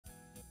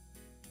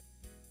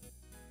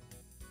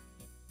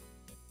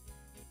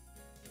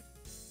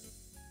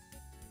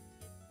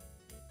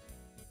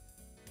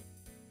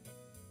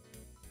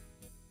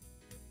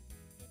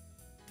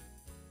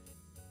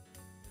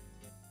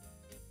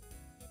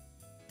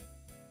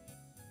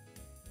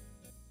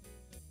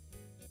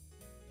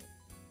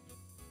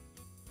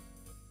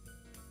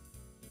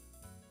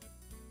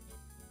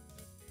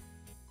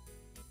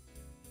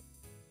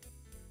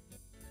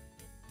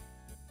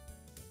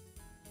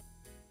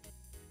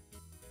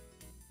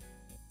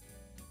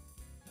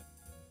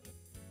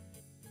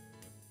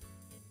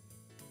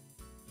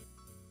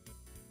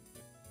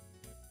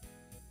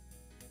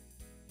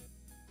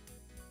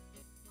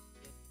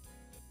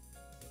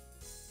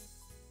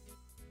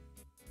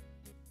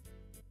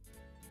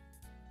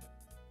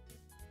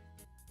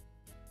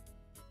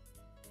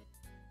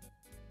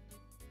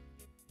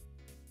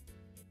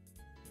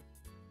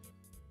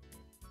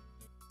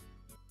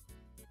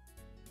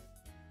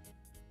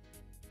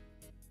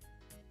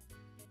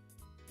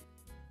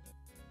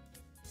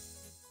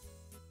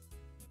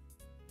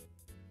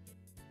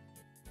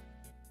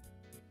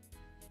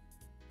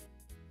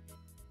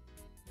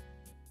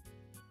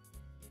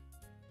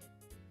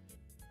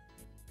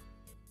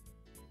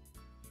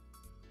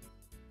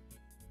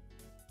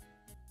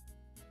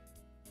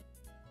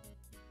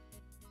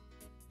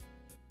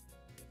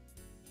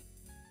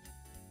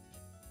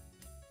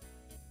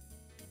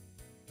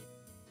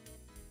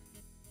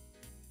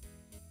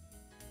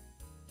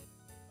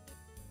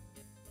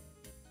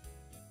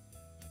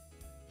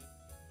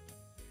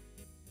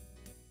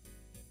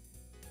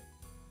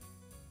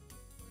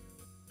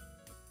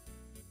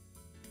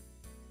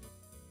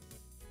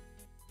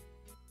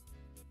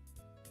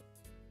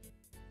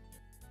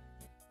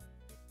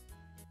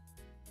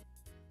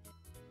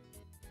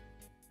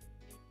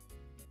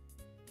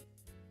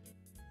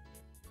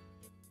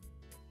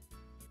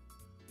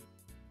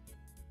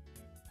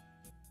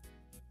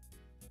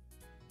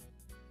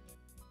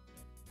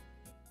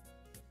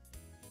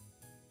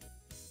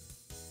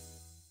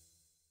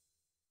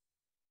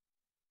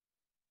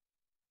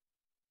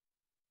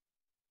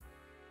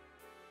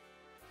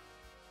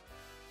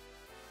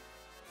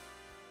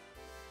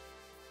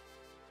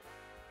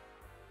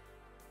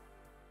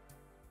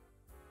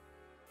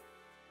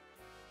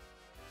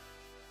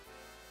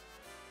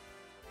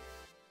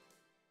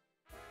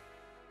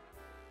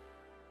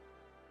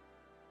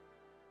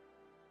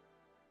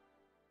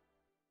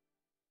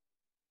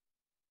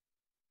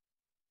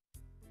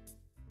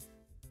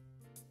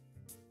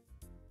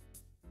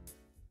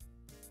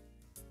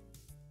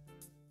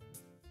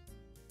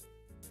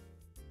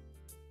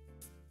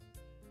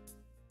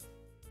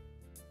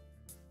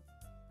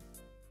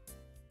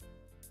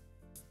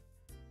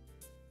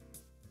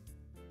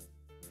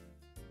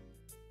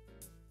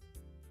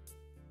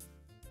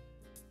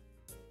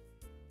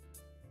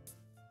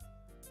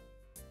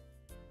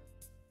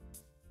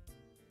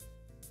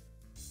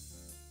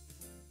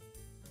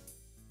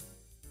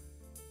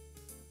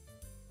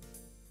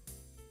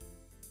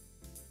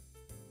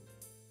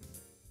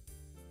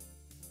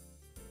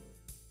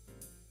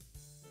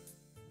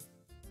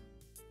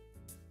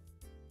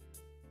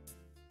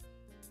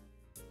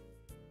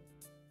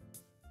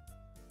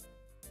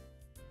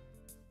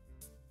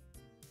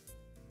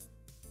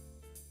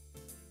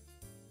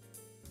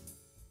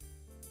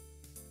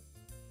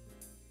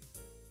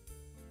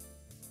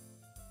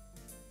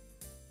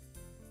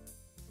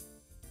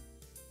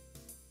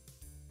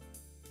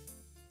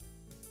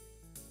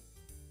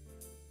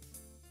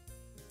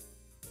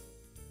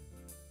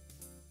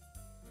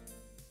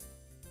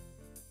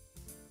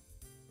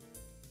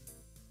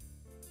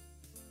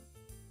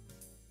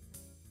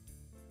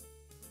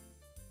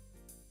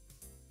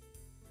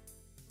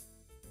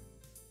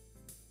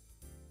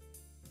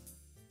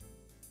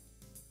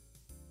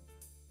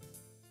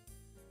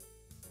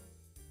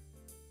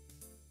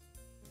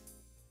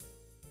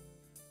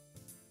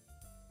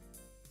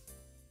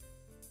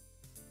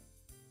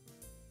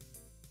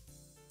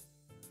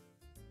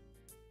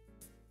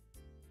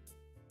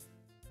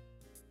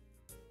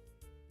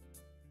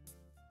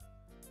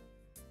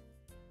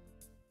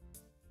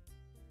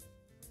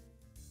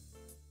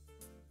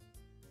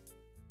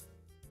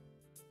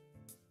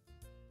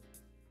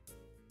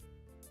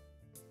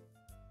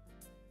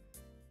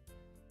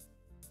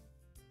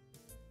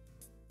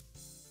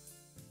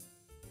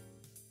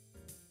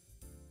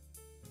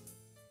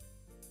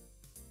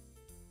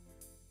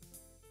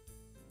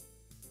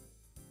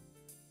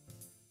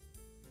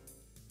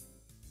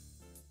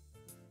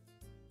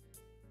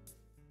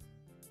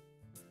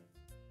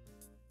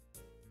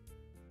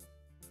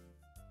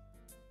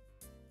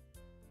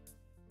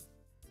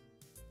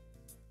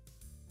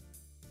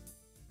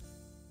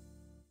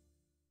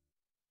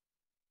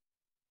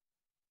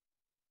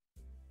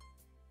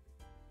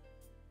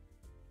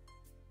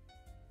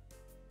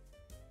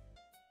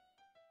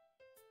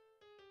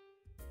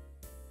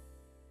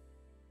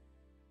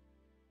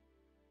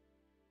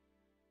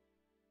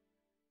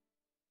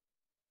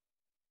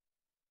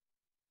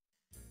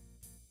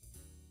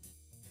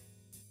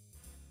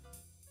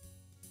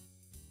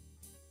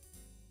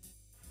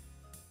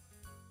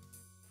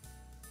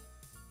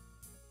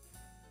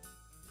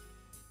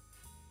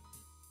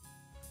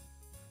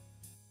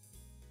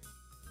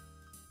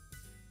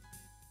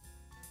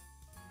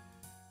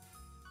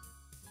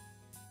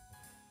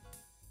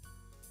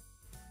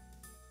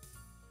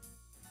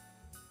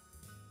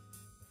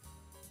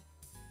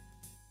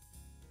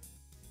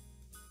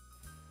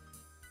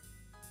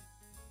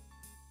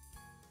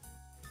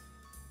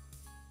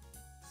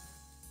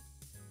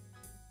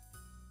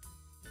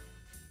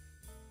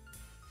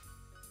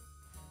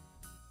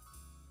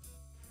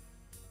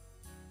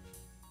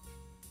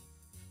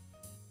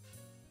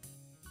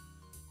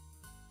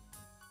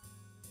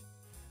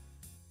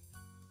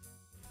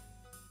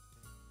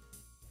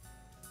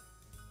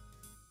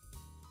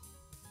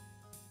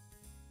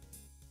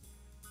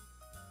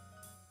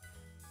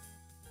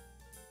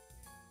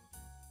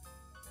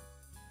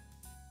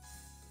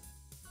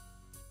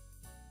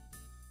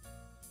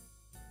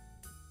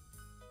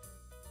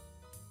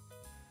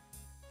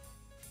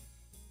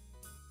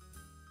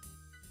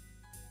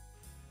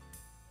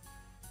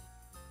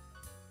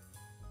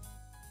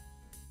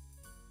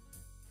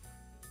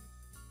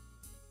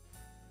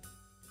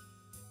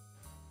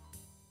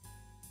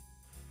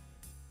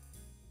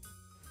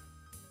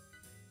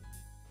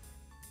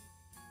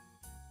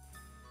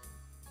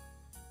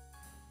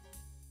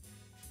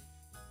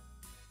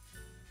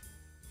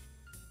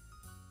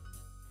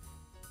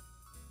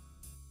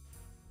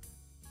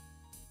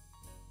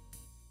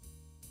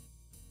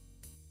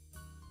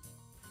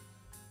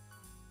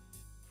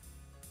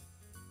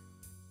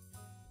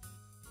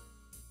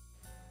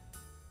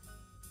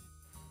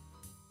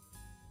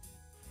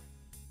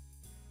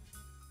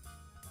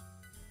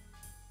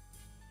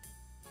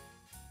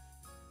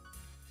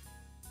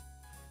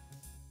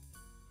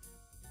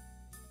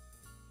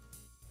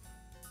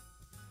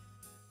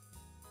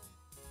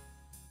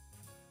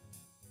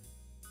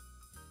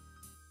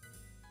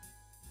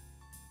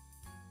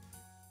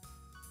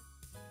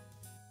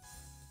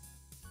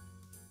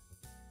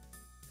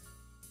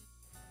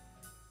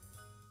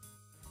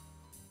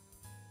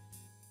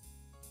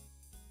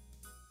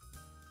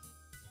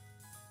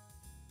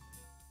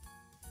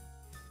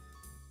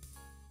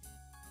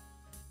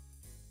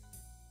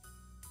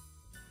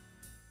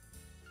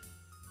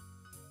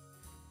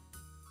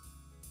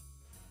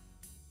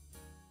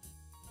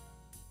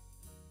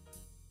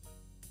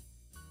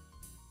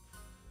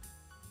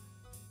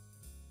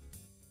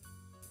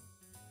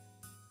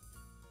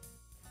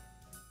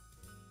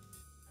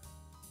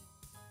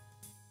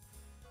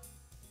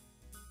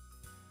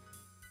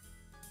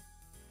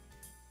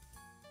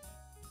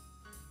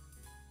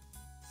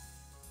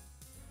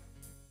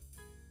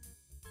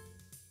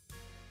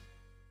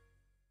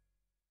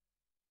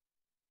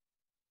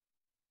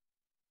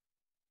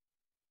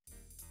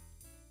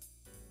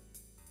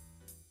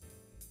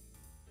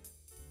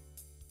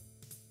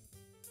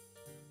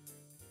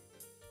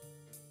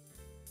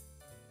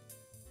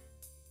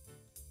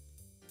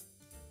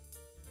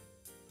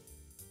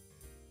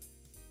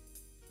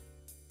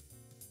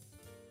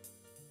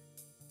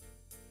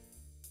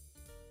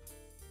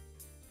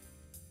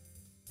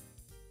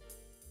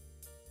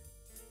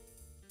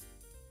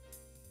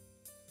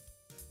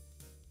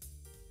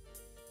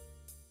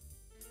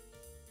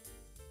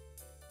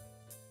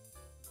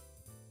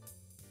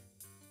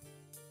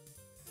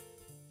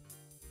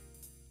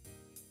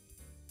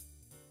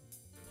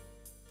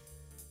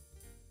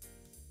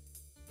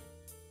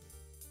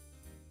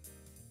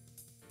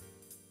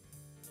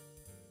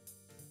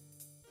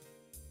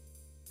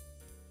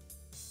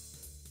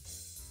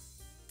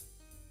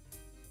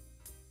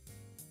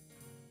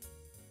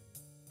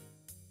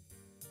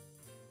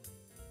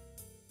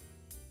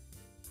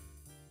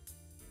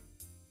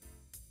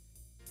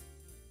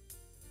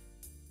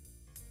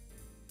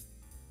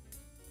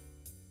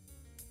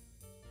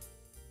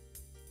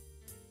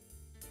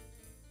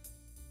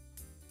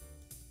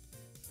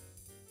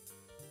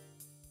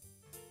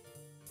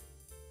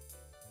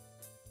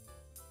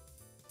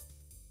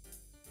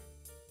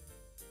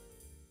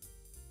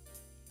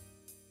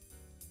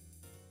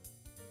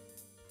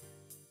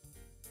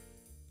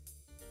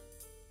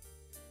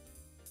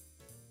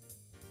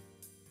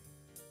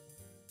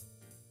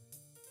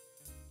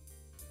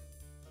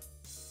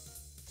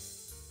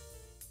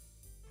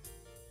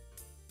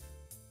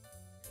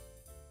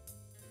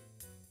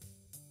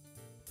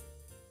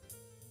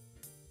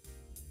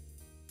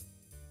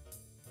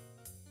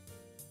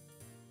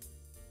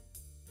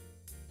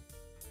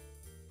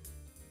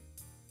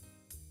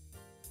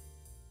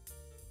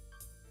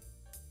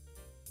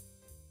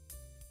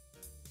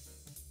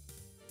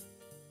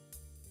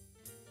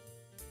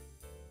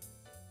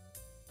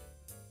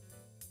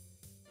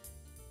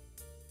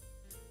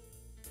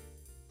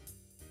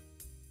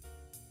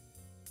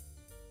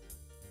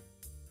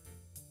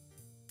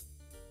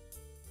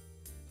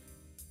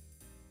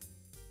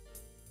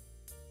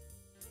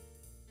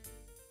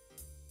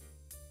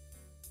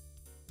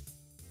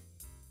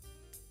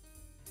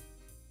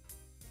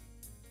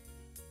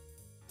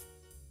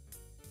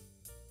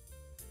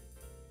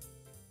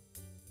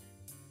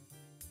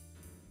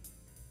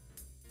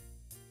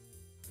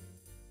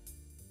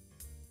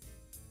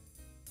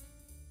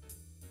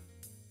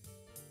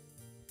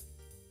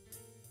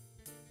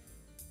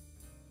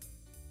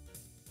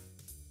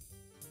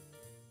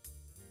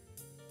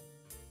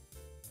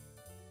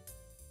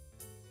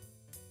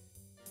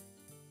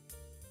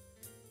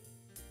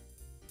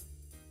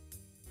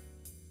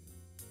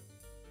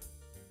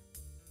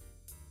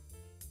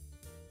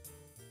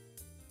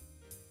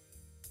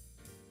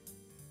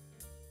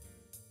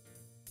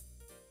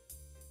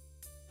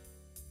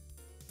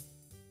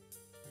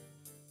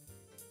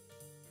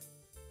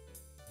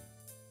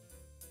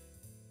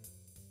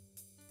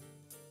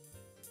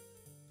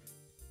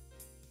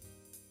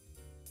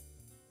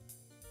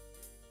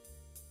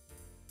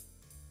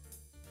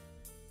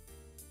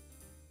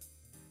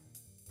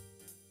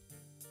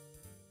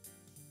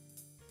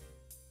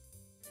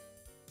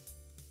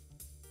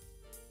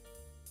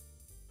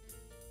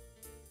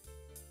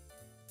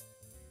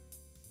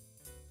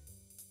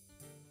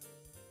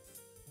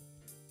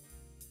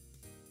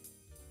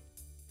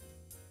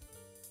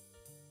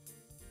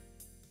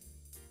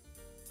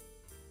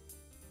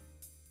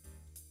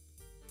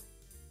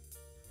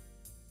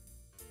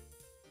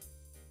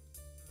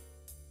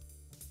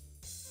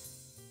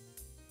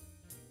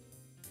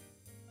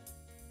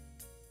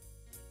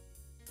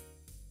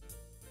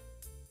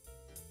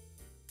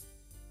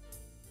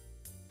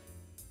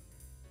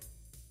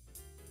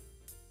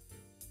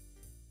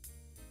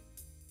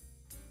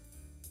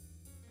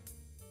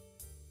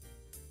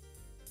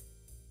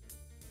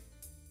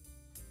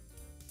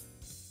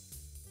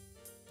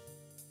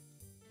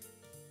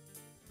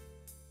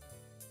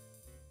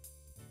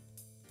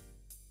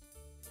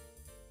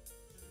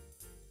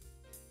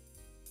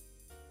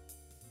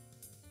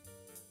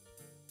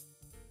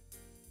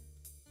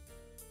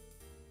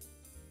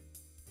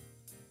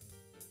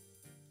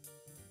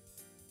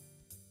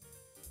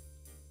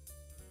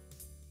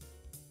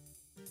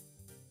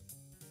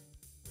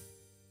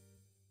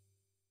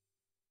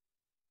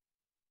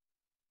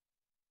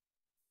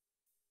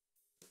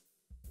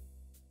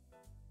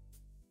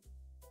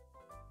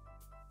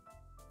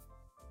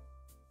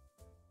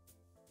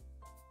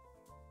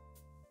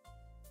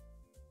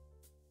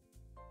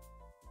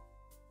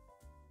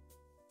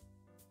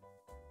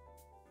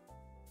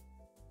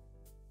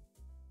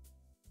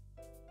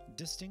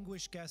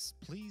Distinguished guests,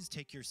 please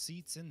take your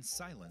seats and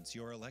silence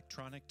your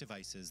electronic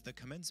devices. The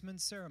commencement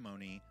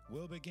ceremony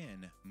will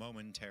begin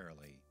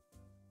momentarily.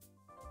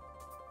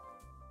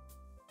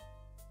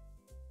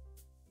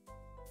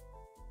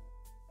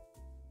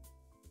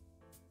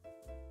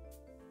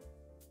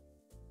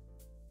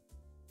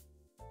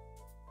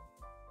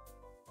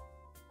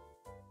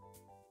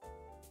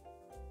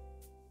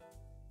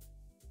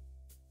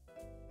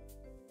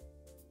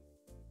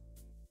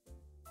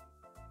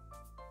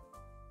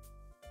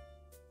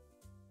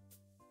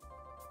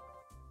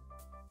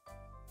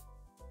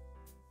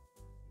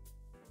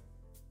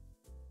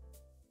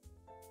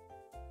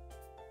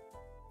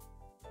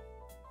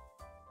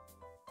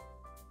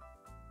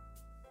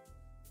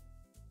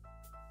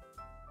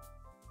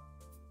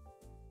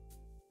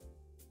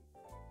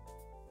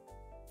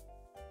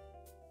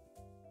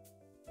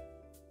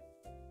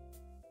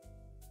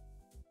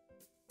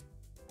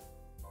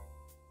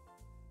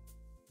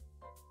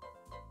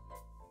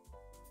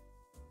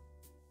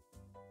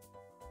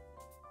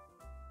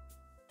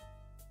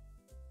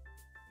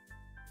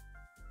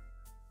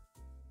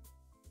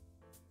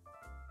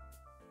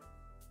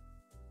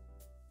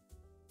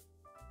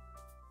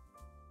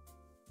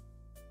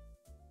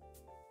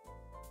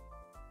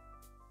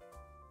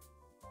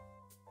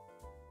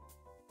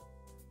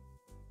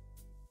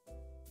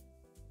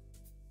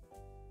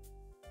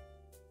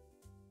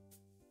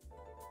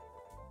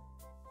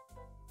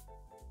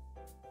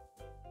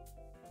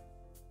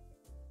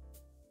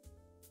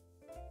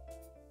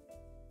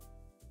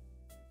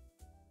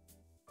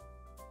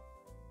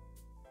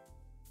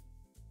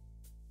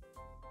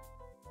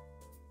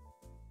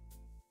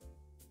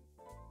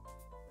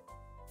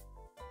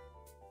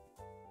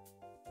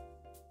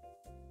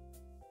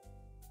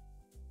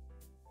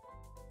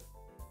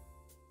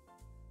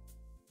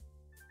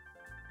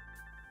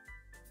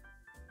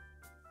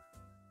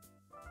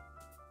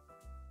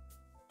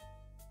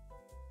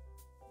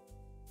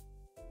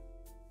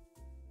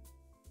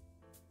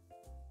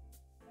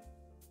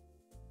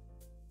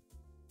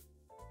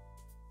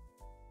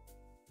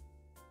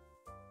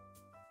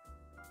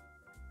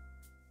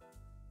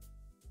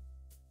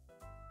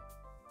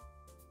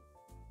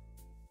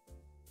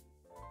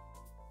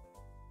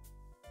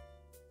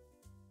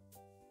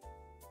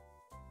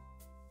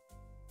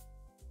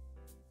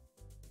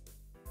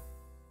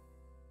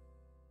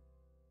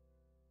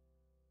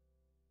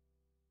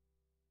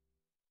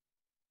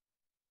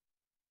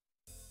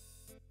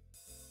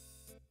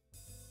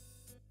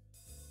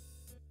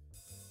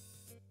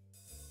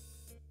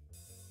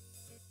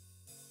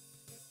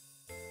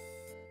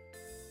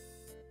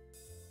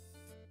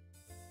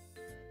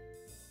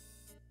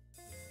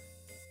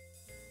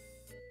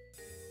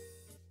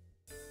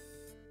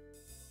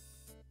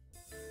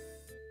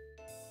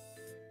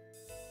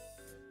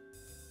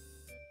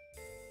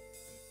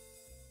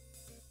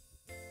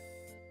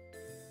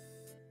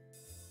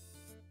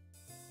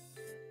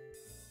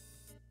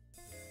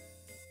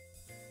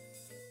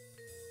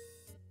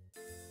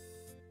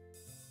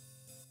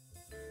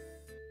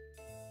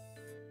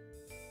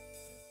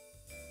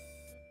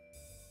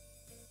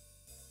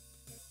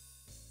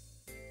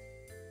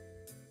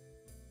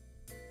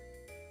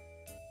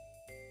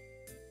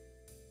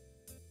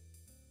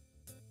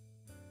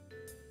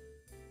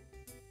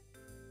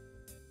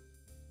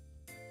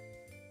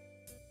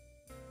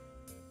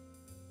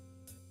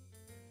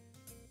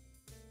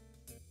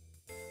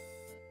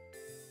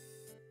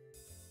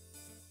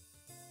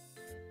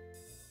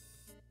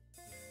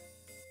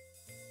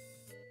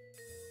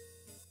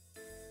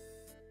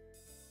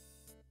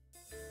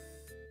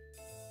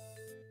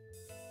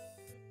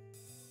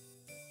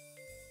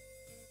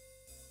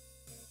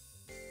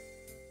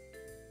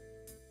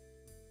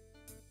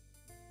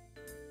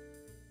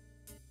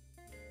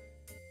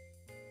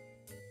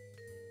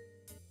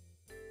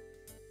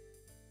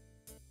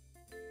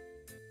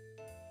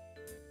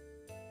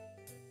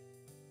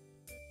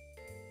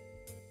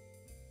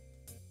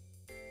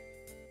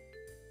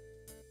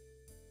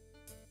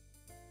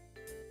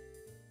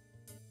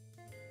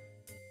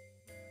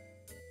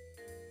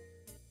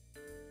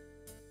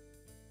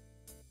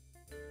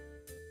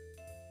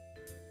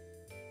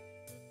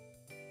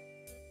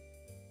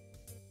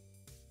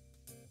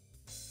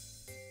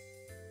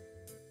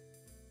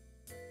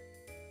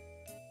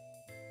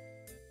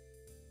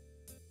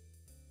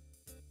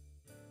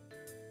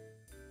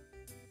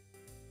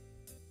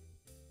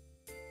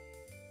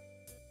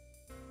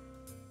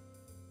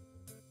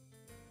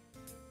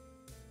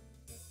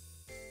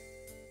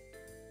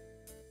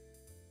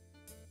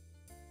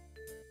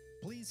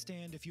 Please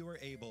stand if you are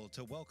able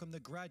to welcome the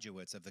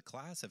graduates of the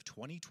class of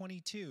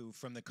 2022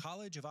 from the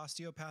College of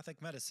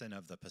Osteopathic Medicine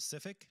of the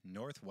Pacific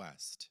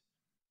Northwest.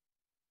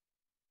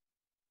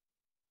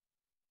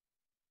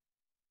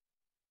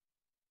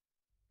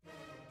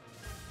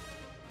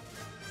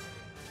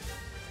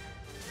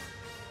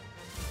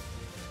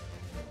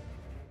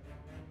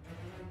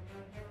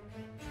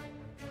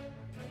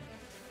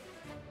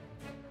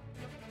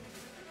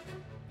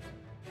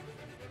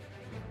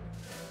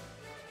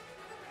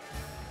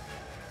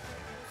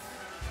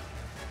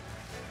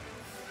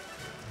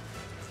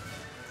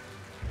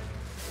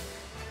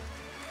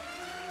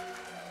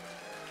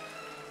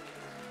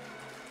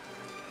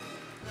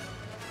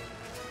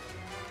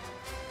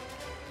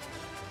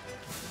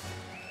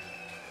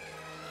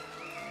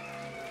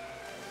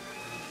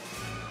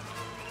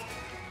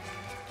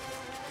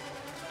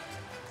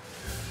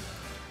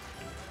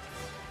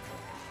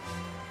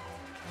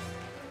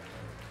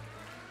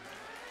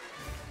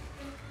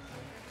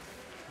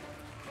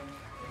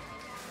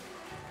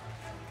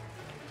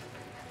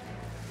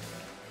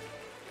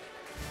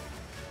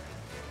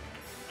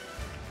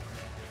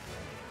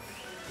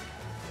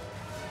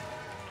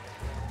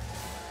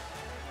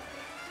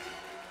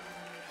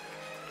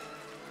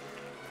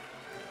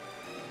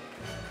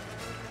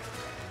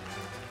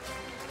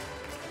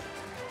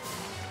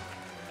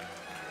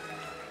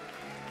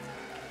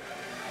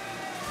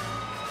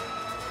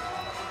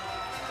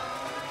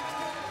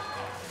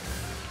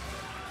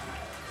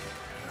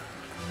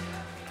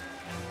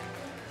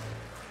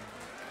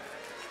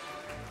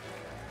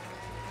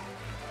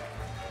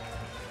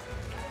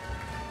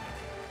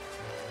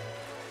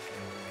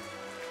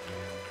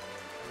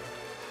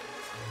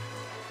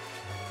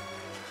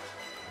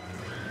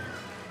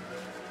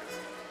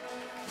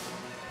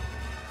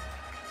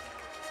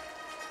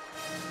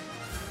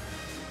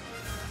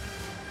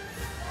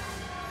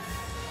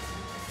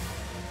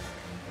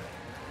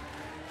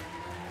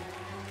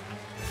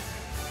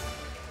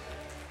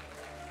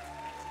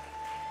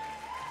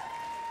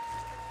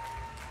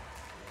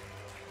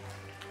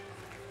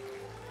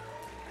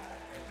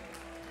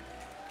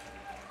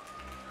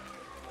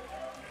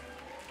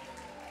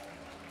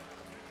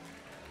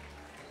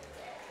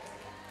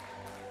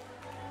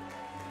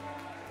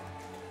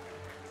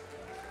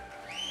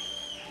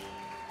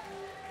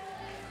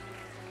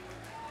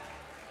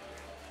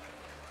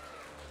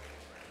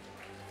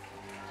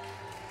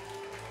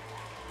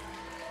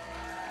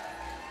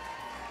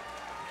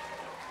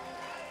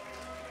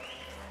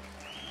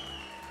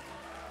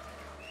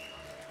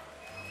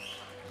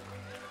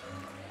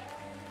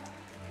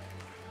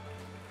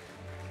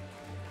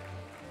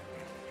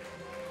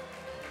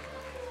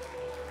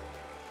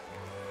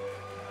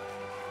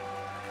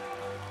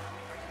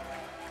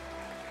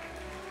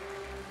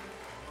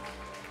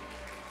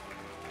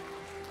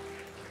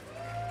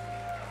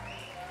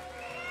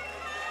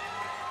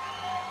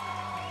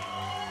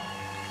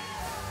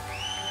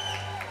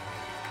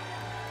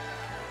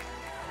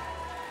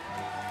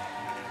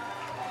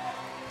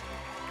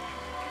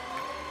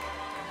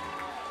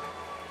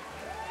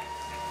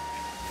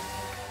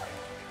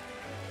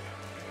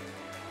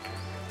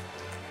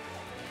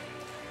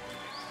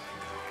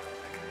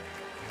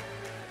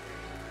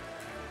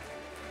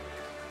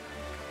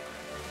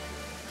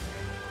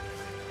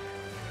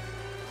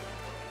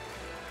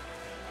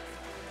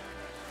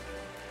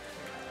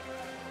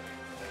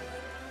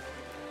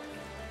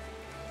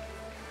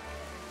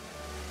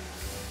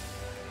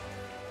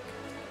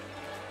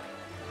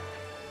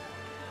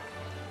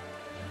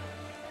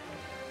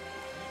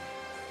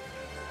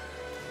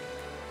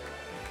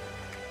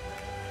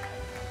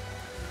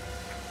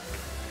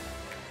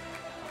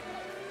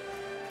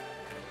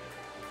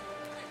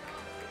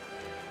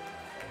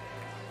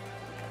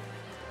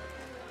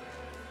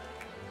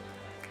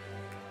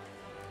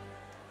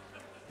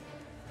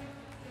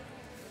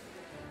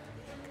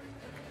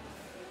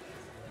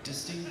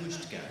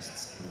 distinguished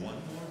guests, one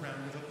more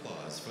round of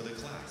applause for the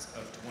class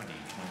of 2022.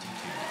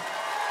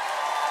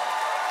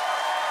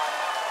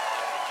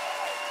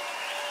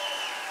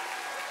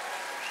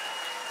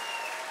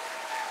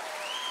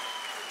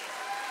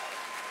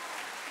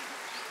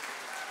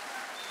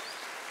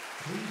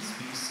 Please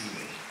be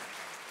seated.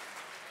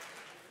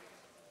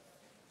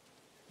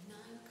 9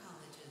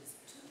 colleges,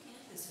 2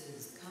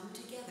 campuses come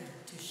together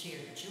to share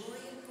joy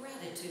and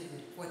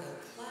gratitude for the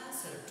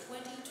class of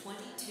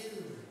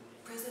 2022.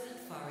 President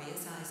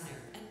Farias Eisner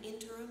and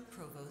Interim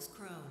Provost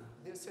Crone.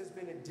 This has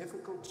been a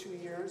difficult 2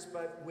 years,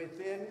 but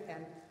within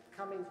and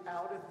coming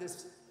out of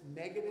this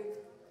negative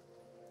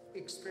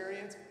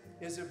experience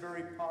is a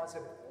very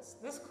positive.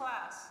 This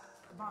class,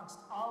 amongst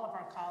all of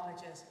our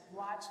colleges,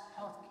 watched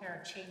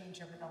healthcare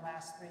change over the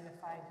last 3 to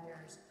 5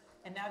 years.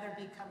 And now they're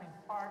becoming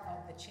part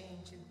of the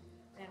change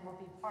and will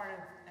be part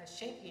of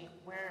shaping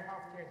where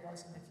healthcare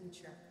goes in the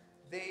future.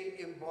 They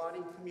embody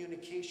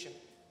communication,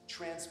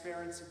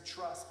 transparency,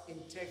 trust,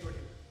 integrity,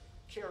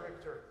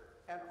 character,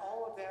 and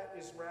all of that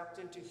is wrapped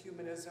into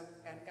humanism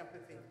and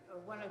empathy.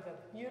 One of the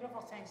beautiful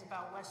things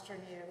about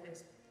WesternU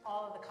is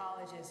all of the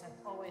colleges have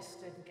always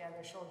stood together,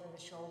 shoulder to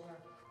shoulder.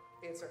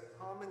 It's a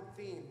common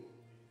theme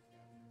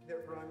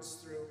that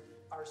runs through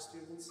our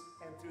students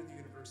and through the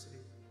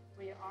university.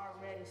 We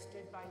already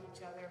stood by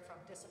each other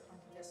from discipline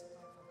to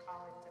discipline, from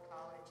college to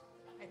college.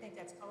 I think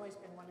that's always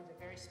been one of the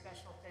very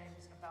special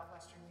things about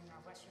WesternU and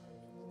our WesternU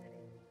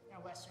community and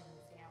our WesternU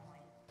family.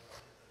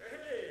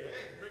 Hey,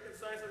 American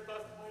Science of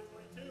Class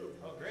 2022.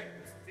 Oh, great.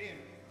 What's the theme?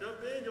 Jump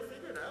in, you'll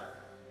figure it out.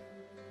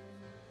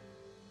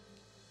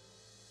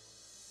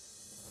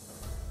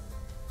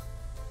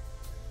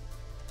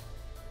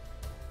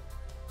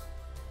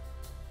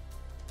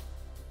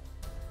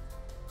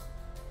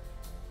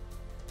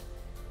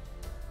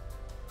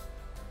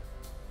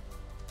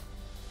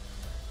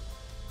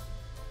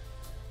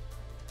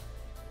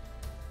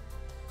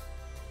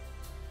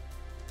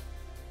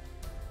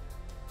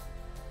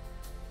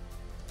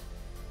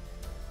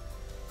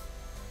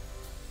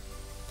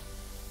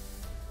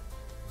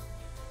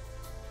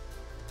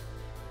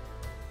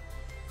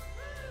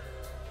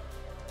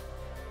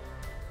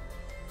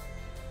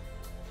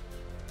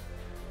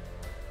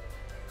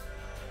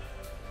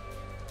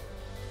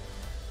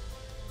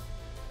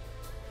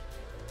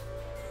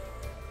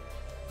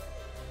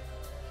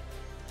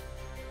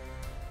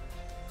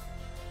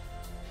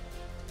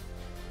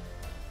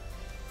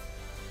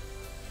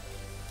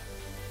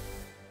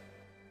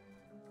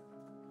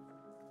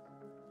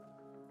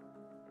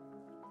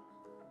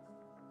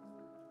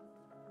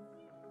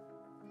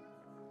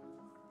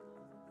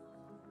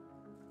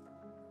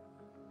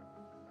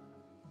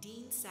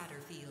 Dean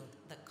Satterfield,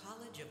 the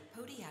College of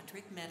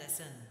Podiatric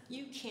Medicine.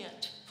 You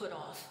can't put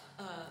off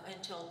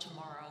until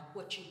tomorrow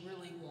what you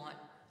really want,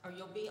 or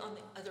you'll be on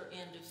the other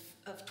end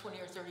of 20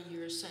 or 30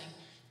 years saying,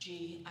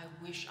 gee, I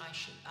wish I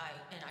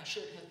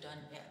should have done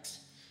X.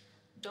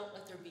 Don't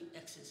let there be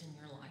X's in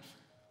your life.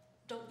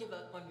 Don't give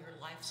up on your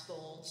life's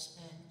goals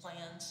and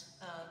plans,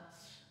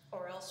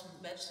 or else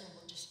medicine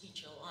will just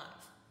eat you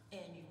alive,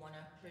 and you want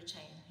to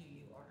retain who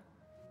you are.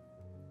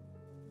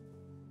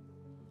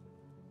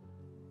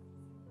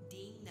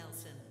 Dean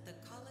Nelson, the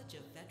College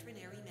of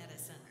Veterinary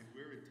Medicine. And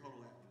we're in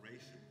total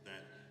admiration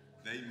that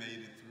they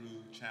made it through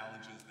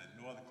challenges that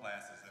no other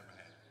class has ever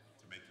had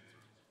to make it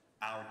through.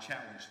 Our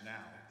challenge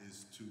now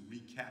is to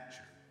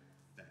recapture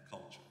that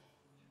culture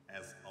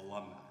as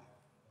alumni,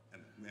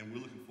 and we're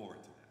looking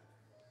forward to that.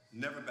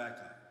 Never back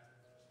up.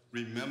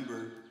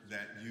 Remember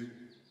that you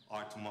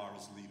are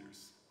tomorrow's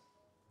leaders.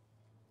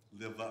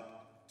 Live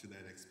up to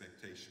that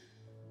expectation.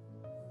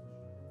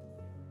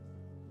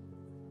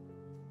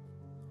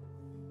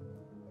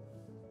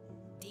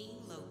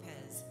 Dean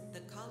Lopez, the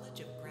College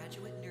of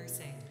Graduate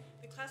Nursing.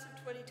 The class of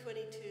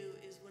 2022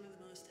 is one of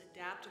the most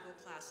adaptable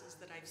classes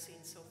that I've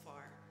seen so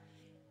far.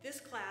 This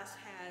class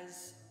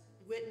has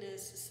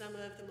witnessed some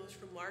of the most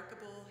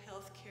remarkable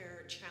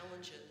healthcare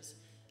challenges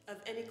of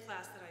any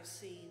class that I've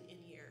seen in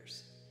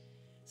years.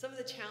 Some of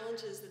the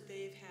challenges that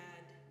they've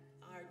had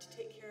are to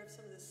take care of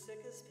some of the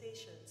sickest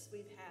patients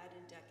we've had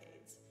in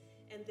decades.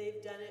 And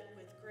they've done it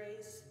with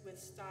grace, with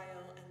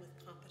style, and with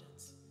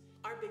competence.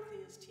 Our big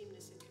thing is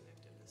teamness and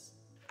connectiveness.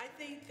 I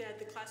think that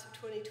the class of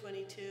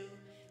 2022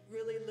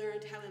 really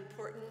learned how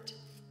important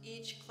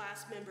each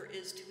class member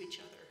is to each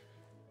other.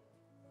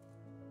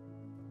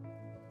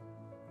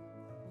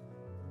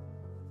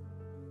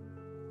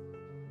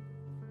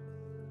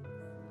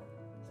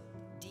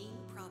 Dean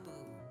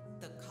Prabhu,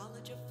 the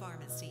College of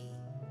Pharmacy.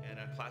 And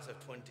a class of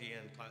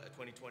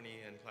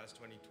 2020 and class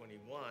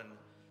 2021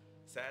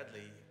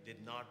 sadly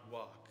did not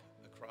walk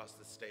across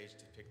the stage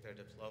to pick their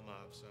diploma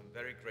up. So I'm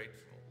very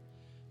grateful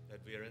that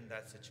we are in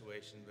that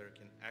situation where we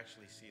can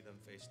actually see them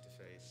face to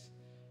face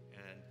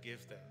and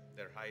give them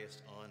their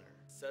highest honor.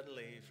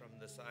 Suddenly from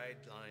the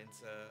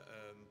sidelines,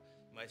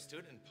 my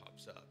student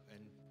pops up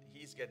and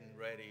he's getting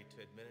ready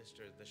to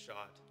administer the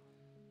shot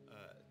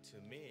to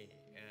me.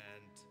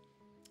 And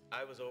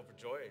I was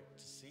overjoyed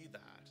to see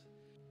that.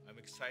 I'm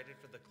excited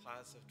for the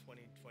class of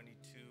 2022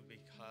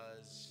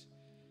 because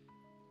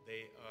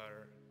They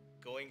are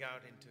going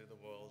out into the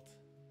world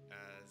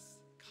as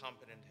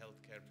competent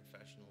healthcare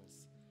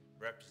professionals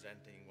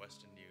representing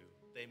WesternU.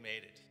 They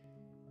made it.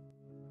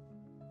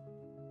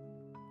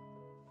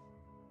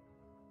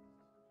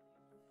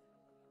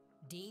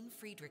 Dean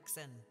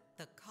Friedrichsen,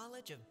 the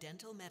College of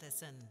Dental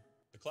Medicine.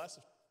 The class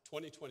of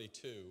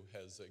 2022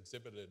 has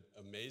exhibited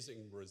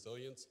amazing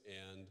resilience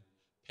and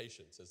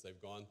patience as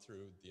they've gone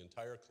through the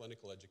entire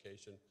clinical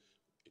education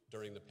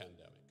during the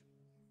pandemic.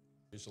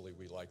 Usually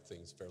we like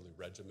things fairly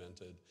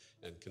regimented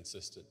and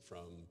consistent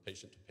from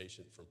patient to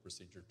patient, from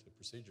procedure to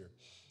procedure.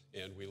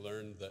 And we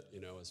learned that,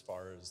 as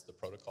far as the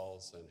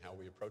protocols and how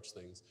we approach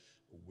things,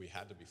 we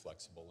had to be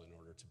flexible in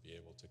order to be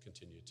able to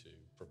continue to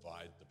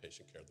provide the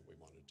patient care that we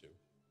wanted to.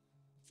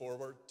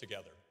 Forward,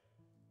 together.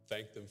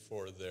 Thank them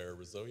for their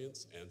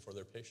resilience and for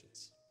their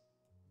patience.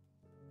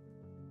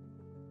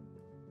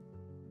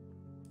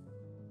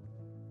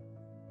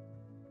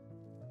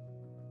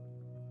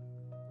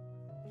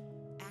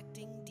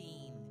 Acting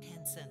Dean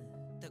Henson,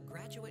 the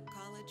Graduate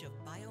College of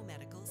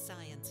Biomedical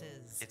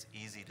Sciences. It's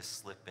easy to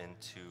slip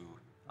into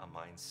a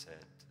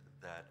mindset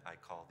that I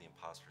call the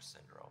imposter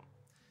syndrome.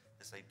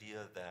 This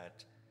idea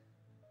that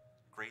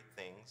great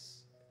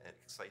things and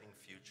exciting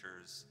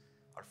futures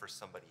are for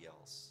somebody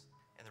else.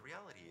 And the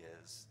reality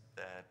is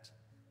that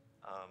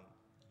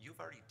you've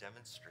already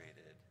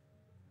demonstrated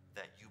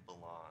that you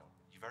belong.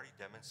 You've already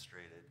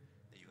demonstrated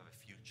that you have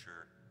a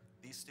future.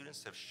 These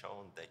students have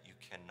shown that you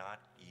cannot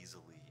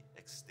easily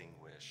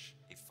extinguish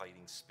a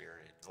fighting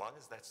spirit. As long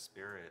as that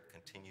spirit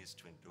continues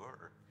to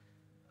endure,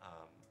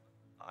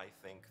 I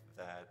think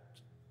that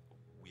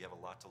we have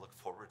a lot to look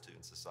forward to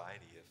in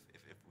society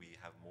if we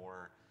have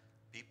more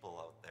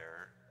people out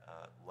there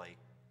like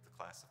the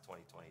class of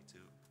 2022.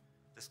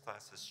 This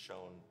class has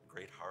shown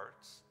great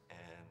heart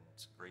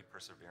and great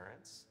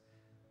perseverance,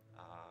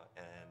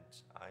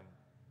 and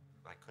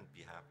I couldn't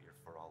be happier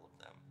for all of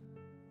them.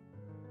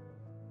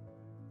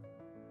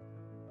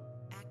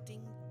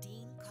 Acting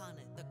Dean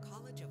Conant, the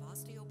College of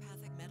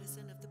Osteopathic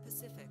Medicine of the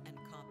Pacific and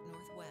Comp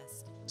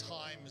Northwest.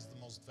 Time is the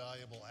most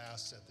valuable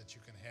asset that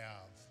you can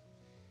have,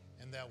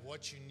 and that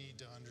what you need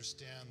to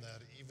understand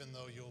that even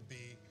though you'll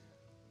be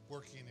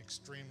working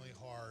extremely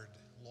hard,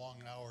 long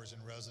hours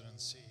in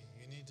residency,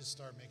 you need to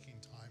start making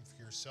time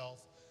for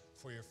yourself,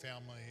 for your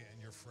family,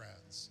 and your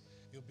friends.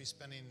 You'll be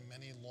spending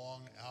many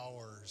long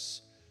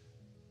hours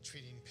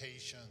treating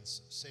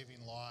patients,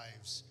 saving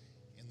lives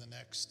in the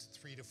next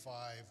 3 to 5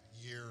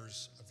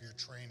 years of your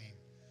training.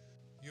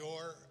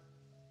 Your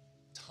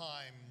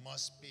time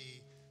must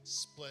be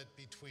split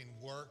between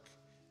work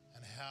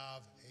and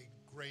have a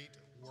great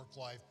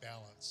work-life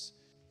balance.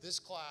 This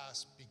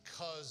class,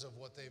 because of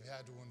what they've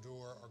had to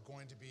endure, are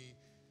going to be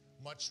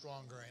much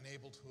stronger and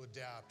able to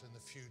adapt in the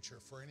future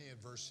for any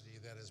adversity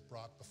that is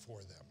brought before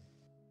them.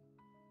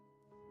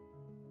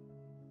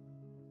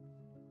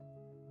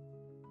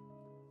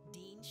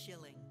 Dean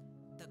Schilling,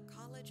 the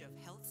College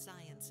of Health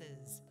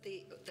Sciences.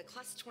 The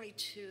class of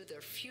 22,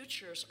 their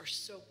futures are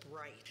so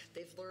bright.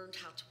 They've learned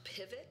how to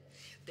pivot,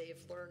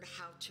 they've learned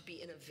how to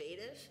be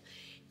innovative,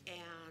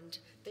 and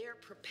they are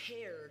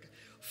prepared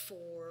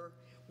for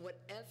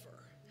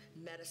whatever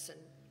medicine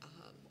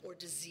or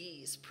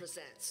disease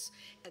presents,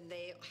 and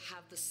they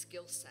have the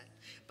skill set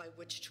by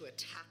which to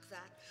attack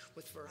that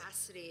with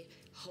veracity,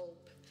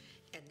 hope,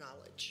 and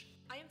knowledge.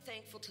 I am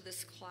thankful to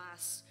this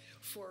class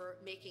for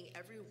making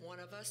every one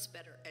of us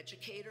better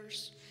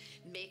educators,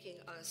 making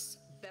us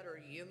better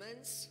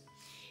humans,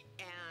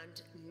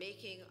 and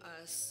making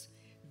us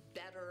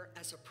better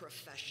as a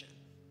profession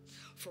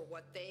for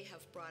what they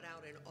have brought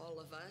out in all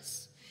of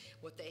us,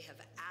 what they have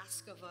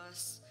asked of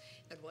us,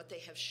 and what they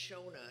have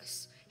shown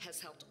us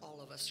has helped all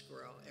of us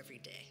grow every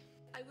day.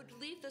 I would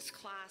leave this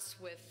class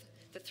with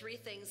the 3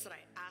 things that I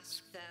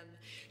asked them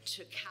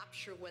to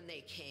capture when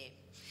they came,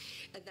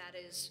 and that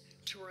is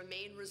to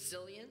remain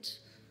resilient,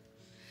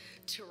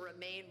 to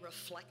remain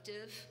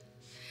reflective,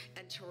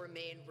 and to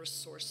remain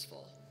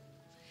resourceful.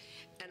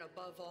 And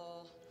above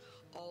all,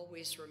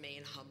 always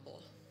remain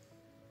humble.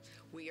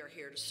 We are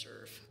here to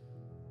serve.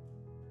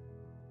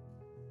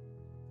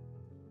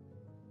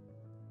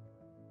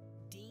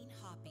 Dean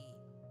Hoppy,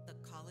 the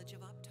College of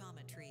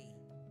Optometry.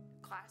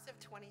 Class of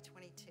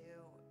 2022,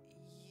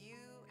 you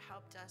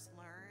helped us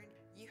learn,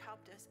 you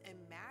helped us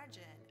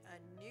imagine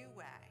a new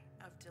way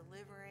of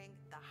delivering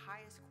the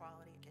highest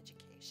quality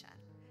education.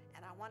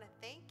 And I want to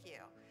thank you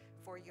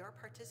for your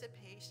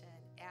participation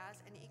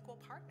as an equal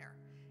partner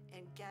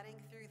in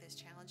getting through this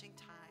challenging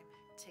time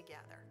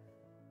together.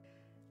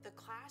 The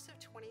class of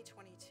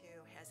 2022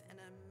 has an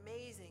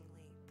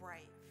amazingly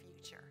bright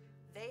future.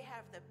 They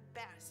have the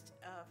best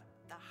of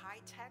the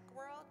high-tech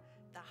world,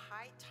 the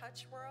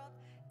high-touch world,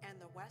 and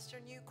the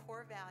WesternU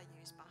core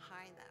values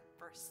behind them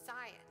for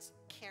science,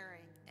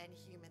 caring, and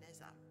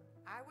humanism.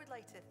 I would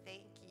like to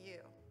thank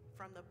you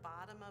from the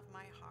bottom of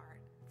my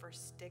heart for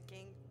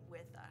sticking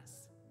with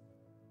us,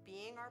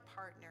 being our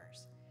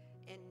partners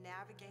in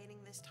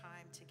navigating this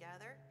time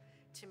together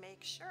to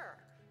make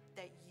sure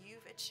that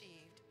you've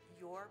achieved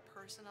your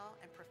personal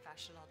and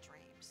professional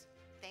dreams.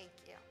 Thank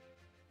you.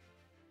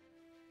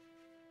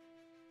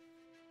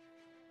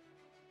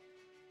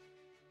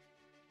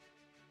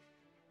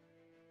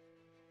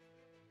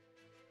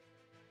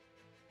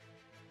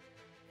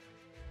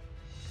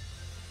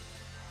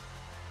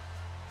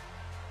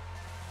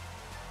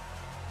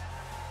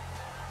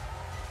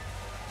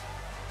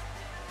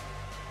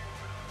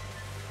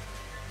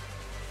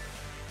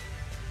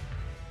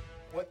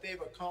 What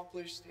they've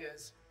accomplished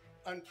is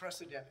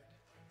unprecedented.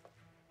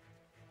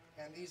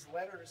 And these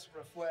letters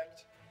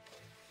reflect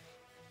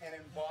and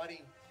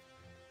embody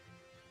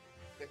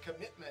the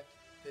commitment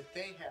that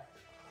they have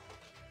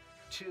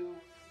to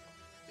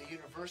the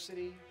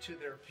university, to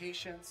their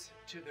patients,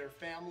 to their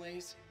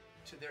families,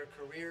 to their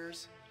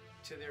careers,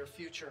 to their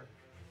future.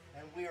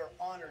 And we are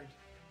honored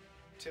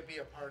to be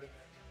a part of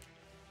it.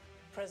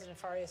 President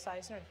Farias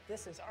Eisner,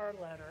 this is our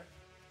letter.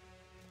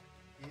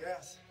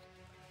 Yes.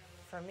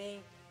 For me,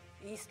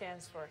 E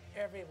stands for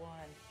everyone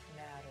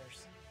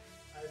matters.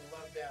 I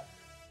love that.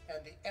 And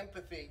the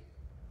empathy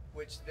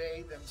which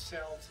they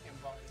themselves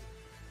embody.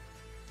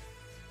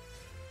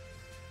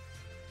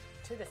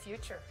 To the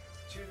future.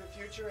 To the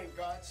future and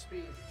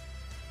Godspeed.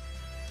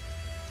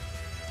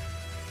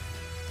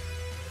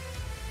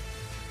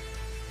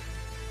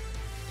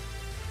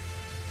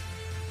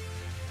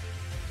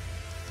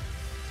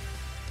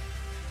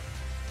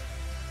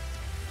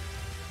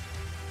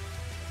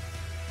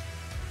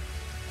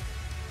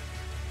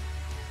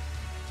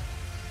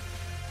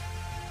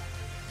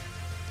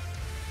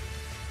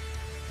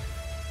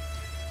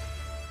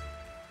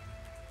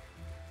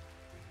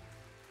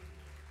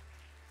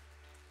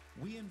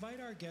 We invite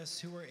our guests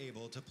who are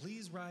able to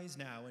please rise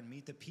now and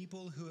meet the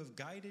people who have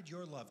guided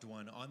your loved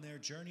one on their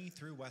journey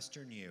through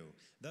WesternU,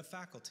 the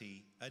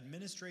faculty,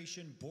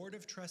 administration, board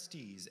of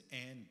trustees,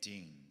 and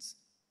deans.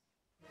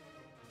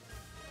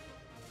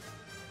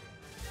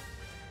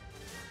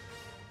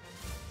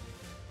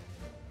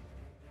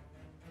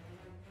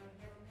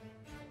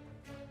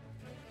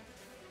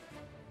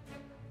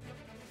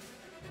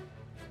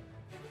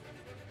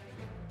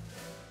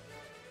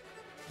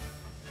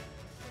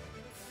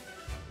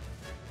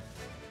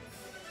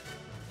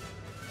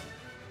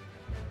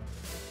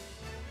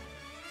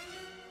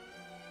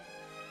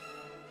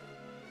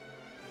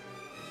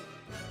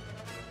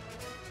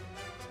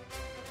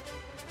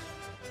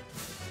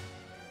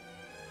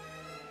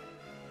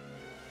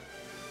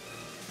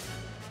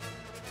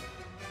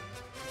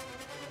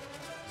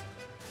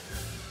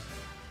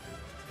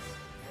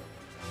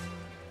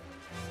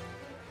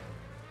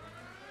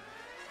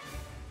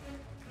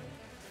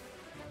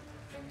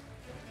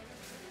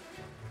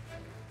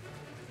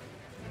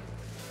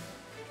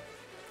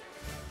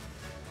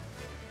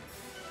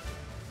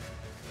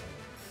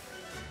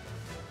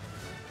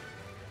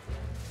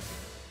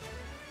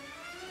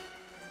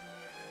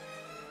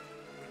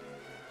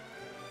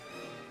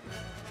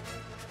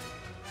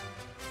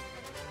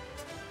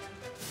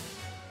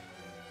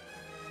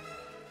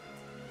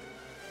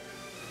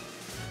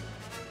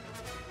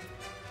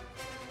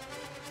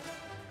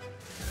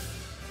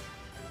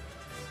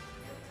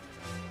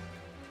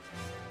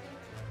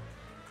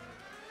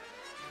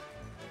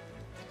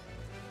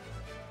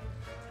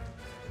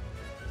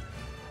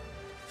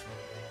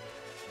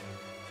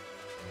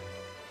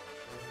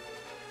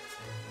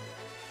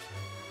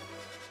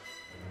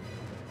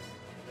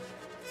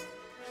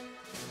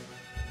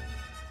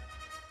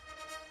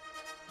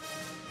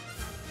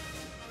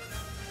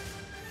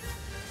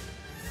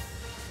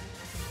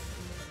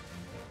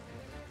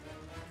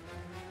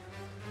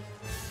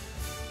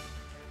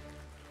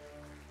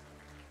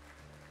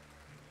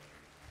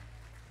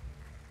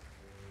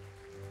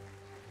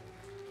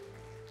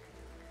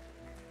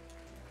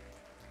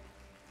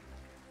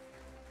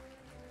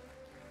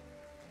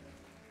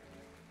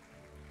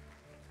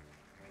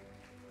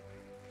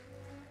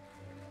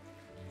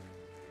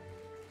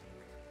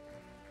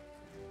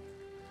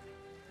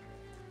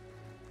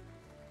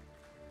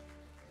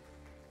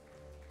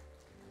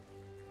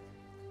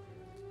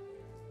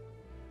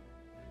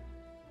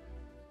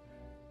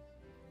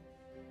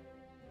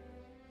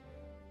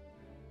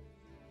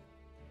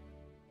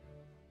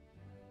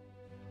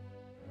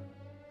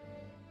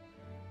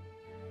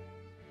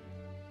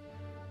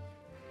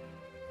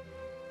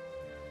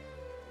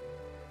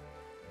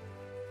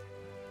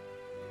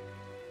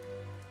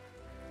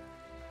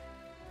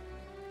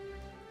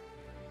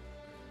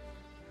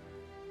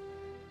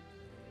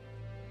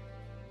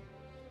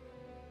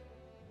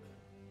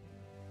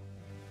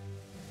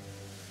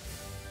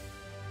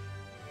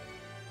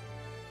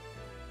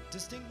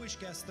 Distinguished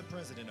guest, the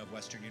President of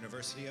Western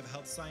University of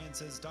Health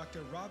Sciences,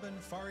 Dr. Robin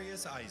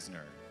Farias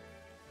Eisner.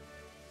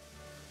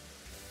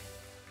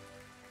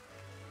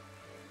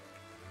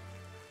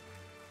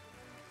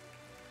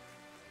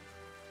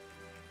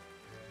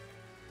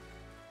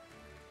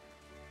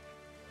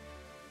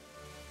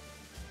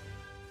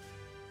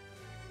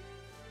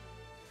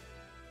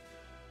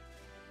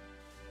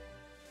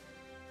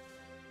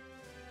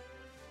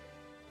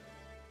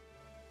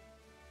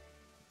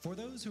 For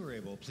those who are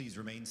able, please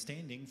remain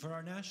standing for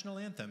our national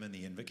anthem and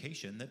the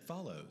invocation that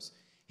follows.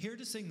 Here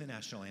to sing the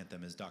national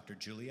anthem is Dr.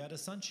 Juliet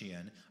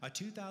Asuncion, a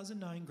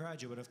 2009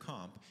 graduate of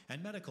Comp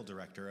and Medical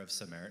Director of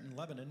Samaritan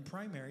Lebanon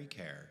Primary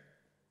Care.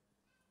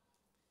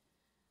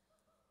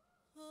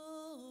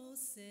 Oh,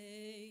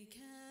 say,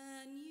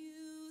 can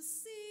you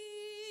see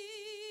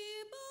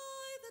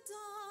by the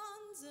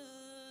dawn's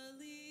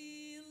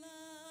early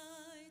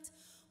light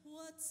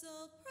what so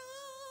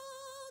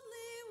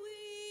proudly we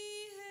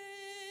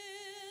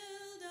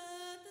hailed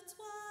at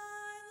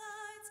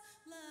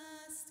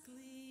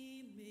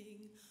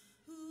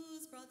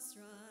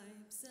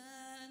stripes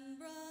and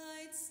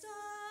bright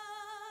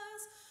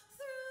stars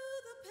through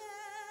the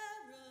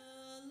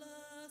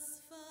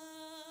perilous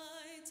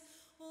fight,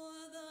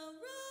 o'er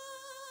the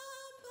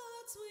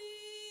ramparts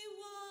we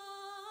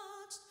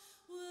watched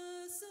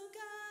were so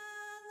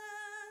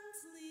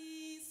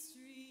gallantly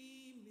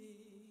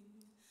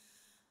streaming,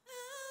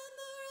 and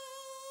the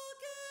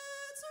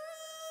rocket's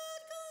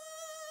red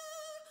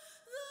glare,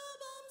 the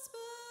bombs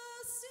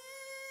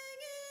bursting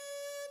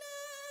in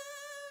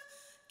air,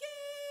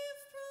 gave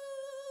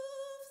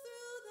proof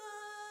through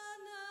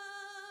the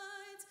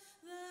night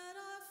that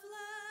our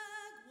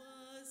flag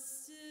was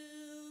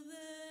still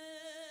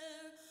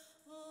there.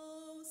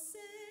 Oh,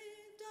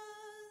 say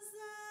does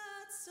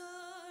that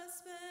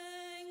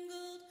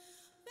star-spangled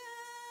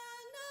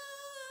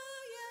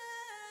banner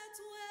yet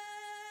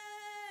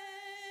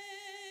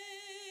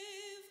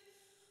wave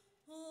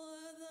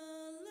o'er the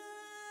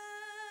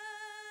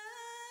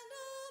land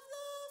of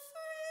the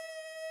free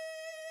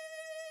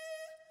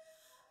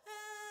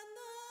and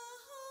the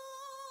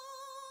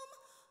home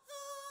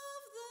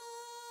of the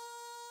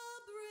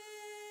brave.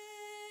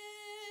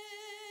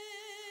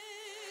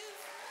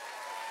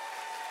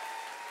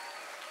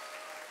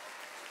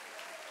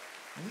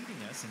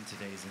 Leading us in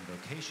today's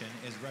invocation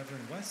is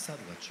Reverend Wes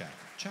Sedlacek,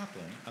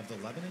 chaplain of the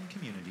Lebanon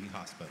Community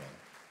Hospital.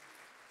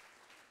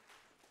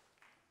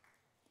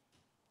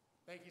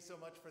 Thank you so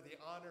much for the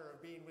honor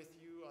of being with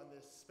you on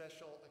this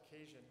special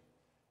occasion.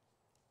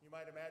 You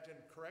might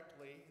imagine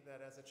correctly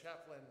that as a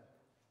chaplain,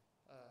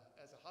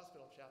 as a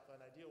hospital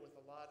chaplain, I deal with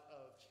a lot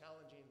of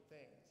challenging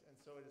things, and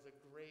so it is a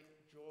great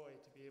joy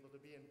to be able to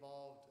be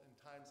involved in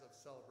times of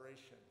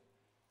celebration.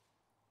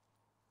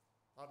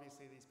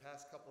 Obviously, these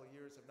past couple of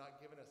years have not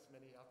given us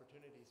many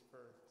opportunities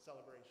for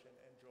celebration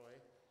and joy.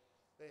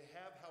 They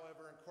have,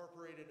 however,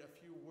 incorporated a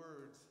few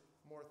words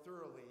more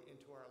thoroughly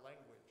into our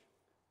language.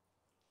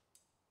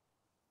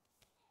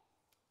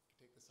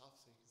 Take this off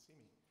so you can see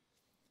me.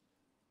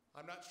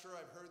 I'm not sure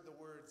I've heard the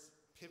words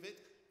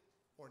pivot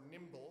or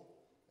nimble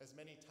as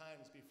many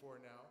times before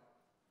now,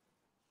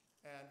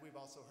 and we've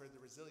also heard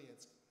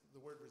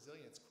the word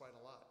resilience quite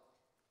a lot.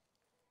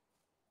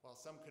 While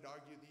some could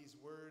argue these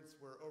words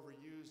were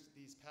overused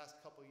these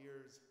past couple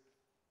years,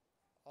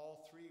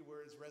 all three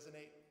words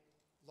resonate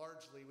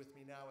largely with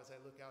me now as I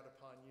look out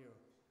upon you.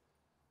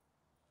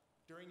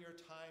 During your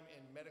time in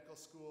medical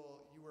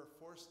school, you were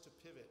forced to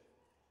pivot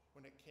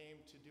when it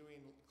came to doing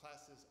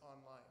classes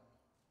online.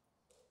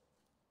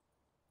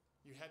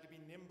 You had to be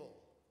nimble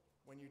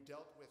when you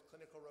dealt with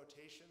clinical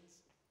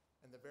rotations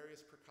and the various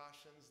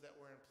precautions that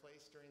were in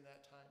place during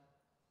that time.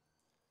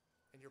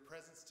 And your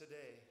presence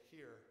today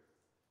here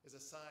is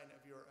a sign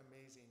of your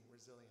amazing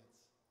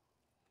resilience.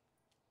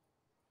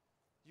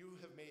 You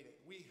have made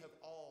it. We have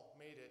all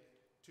made it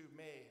to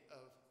May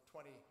of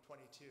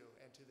 2022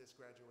 and to this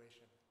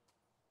graduation.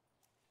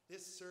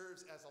 This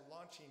serves as a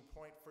launching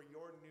point for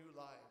your new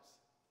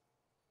lives.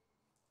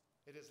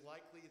 It is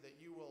likely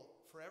that you will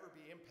forever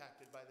be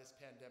impacted by this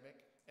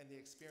pandemic and the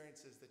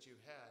experiences that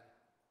you've had,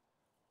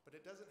 but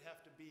it doesn't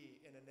have to be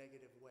in a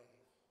negative way.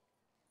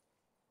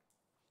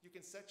 You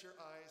can set your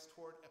eyes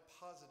toward a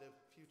positive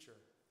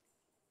future,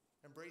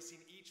 embracing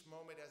each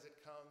moment as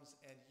it comes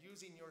and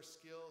using your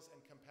skills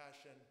and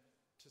compassion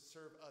to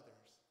serve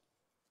others.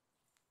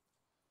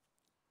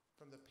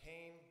 From the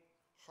pain,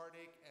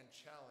 heartache, and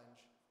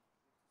challenge,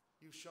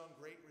 you've shown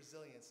great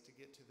resilience to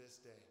get to this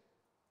day.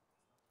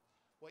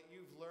 What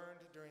you've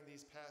learned during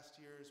these past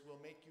years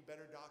will make you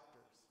better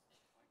doctors,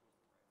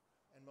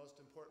 and most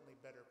importantly,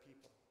 better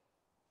people.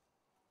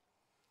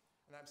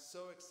 And I'm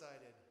so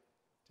excited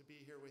to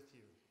be here with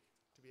you,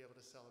 to be able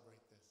to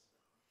celebrate this.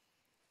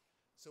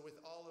 So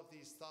with all of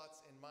these thoughts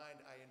in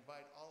mind, I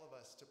invite all of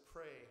us to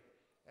pray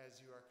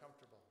as you are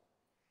comfortable.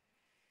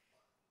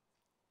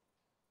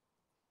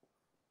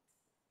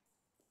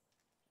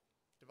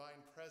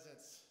 Divine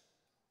Presence,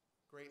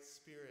 Great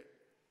Spirit,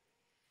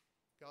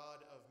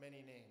 God of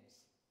many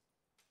names,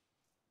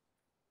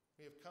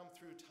 we have come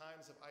through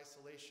times of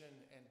isolation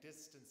and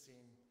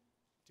distancing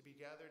to be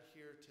gathered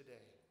here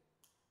today.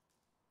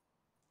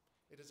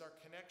 It is our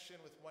connection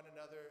with one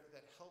another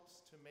that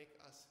helps to make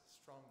us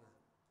stronger.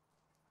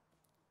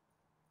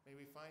 May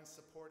we find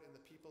support in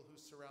the people who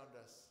surround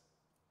us,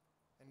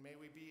 and may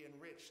we be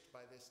enriched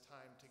by this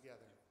time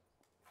together.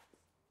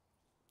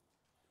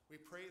 We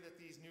pray that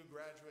these new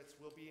graduates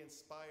will be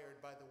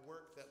inspired by the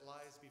work that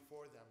lies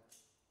before them.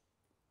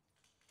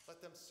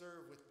 Let them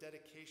serve with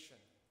dedication,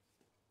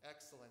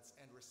 excellence,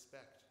 and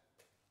respect.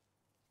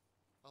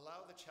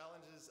 Allow the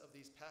challenges of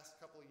these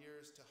past couple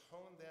years to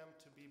hone them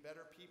to be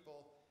better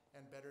people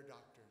and better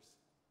doctors.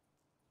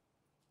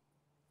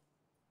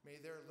 May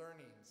their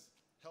learnings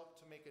help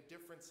to make a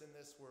difference in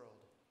this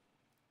world,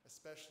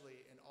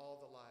 especially in all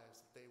the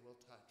lives that they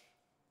will touch.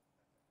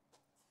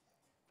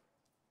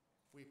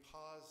 We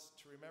pause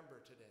to remember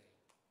today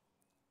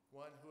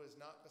one who is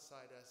not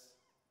beside us,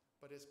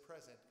 but is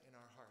present in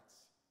our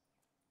hearts,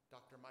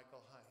 Dr.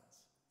 Michael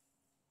Hines.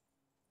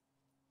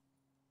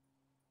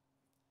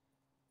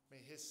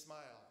 May his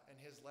smile and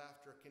his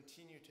laughter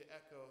continue to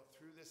echo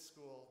through this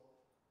school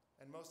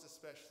and most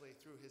especially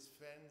through his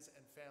friends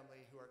and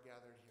family who are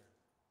gathered here.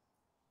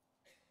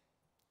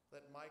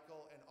 Let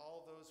Michael and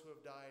all those who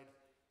have died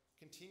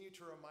continue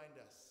to remind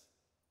us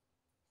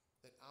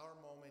that our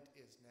moment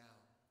is now.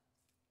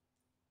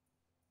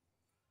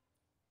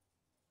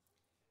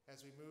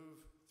 As we move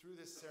through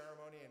this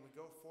ceremony and we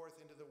go forth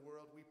into the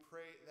world, we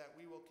pray that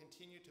we will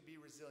continue to be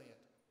resilient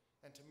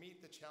and to meet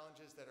the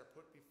challenges that are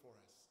put before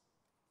us.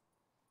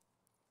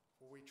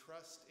 For we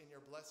trust in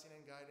your blessing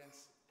and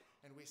guidance,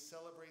 and we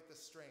celebrate the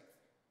strength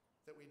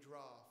that we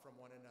draw from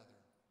one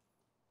another.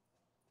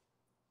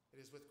 It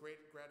is with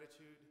great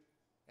gratitude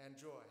and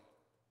joy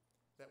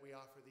that we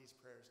offer these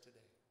prayers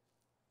today.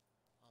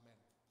 Amen.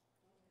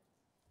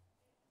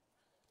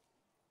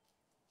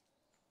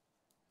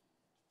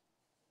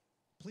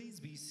 Please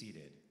be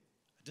seated.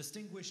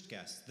 Distinguished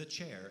guests, the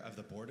Chair of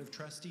the Board of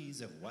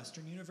Trustees of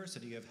Western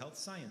University of Health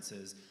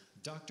Sciences,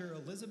 Dr.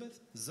 Elizabeth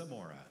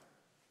Zamora.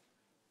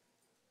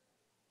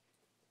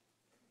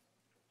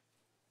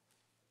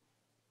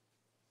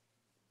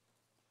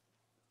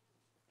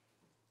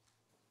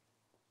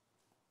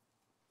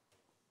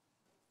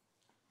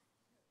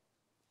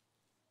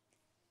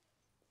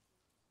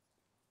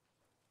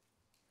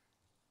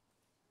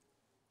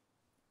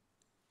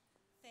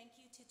 Thank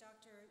you to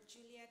Dr.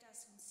 Juliette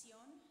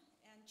Asuncion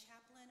and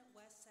Chaplain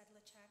Wes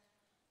Sedlacek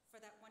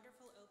for that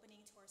wonderful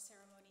opening to our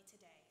ceremony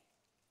today.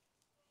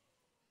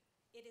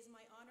 It is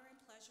my honor and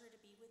pleasure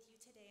to be with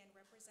you today and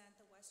represent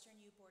the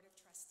WesternU Board of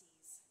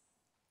Trustees.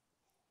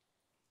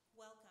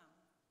 Welcome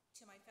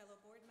to my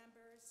fellow board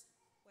members,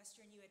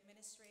 WesternU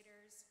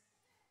administrators,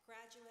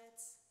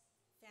 graduates,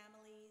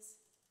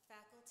 families,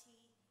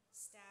 faculty,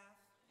 staff,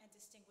 and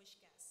distinguished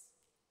guests.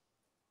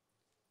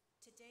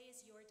 Today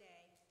is your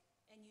day,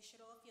 and you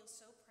should all feel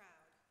so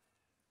proud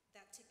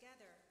that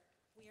together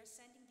we are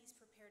sending these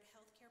prepared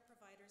healthcare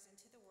providers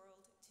into the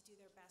world to do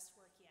their best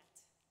work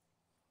yet.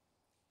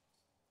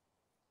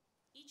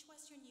 Each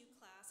WesternU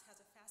class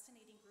has a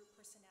fascinating group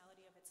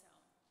personality of its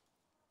own.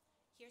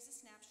 Here's a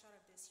snapshot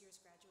of this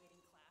year's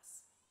graduating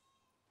class.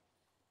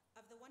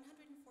 Of the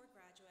 104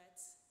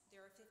 graduates,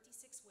 there are 56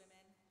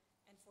 women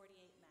and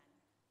 48 men.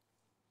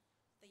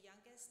 The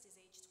youngest is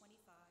age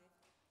 25,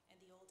 and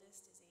the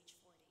oldest is age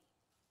 40.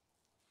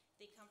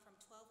 They come from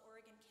 12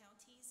 Oregon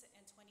counties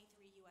and 23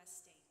 US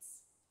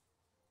states.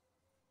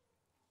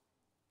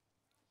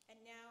 And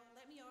now,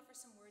 let me offer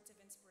some words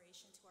of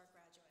inspiration to our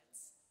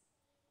graduates.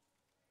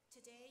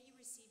 Today, you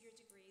receive your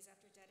degrees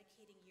after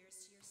dedicating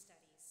years to your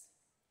studies.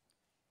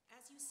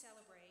 As you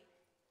celebrate,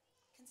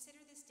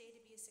 consider this day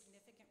to be a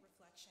significant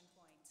reflection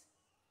point,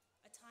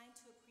 a time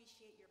to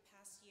appreciate your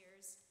past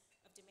years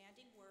of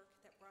demanding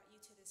work that brought you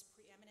to this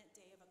preeminent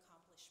day of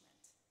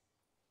accomplishment.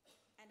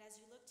 And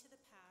as you look to the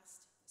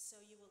past, so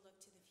you will look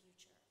to the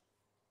future.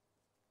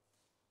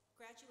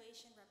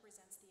 Graduation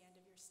represents the end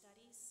of your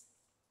studies.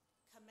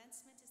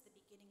 Commencement is the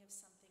beginning of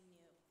something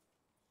new.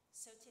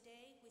 So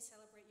today, we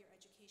celebrate your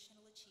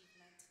educational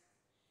achievement,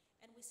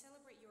 and we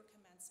celebrate your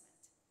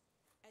commencement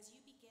as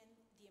you begin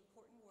the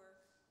important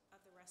work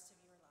of the rest of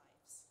your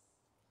lives.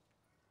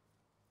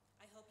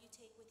 I hope you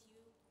take with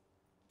you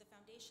the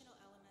foundational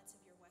elements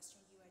of your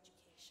WesternU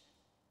education.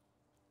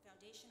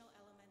 Foundational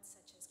elements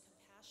such as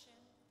compassion,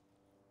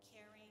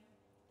 caring,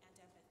 and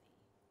empathy.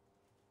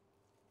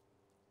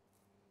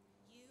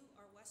 You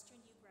are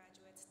WesternU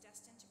graduates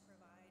destined to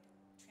provide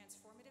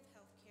transformative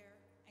healthcare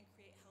and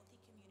create healthy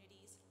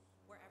communities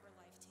wherever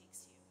life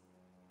takes you.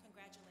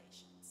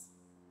 Congratulations.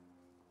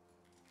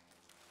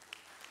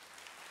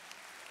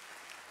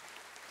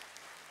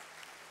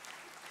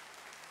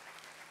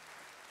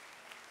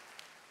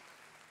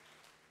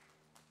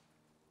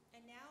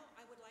 And now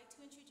I would like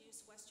to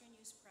introduce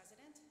WesternU's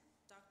president,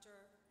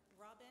 Dr.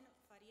 Robin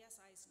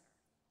Farias-Eisner.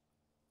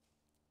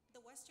 The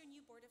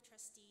WesternU Board of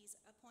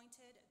Trustees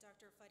appointed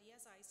Dr.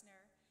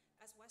 Farias-Eisner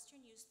as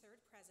WesternU's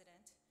third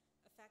president,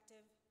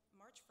 effective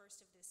March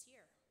 1st of this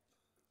year.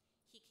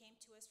 He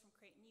came to us from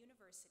Creighton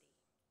University,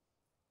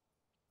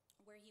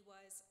 where he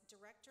was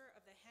director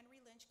of the Henry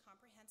Lynch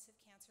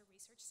Comprehensive Cancer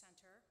Research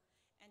Center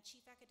and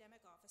chief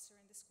academic officer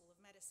in the School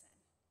of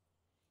Medicine.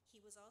 He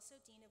was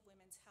also Dean of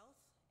Women's Health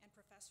and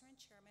professor and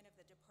chairman of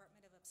the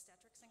Department of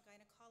Obstetrics and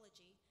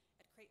Gynecology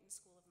at Creighton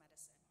School of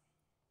Medicine.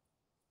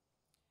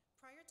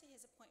 Prior to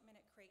his appointment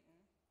at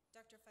Creighton,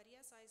 Dr.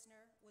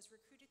 Farias-Eisner was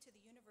recruited to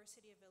the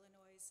University of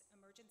Illinois'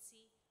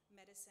 Emergency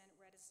Medicine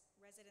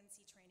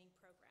Residency Training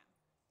Program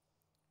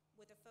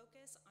with a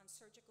focus on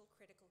surgical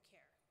critical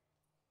care.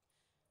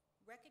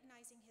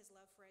 Recognizing his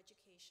love for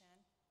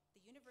education,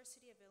 the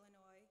University of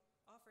Illinois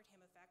offered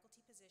him a faculty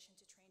position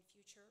to train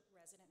future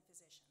resident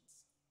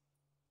physicians.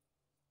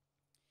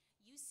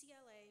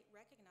 UCLA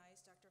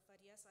recognized Dr.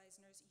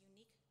 Farias-Eisner's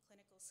unique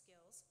clinical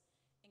skills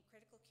in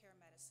critical care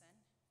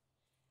medicine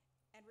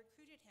and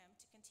recruited him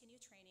to continue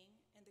training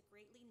in the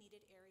greatly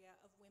needed area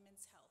of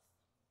women's health.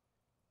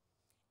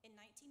 In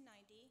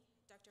 1990,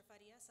 Dr.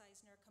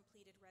 Farias-Eisner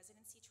completed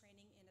residency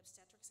training in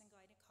obstetrics and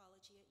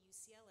gynecology at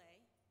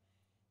UCLA,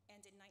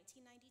 and in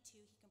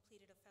 1992, he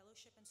completed a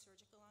fellowship in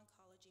surgical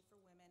oncology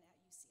for women at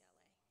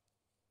UCLA.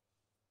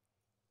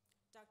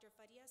 Dr.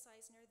 Fadias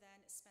Eisner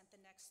then spent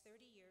the next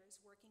 30 years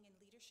working in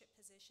leadership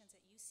positions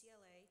at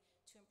UCLA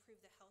to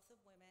improve the health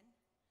of women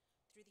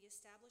through the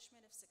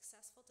establishment of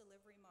successful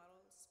delivery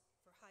models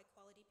for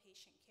high-quality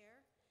patient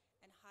care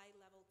and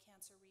high-level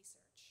cancer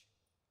research.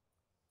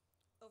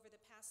 Over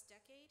the past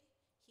decade,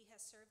 he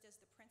has served as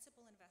the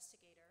principal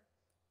investigator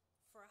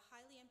for a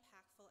highly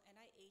impactful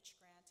NIH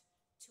grant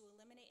to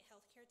eliminate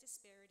healthcare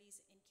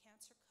disparities in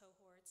cancer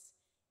cohorts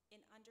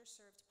in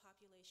underserved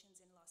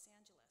populations in Los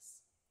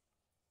Angeles.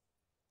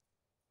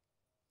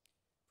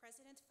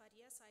 President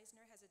Fadias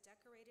Eisner has a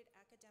decorated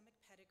academic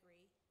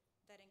pedigree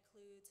that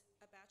includes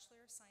a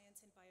Bachelor of Science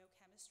in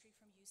Biochemistry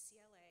from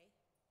UCLA,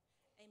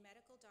 a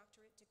medical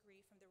doctorate degree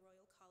from the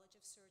Royal College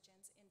of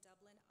Surgeons in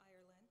Dublin,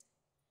 Ireland,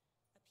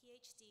 a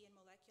PhD in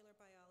molecular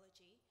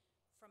biology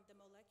from the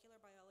Molecular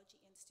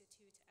Biology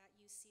Institute at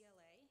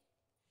UCLA,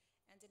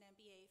 and an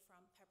MBA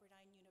from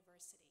Pepperdine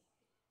University.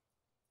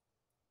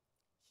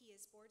 He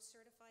is board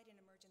certified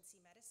in emergency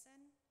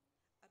medicine,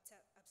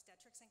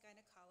 obstetrics and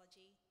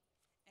gynecology,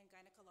 and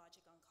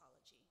gynecologic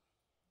oncology.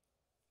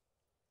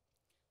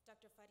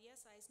 Dr.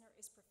 Fadias Eisner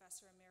is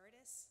Professor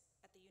Emeritus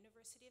at the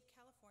University of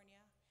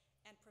California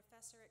and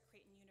Professor at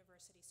Creighton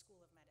University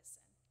School of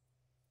Medicine.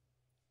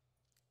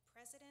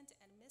 President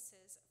and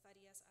Mrs.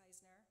 Fadias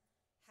Eisner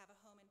have a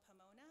home in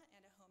Pomona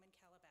and a home in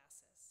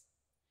Calabasas.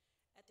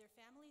 At their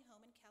family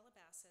home in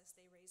Calabasas,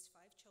 they raised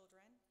 5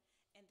 children,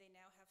 and they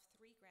now have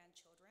 3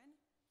 grandchildren,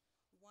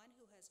 one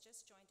who has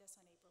just joined us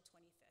on April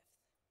 25th.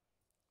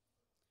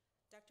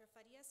 Dr.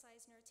 Fadias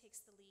Eisner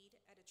takes the lead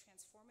at a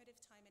transformative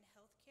time in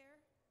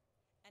healthcare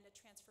and a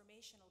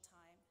transformational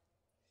time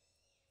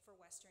for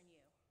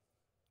WesternU.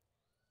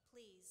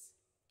 Please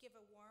give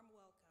a warm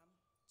welcome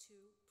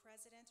to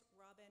President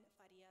Robin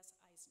Fadias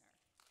Eisner.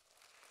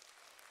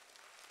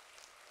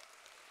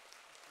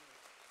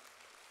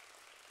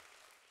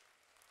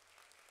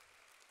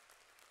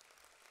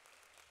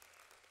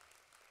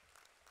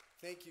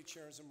 Thank you,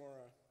 Chair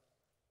Zamora.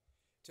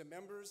 To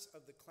members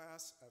of the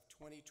class of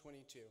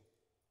 2022,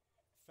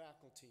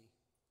 faculty,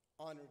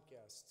 honored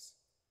guests,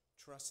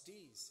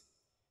 trustees,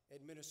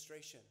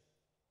 administration,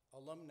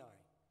 alumni,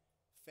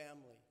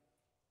 family,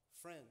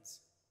 friends,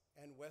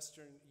 and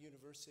Western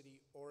University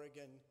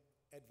Oregon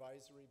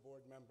Advisory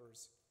Board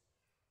members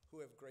who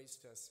have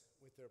graced us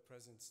with their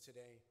presence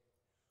today.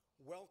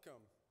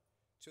 Welcome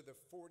to the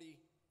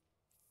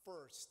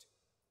 41st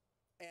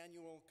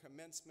annual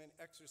commencement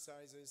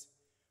exercises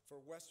for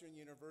Western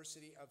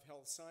University of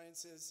Health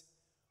Sciences,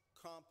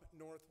 Comp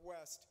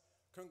Northwest.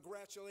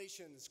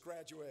 Congratulations,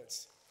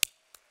 graduates.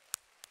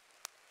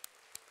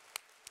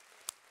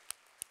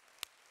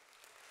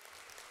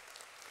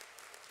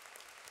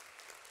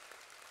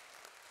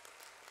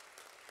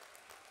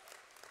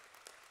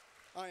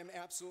 I am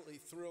absolutely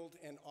thrilled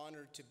and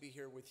honored to be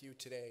here with you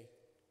today,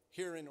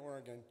 here in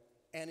Oregon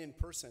and in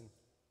person.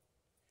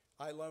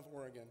 I love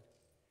Oregon.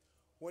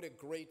 What a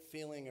great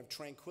feeling of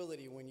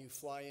tranquility when you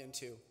fly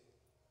into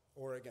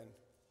Oregon.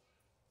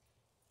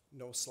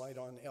 No slight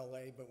on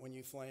LA, but when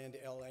you fly into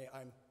LA,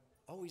 I'm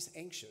always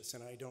anxious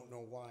and I don't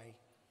know why.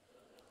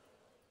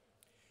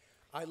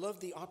 I love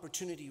the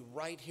opportunity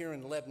right here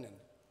in Lebanon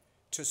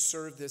to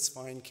serve this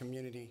fine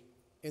community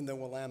in the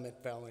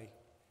Willamette Valley.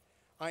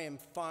 I am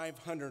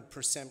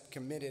 500%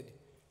 committed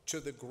to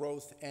the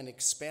growth and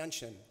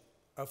expansion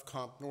of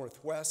Comp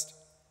Northwest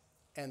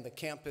and the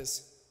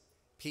campus,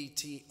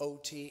 PT,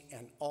 OT,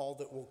 and all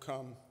that will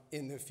come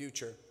in the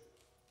future.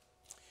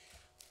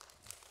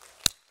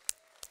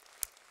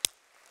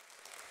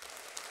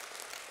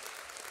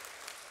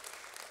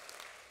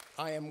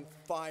 I am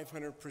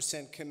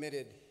 500%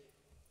 committed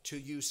to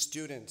you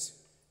students,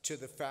 to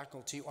the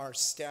faculty, our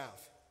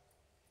staff,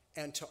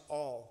 and to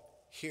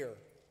all here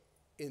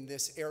in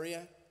this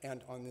area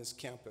and on this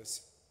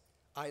campus.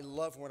 I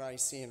love what I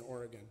see in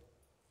Oregon.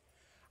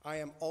 I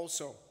am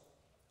also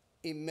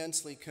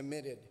immensely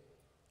committed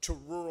to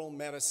rural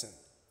medicine,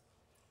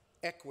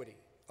 equity,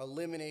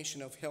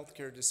 elimination of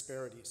healthcare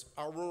disparities,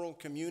 our rural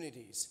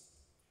communities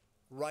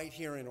right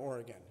here in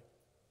Oregon.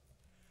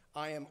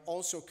 I am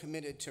also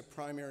committed to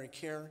primary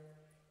care,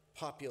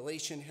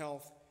 population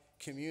health,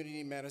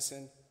 community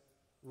medicine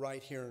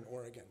right here in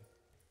Oregon.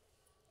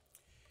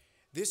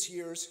 This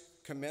year's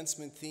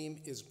commencement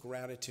theme is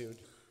gratitude,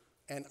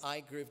 and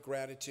I give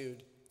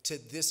gratitude to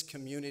this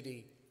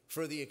community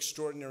for the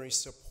extraordinary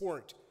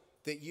support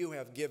that you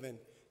have given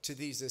to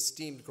these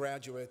esteemed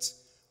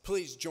graduates.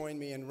 Please join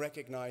me in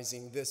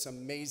recognizing this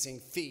amazing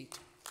feat.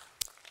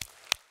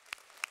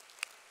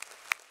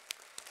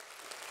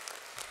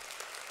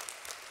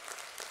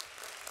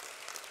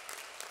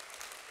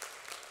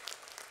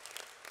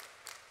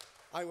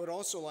 I would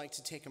also like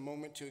to take a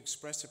moment to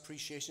express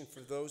appreciation for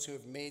those who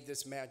have made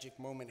this magic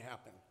moment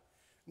happen.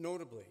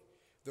 Notably,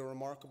 the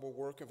remarkable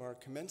work of our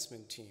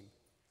commencement team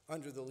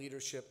under the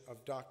leadership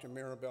of Dr.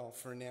 Maribel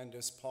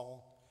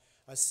Fernandez-Paul,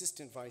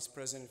 Assistant Vice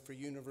President for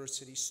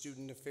University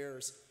Student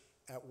Affairs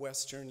at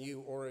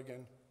WesternU,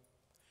 Oregon,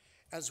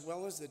 as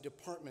well as the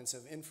Departments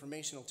of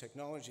Informational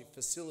Technology,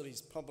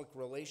 Facilities, Public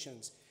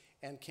Relations,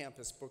 and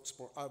Campus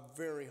Bookstore. A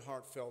very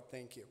heartfelt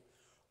thank you.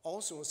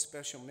 Also, a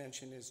special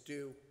mention is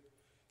due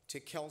to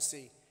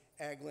Kelsey,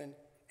 Aglin,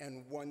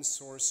 and One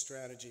Source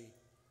Strategy.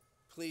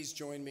 Please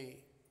join me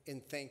in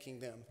thanking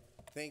them.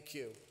 Thank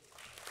you.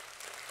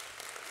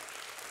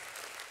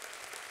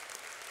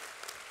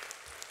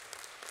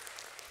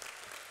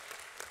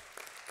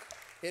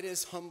 It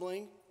is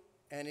humbling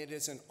and it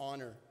is an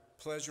honor,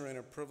 pleasure, and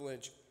a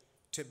privilege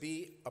to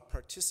be a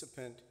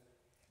participant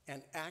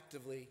and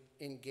actively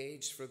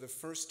engaged for the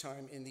first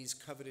time in these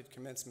coveted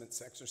commencement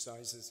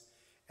exercises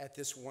at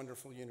this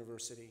wonderful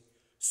university.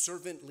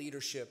 Servant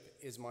leadership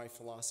is my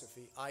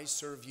philosophy. I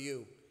serve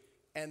you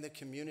and the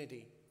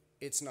community.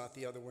 It's not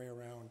the other way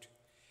around.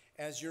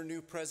 As your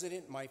new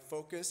president, my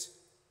focus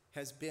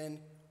has been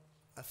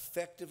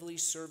effectively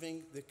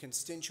serving the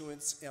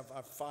constituents of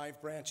our 5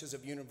 branches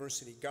of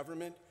university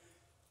government,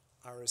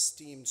 our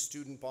esteemed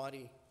student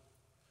body,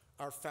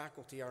 our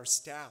faculty, our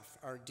staff,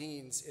 our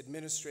deans,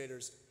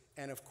 administrators,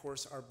 and of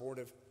course our board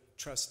of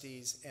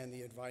trustees and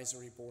the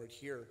advisory board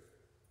here.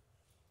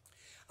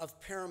 Of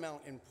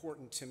paramount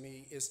importance to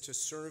me is to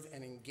serve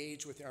and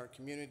engage with our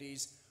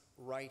communities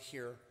right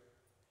here.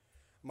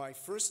 My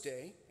first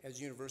day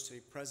as university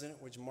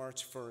president was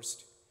March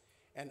 1st,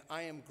 and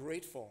I am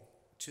grateful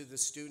to the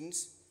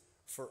students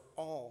for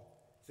all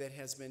that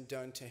has been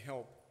done to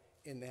help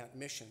in that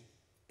mission.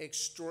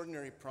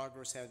 Extraordinary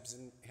progress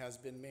has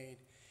been made,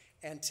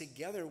 and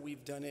together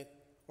we've done it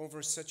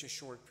over such a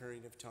short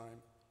period of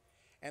time.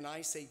 And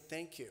I say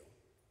thank you.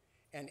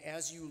 And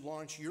as you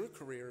launch your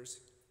careers,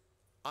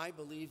 I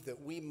believe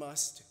that we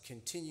must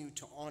continue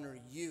to honor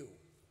you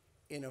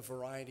in a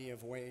variety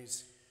of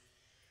ways.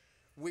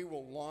 We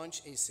will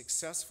launch a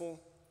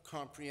successful,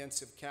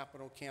 comprehensive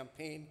capital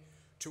campaign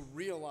to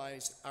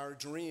realize our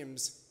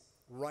dreams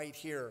right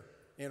here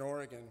in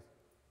Oregon.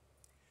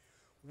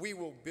 We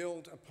will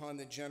build upon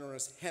the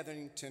generous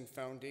Hetherington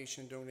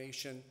Foundation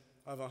donation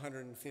of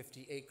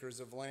 150 acres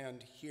of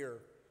land here,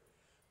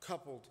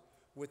 coupled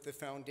with the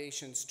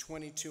foundation's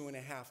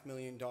 $22.5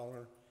 million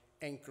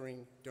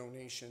anchoring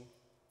donation.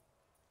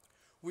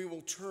 We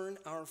will turn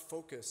our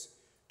focus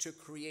to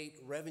create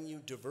revenue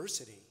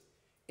diversity,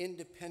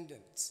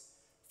 independence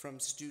from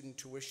student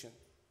tuition.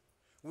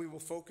 We will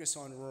focus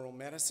on rural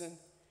medicine,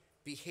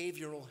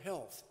 behavioral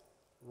health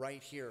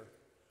right here,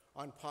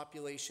 on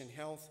population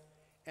health,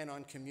 and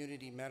on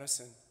community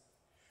medicine.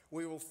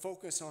 We will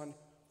focus on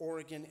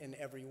Oregon in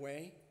every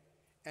way,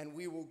 and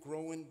we will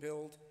grow and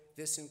build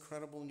this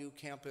incredible new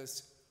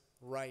campus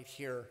right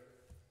here.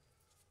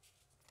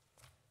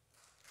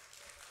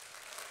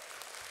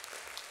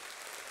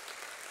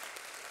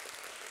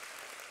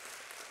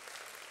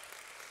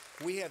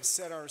 We have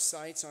set our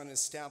sights on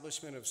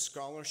establishment of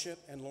scholarship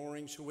and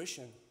lowering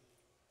tuition.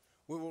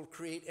 We will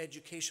create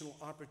educational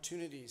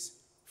opportunities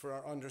for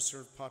our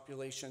underserved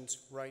populations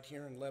right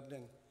here in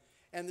Lebanon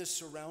and the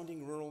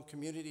surrounding rural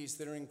communities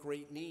that are in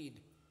great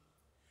need.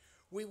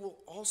 We will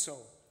also,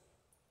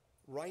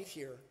 right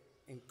here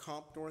in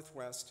Comp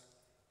Northwest,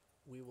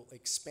 we will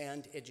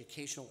expand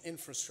educational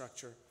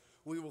infrastructure.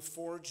 We will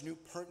forge new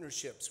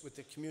partnerships with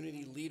the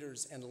community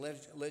leaders and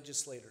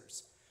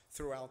legislators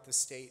throughout the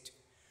state.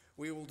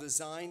 We will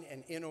design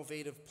an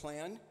innovative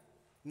plan,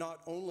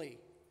 not only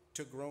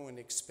to grow and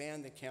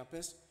expand the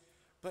campus,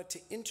 but to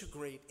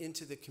integrate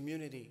into the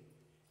community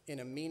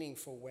in a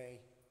meaningful way.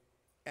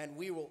 And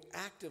we will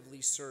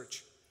actively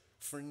search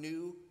for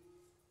new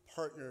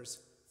partners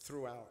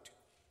throughout.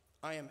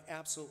 I am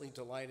absolutely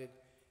delighted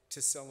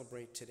to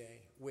celebrate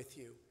today with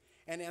you.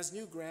 And as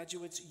new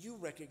graduates, you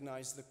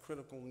recognize the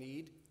critical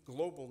need,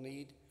 global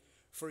need,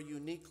 for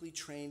uniquely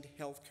trained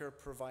healthcare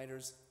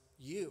providers,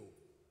 you,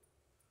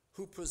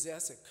 who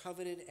possess a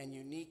coveted and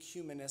unique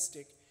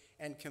humanistic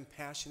and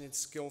compassionate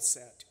skill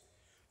set.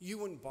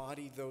 You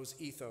embody those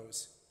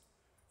ethos.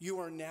 You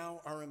are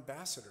now our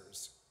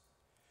ambassadors.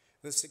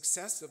 The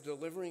success of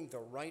delivering the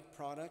right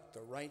product,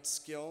 the right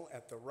skill,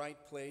 at the right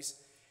place,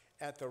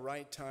 at the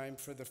right time,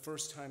 for the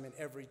first time and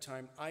every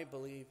time, I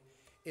believe,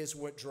 is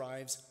what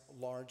drives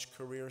large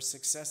career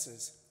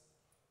successes.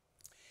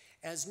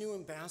 As new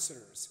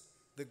ambassadors,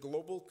 the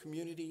global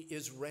community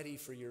is ready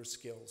for your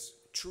skills,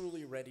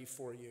 truly ready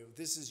for you.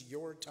 This is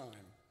your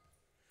time.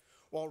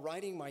 While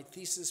writing my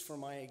thesis for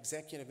my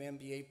executive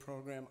MBA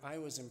program, I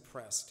was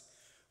impressed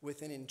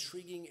with an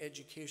intriguing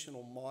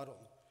educational model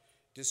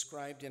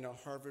described in a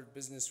Harvard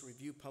Business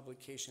Review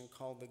publication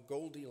called the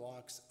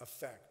Goldilocks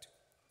Effect,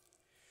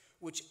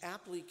 which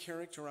aptly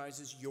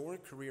characterizes your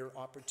career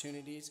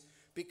opportunities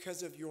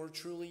because of your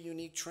truly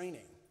unique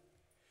training.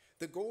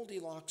 The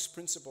Goldilocks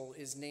principle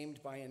is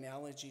named by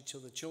analogy to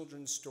the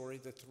children's story,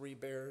 The Three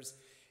Bears,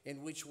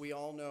 in which we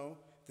all know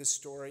the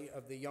story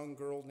of the young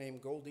girl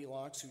named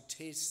Goldilocks who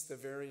tastes the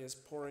various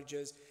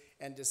porridges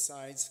and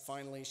decides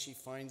finally she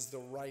finds the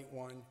right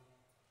one,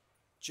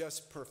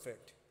 just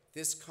perfect.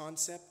 This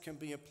concept can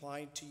be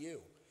applied to you.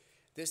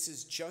 This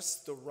is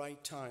just the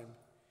right time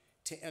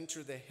to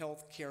enter the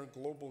healthcare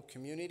global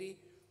community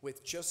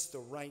with just the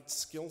right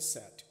skill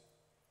set.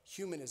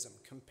 Humanism,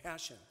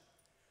 compassion,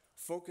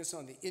 focus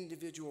on the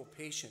individual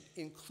patient,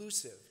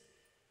 inclusive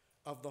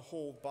of the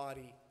whole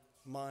body,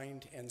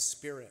 mind, and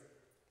spirit.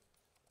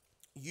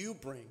 You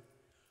bring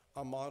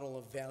a model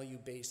of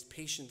value-based,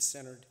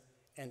 patient-centered,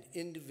 and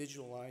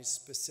individualized,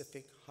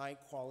 specific, high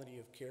quality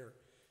of care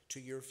to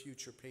your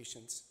future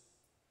patients.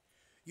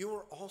 You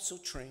are also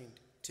trained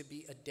to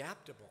be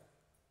adaptable,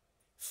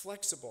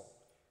 flexible,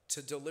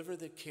 to deliver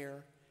the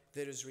care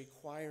that is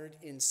required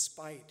in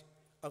spite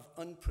of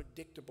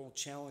unpredictable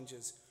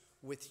challenges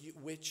with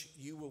which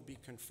you will be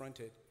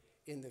confronted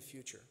in the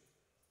future.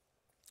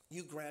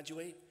 You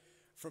graduate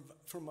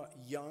from a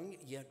young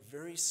yet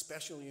very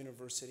special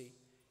university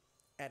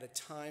at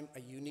a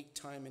unique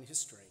time in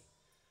history.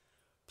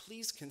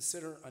 Please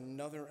consider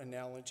another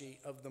analogy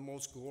of the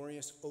most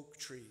glorious oak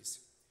trees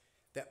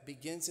that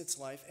begins its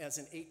life as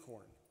an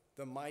acorn.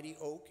 The mighty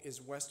oak is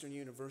Western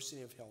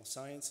University of Health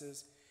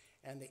Sciences,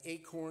 and the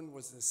acorn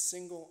was the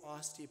single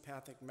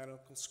osteopathic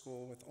medical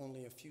school with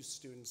only a few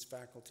students,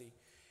 faculty,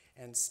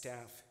 and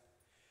staff.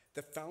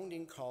 The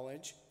founding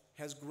college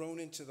has grown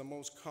into the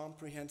most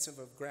comprehensive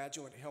of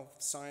graduate health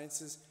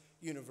sciences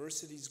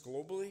universities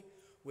globally,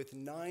 with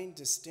 9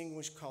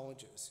 distinguished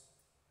colleges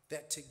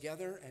that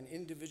together and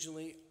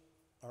individually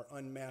are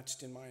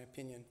unmatched in my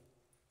opinion.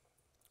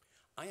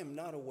 I am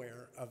not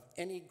aware of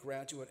any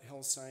graduate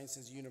health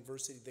sciences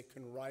university that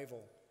can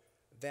rival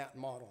that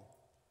model.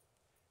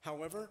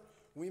 However,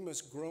 we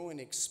must grow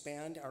and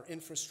expand our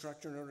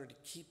infrastructure in order to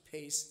keep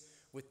pace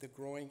with the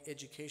growing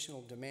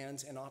educational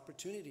demands and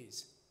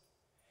opportunities.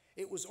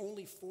 It was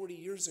only 40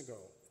 years ago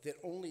that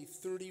only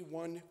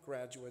 31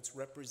 graduates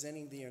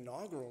representing the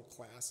inaugural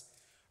class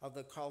of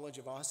the College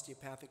of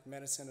Osteopathic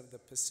Medicine of the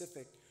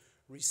Pacific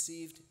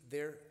received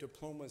their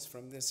diplomas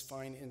from this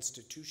fine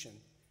institution.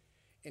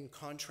 In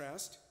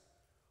contrast,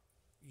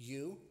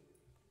 you,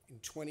 in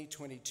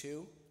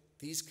 2022,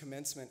 these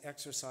commencement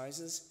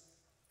exercises,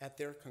 at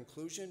their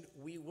conclusion,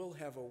 we will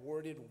have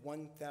awarded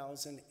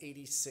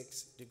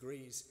 1,086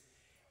 degrees,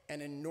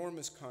 an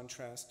enormous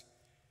contrast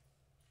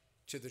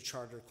to the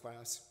charter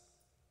class.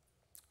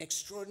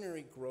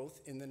 Extraordinary growth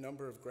in the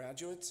number of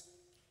graduates,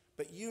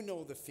 but you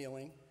know the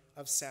feeling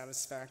of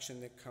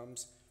satisfaction that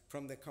comes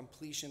from the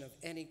completion of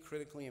any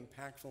critically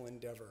impactful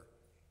endeavor.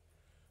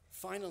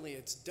 Finally,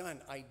 it's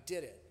done. I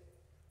did it.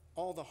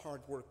 All the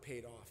hard work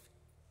paid off.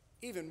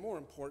 Even more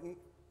important,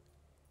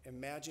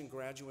 imagine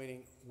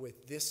graduating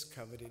with this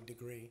coveted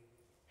degree.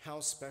 How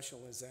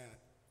special is that?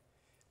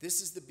 This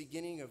is the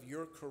beginning of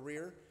your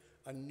career,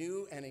 a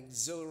new and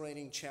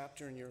exhilarating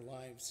chapter in your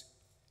lives.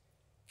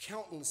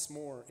 Countless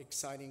more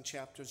exciting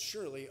chapters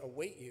surely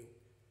await you,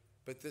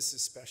 but this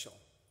is special,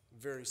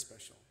 very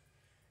special.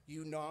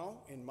 You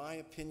now, in my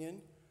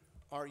opinion,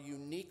 are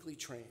uniquely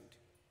trained,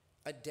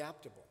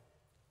 adaptable,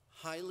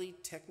 highly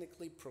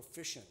technically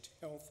proficient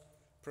health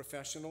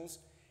professionals,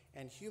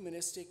 and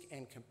humanistic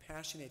and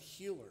compassionate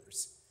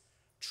healers,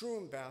 true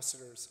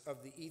ambassadors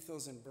of the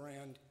ethos and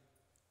brand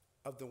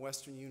of the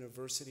Western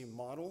University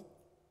model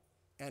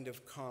and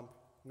of Comp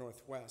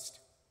Northwest.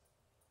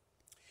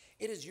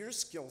 It is your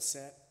skill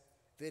set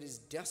that is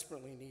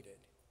desperately needed,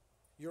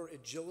 your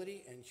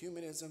agility and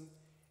humanism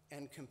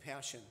and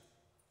compassion,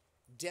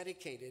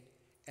 dedicated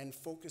and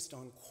focused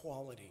on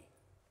quality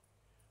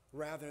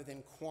rather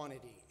than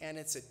quantity, and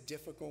it's a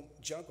difficult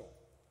juggle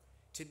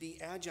to be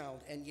agile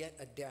and yet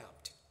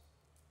adapt.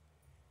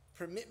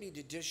 Permit me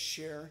to just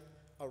share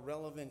a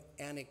relevant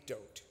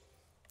anecdote.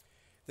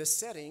 The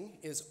setting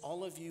is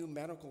Olive View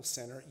Medical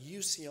Center,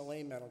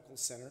 UCLA Medical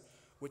Center,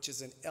 which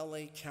is an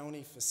LA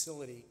County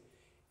facility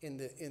in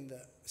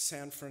the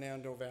San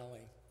Fernando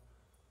Valley.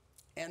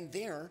 And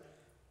there,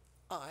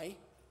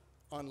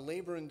 on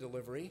labor and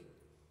delivery,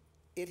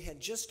 it had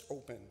just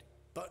opened,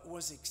 but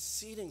was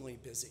exceedingly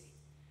busy.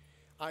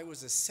 I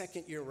was a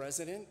second-year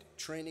resident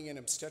training in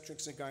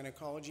obstetrics and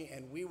gynecology,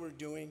 and we were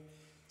doing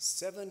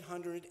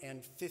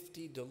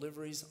 750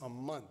 deliveries a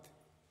month.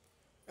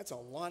 That's a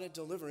lot of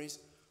deliveries,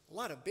 a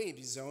lot of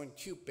babies though, and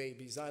cute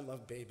babies. I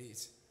love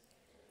babies.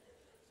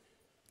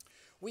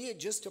 We had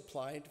just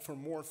applied for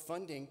more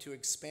funding to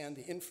expand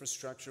the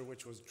infrastructure,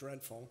 which was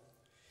dreadful,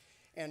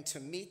 and to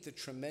meet the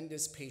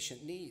tremendous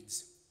patient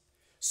needs.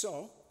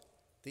 So,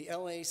 the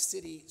LA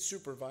City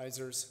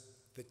supervisors,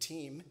 the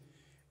team,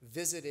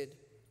 visited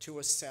to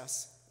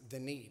assess the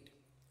need.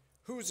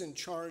 Who's in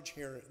charge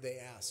here, they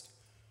asked.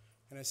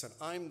 And I said,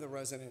 I'm the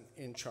resident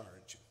in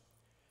charge.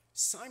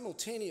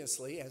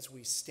 Simultaneously, as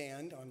we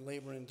stand on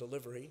labor and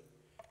delivery,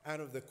 out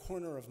of the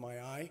corner of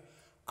my eye,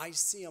 I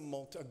see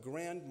a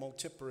grand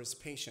multiparous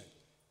patient.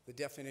 The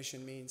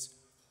definition means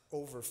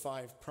over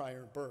 5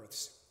 prior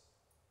births.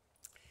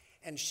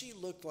 And she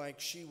looked like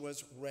she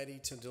was ready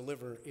to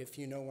deliver, if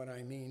you know what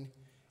I mean,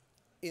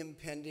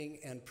 impending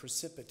and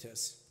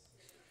precipitous.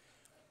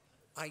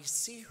 I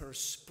see her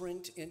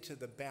sprint into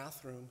the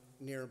bathroom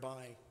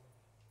nearby.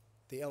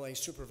 The LA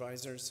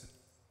supervisors,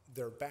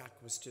 their back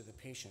was to the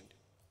patient.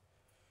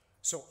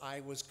 So I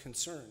was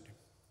concerned.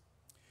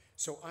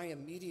 So I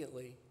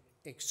immediately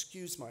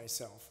excused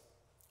myself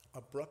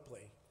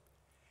abruptly,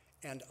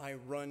 and I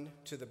run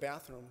to the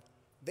bathroom.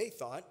 They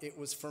thought it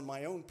was for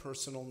my own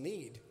personal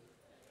need.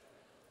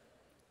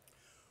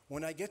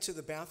 When I get to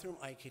the bathroom,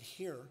 I could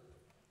hear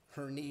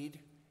her need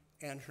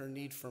and her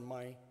need for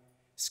my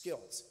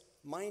skills.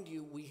 Mind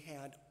you, we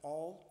had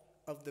all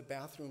of the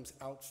bathrooms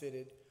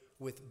outfitted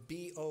with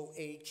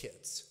BOA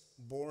kits,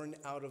 born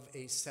out of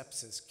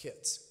asepsis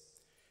kits.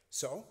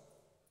 So,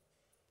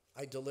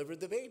 I delivered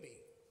the baby.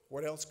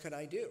 What else could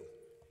I do?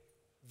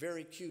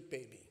 Very cute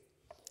baby.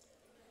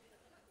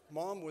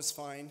 Mom was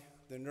fine.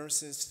 The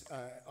nurses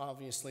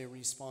obviously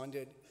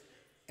responded.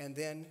 And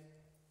then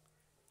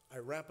I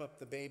wrap up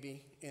the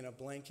baby in a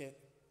blanket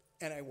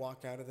and I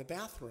walk out of the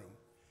bathroom.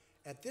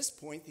 At this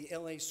point, the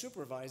LA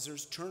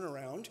supervisors turn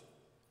around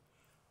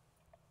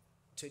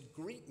to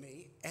greet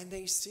me, and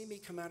they see me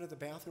come out of the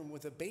bathroom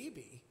with a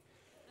baby.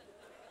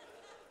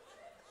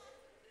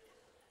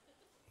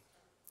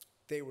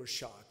 They were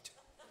shocked.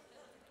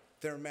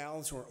 Their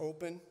mouths were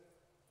open,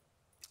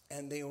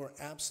 and they were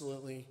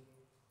absolutely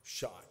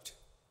shocked.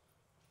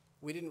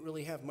 We didn't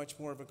really have much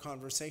more of a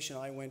conversation.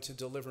 I went to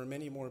deliver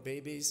many more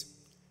babies.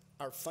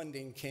 Our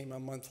funding came a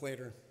month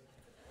later.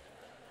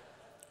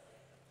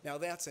 Now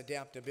that's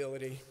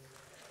adaptability.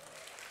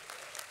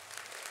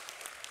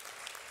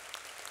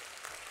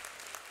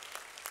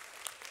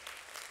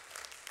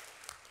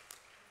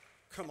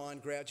 Come on,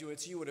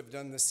 graduates, you would have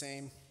done the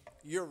same.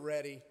 You're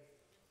ready.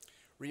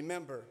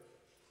 Remember,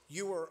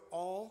 you are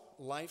all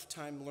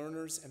lifetime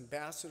learners,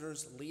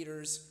 ambassadors,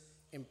 leaders,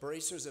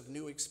 embracers of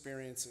new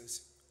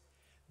experiences.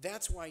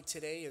 That's why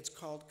today it's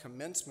called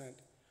commencement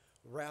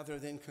rather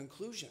than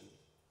conclusion.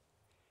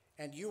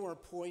 And you are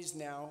poised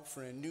now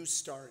for a new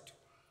start.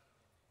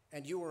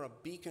 And you are a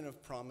beacon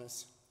of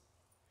promise.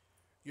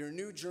 Your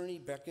new journey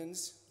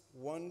beckons,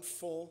 one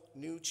full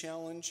new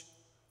challenge,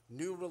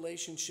 new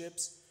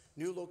relationships,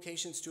 new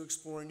locations to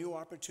explore, new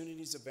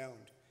opportunities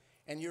abound.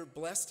 And you're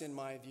blessed, in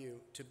my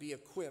view, to be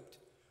equipped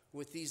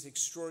with these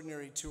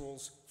extraordinary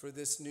tools for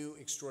this new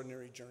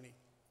extraordinary journey.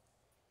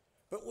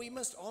 But we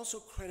must also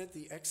credit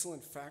the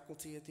excellent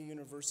faculty at the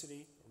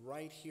university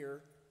right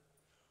here,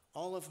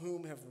 all of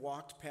whom have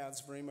walked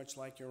paths very much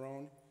like your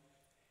own.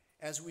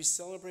 As we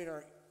celebrate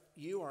our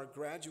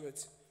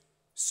graduates,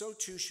 so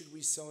too should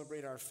we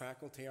celebrate our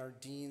faculty, our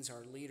deans,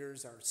 our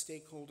leaders, our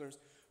stakeholders,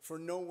 for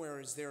nowhere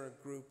is there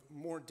a group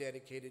more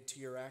dedicated to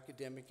your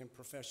academic and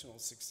professional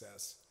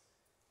success.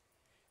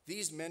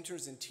 These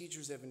mentors and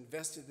teachers have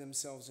invested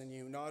themselves in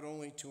you not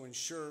only to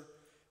ensure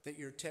that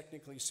you're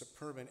technically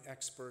superb and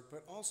expert,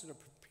 but also to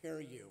prepare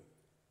you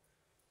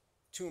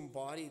to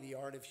embody the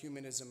art of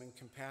humanism and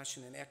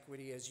compassion and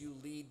equity as you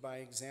lead by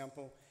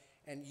example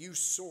and you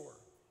soar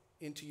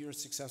into your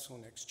successful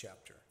next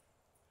chapter.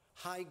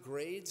 High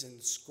grades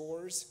and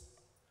scores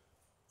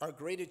are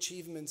great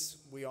achievements,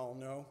 we all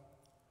know,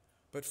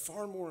 but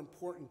far more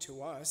important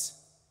to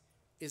us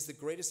is the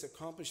greatest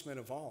accomplishment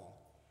of all,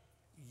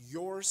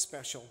 your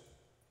special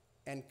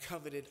and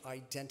coveted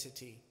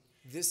identity,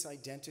 this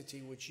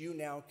identity which you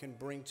now can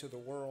bring to the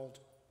world.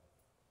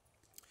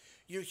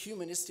 Your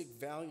humanistic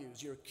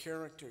values, your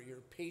character,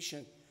 your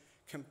patient,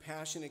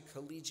 compassionate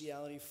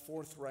collegiality,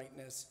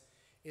 forthrightness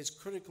is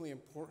critically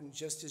important,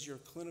 just as your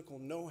clinical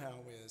know-how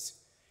is,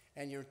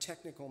 and your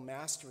technical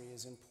mastery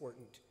is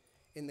important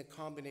in the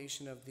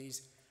combination of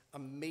these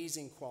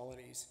amazing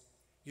qualities.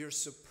 Your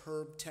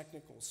superb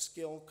technical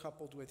skill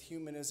coupled with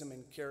humanism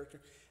and character,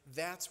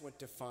 that's what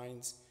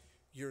defines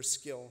your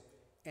skill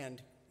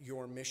and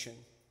your mission.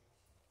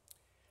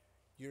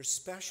 You're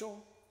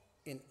special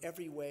in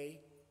every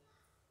way.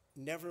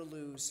 Never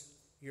lose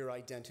your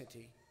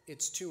identity.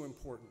 It's too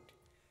important.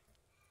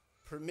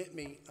 Permit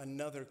me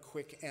another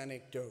quick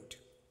anecdote.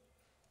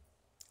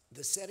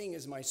 The setting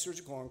is my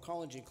surgical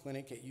oncology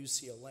clinic at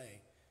UCLA.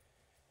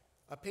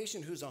 A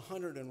patient who's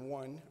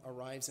 101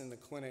 arrives in the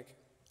clinic.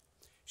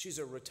 She's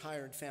a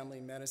retired family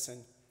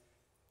medicine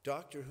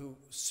doctor who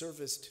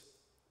serviced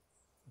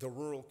the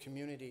rural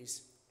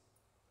communities.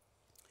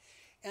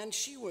 And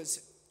she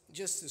was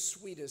just the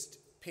sweetest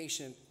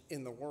patient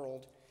in the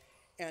world.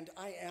 And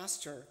I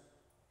asked her,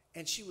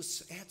 and she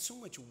had so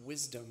much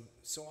wisdom,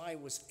 so I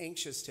was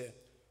anxious to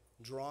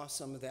draw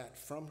some of that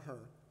from her.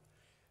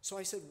 So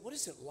I said, what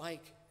is it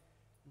like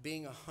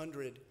being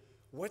 100?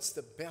 What's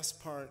the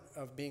best part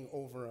of being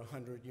over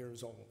 100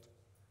 years old?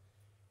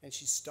 And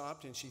she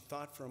stopped and she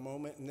thought for a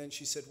moment, and then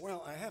she said,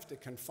 well, I have to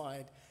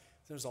confide,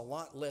 there's a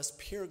lot less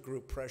peer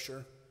group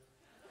pressure.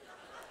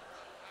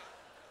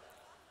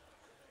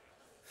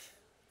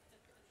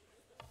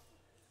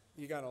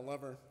 You gotta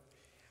love her.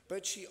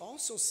 But she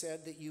also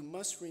said that you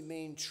must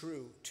remain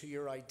true to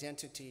your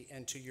identity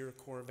and to your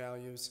core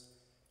values,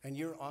 and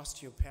your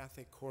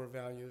osteopathic core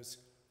values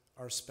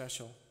are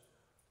special.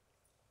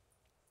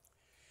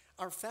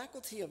 Our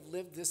faculty have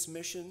lived this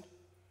mission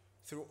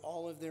through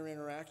all of their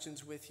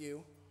interactions with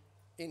you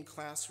in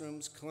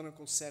classrooms,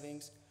 clinical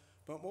settings,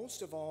 but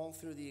most of all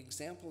through the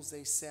examples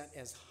they set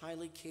as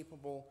highly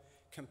capable,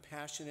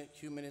 compassionate,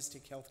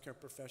 humanistic healthcare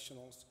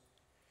professionals.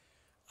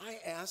 I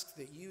ask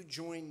that you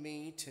join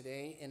me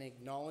today in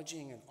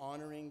acknowledging and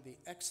honoring the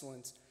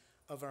excellence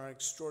of our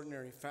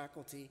extraordinary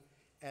faculty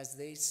as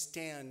they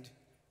stand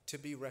to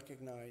be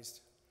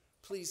recognized.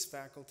 Please,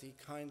 faculty,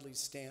 kindly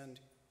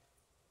stand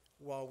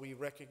while we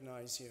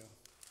recognize you.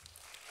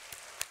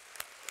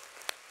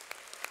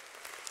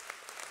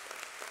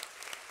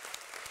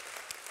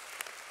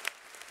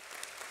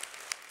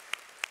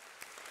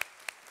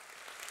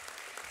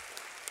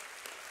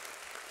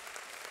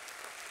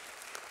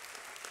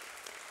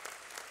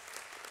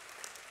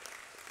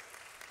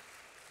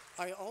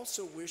 I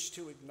also wish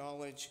to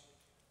acknowledge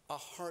a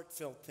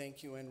heartfelt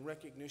thank you and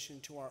recognition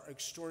to our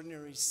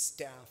extraordinary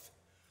staff.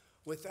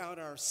 Without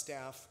our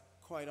staff,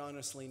 quite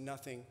honestly,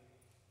 nothing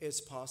is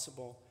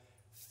possible.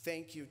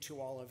 Thank you to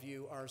all of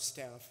you, our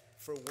staff,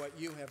 for what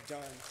you have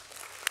done.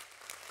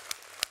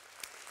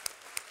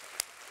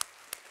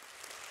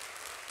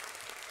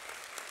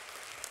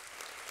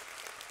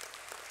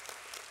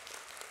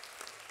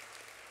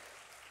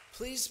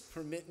 Please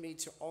permit me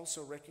to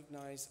also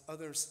recognize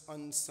other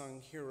unsung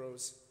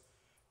heroes,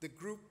 the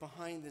group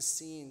behind the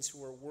scenes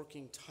who are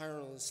working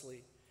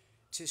tirelessly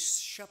to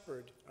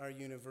shepherd our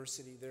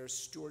university, their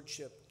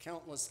stewardship,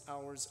 countless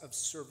hours of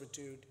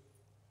servitude.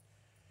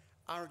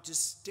 Our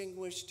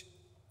distinguished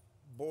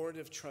Board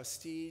of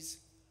Trustees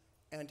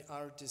and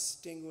our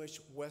distinguished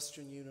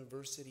Western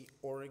University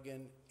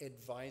Oregon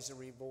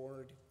Advisory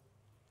Board,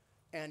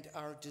 and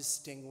our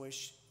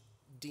distinguished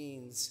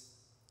deans.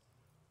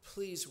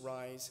 Please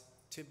rise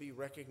to be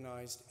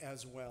recognized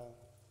as well.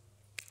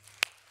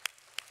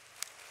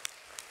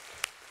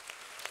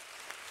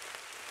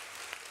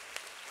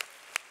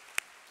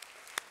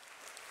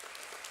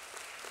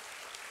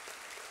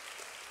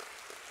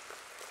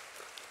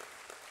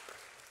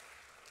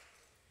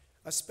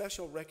 A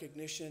special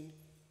recognition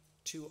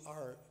to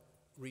our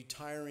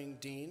retiring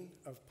Dean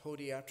of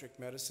Podiatric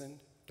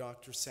Medicine,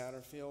 Dr.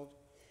 Satterfield.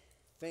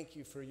 Thank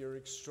you for your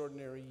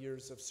extraordinary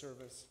years of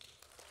service.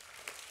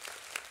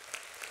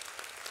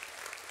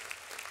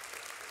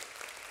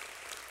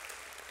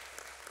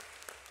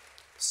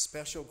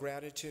 Special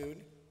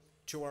gratitude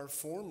to our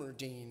former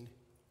Dean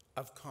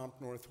of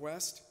Comp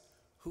Northwest,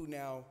 who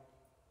now,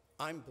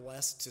 I'm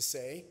blessed to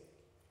say,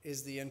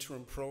 is the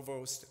interim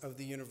provost of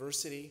the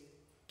university,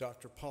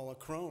 Dr. Paula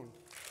Crone.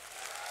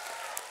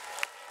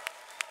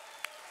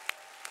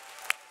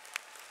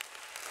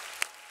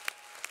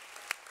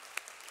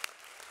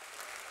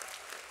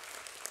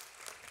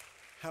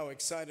 How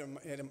excited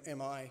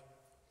am I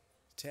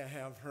to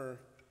have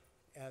her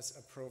as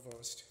a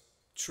provost.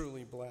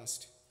 Truly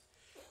blessed.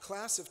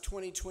 Class of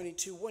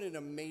 2022, what an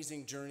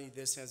amazing journey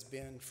this has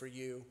been for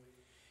you.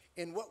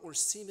 In what were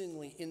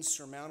seemingly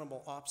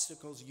insurmountable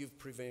obstacles, you've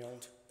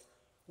prevailed.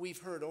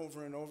 We've heard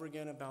over and over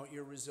again about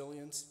your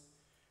resilience,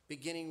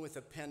 beginning with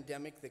a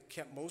pandemic that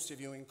kept most of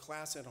you in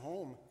class at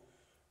home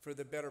for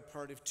the better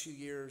part of 2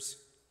 years.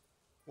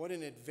 What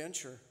an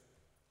adventure.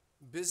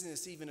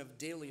 Business even of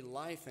daily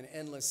life, an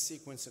endless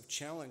sequence of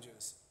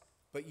challenges,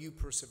 but you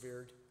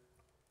persevered.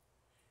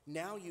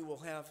 Now you will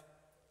have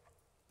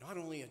not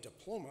only a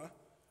diploma,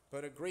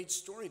 but a great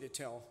story to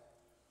tell.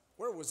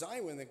 Where was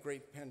I when the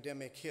great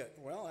pandemic hit?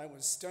 Well, I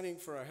was studying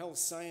for a health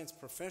science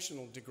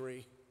professional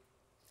degree.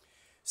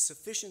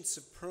 Sufficient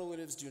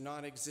superlatives do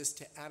not exist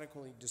to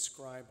adequately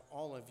describe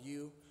all of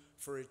you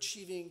for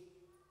achieving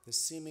the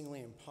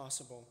seemingly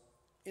impossible,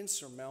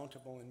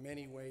 insurmountable in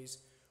many ways,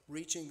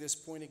 reaching this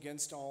point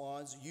against all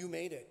odds. You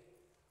made it.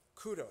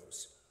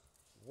 Kudos.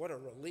 What a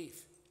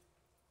relief.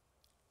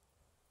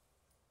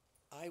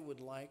 I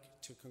would like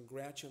to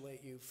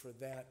congratulate you for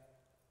that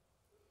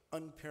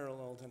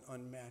unparalleled and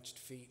unmatched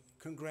feat.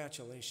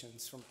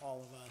 Congratulations from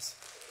all of us.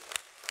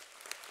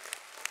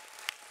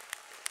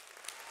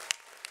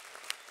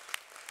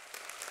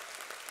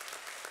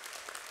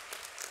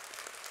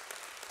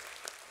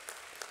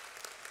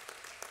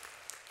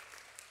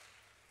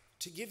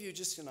 To give you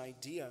just an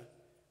idea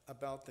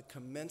about the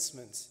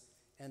commencements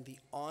and the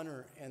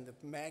honor and the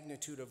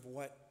magnitude of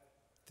what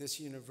this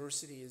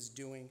university is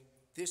doing,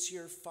 this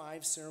year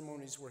 5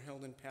 ceremonies were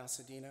held in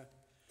Pasadena,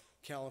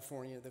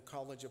 California, the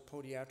College of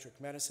Podiatric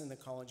Medicine, the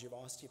College of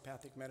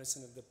Osteopathic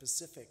Medicine of the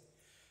Pacific,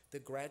 the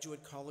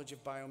Graduate College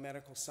of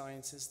Biomedical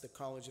Sciences, the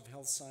College of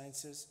Health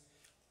Sciences.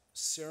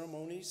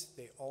 Ceremonies,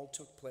 they all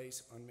took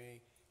place on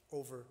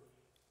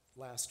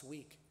last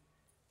week.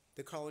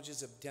 The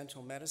colleges of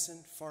Dental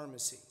Medicine,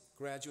 Pharmacy,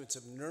 graduates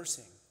of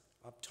Nursing,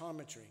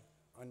 Optometry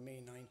on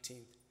May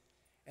 19th,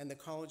 and the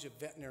College of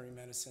Veterinary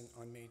Medicine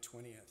on May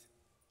 20th.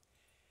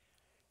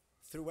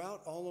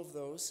 Throughout all of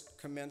those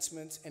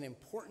commencements, an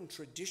important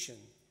tradition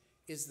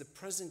is the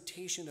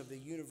presentation of the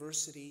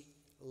university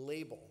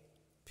label,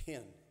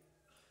 pin,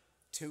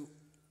 to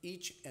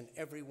each and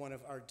every one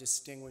of our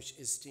distinguished,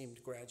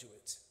 esteemed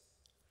graduates.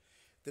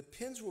 The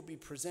pins will be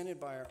presented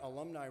by our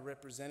alumni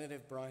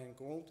representative, Brian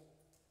Gould,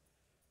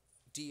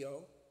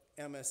 DO,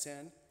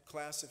 MSN,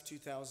 class of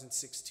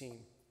 2016.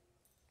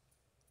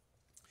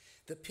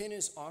 The pin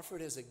is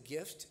offered as a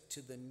gift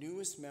to the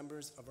newest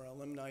members of our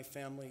alumni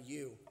family,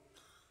 you,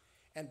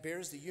 and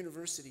bears the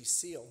university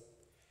seal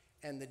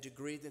and the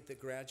degree that the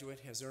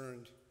graduate has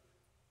earned.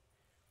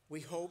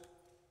 We hope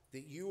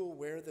that you will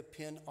wear the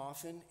pin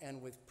often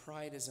and with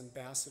pride as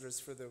ambassadors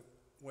for the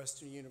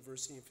Western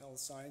University of Health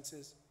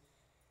Sciences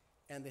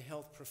and the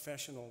health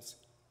professionals.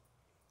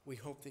 We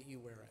hope that you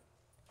wear it.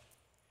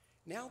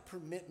 Now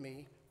permit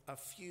me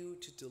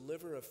to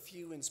deliver a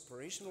few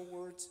inspirational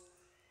words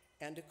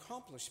and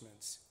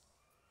accomplishments.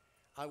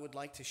 I would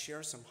like to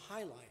share some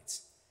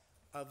highlights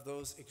of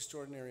those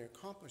extraordinary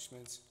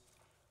accomplishments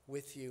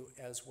with you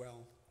as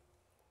well.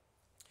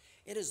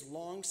 It has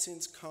long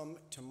since come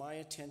to my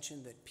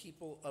attention that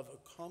people of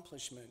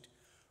accomplishment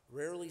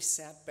rarely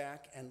sat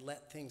back and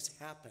let things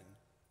happen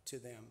to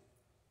them.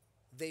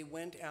 They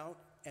went out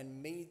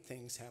and made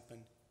things happen.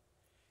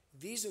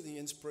 These are the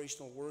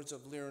inspirational words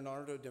of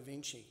Leonardo da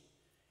Vinci,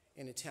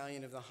 an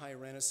Italian of the High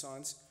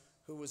Renaissance,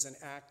 who was an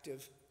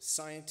active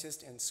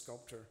scientist and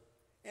sculptor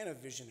and a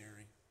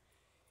visionary.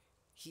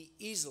 He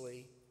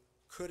easily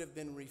could have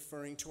been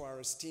referring to our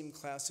esteemed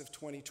class of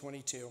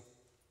 2022.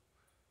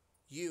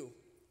 You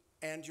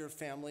and your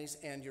families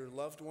and your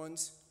loved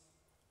ones,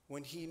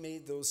 when he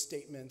made those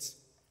statements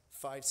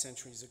 5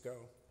 centuries ago.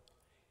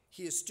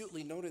 He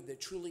astutely noted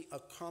that truly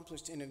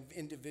accomplished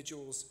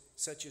individuals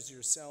such as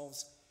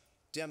yourselves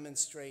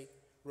demonstrate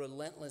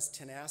relentless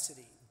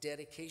tenacity,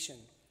 dedication,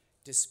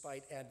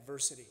 despite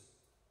adversity.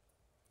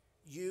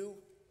 You,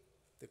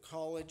 the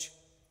college,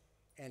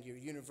 and your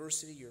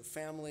university, your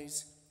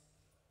families,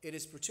 it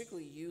is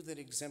particularly you that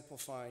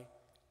exemplify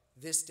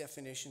this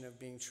definition of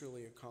being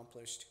truly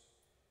accomplished.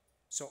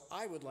 So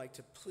I would like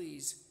to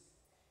please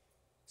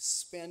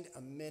spend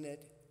a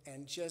minute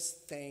and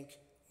just thank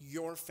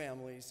your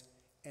families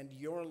and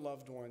your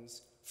loved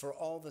ones for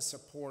all the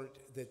support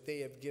that they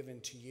have given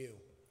to you.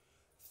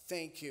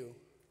 Thank you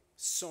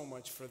so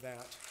much for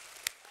that.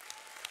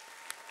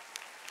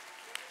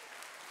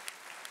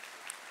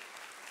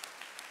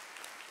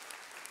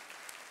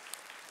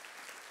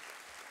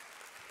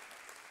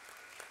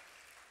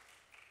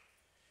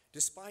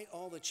 Despite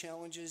all the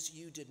challenges,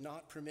 you did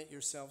not permit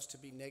yourselves to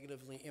be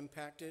negatively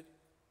impacted.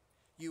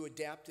 You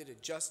adapted,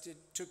 adjusted,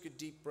 took a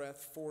deep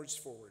breath, forged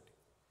forward.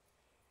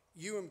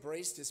 You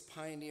embraced as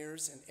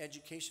pioneers an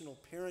educational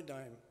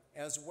paradigm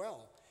as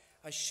well,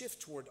 a shift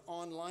toward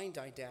online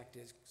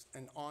didactics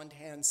and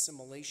on-hand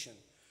simulation,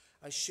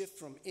 a shift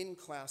from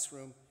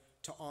in-classroom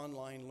to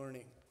online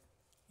learning.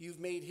 You've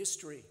made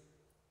history.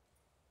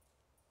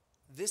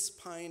 This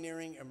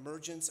pioneering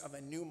emergence of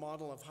a new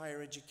model of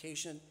higher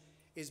education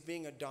is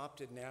being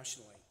adopted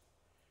nationally.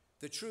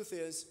 The truth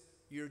is,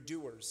 you're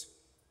doers,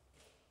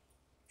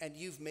 and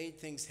you've made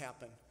things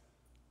happen.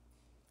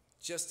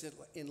 Just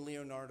in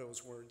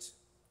Leonardo's words,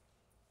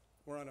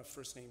 we're on a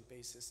first-name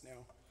basis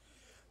now.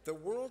 The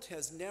world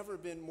has never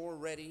been more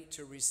ready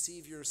to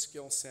receive your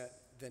skill set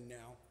than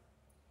now.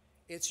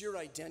 It's your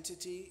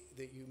identity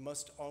that you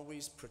must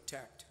always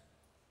protect.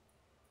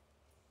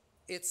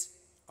 It's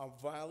a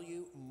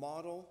value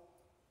model,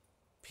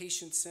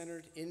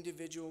 patient-centered,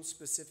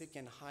 individual-specific,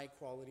 and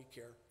high-quality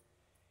care.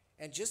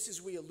 And just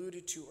as we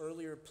alluded to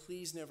earlier,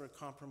 please never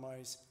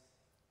compromise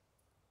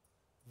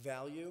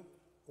value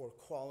or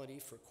quality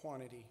for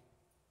quantity.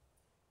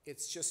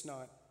 It's just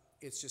not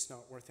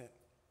worth it.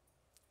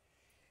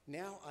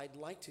 Now I'd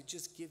like to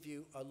just give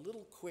you a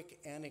little quick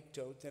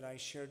anecdote that I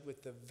shared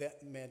with the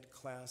Vet Med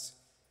class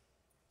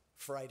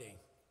Friday.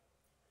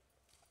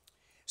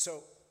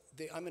 So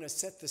I'm going to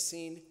set the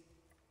scene.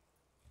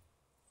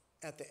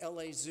 At the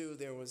LA Zoo,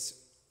 there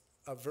was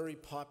a very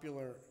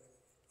popular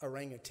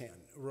orangutan,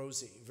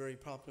 Rosie, very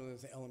popular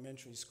with the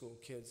elementary school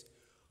kids,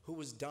 who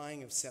was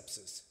dying of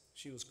sepsis.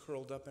 She was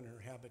curled up in her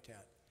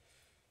habitat.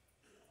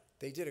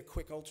 They did a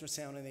quick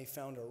ultrasound and they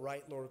found a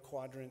right lower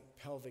quadrant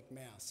pelvic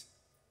mass.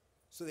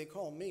 So they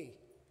called me.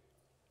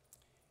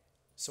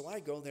 So I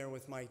go there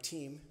with my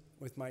team,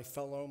 with my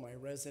my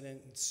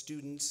resident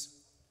students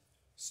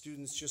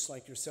just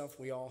like yourself.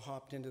 We all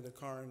hopped into the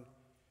car and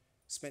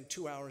spent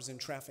 2 hours in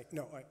traffic.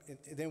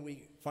 Then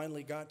we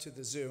finally got to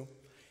the zoo.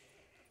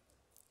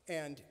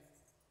 And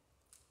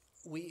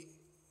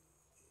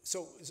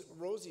so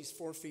Rosie's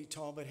 4 feet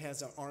tall, but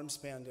has an arm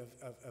span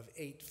of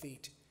 8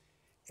 feet.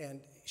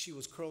 And she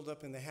was curled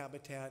up in the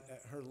habitat.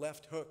 Her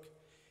left hook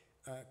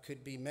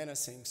could be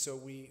menacing.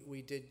 So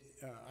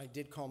I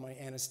did call my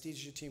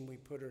anesthesia team. We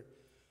put her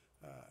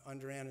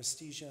under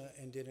anesthesia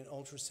and did an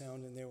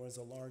ultrasound, and there was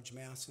a large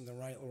mass in the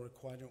right lower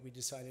quadrant. We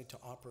decided to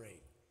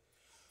operate.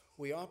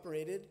 We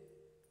operated,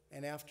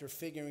 and after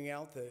figuring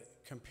out the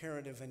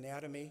comparative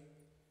anatomy,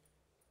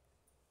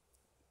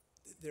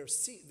 their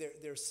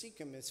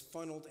cecum is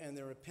funneled and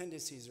their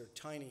appendices are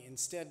tiny.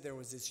 Instead, there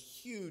was this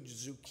huge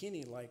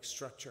zucchini-like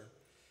structure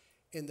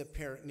in the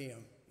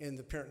peritoneum, in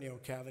the peritoneal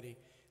cavity,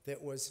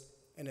 that was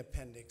an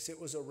appendix. It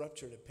was a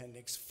ruptured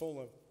appendix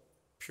full of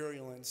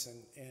purulence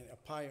and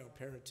a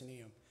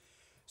pyoperitoneum.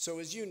 So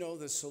as you know,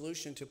 the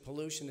solution to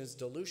pollution is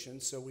dilution,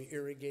 so we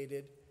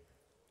irrigated,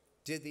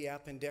 did the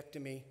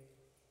appendectomy,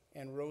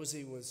 and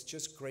Rosie was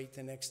just great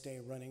the next day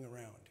running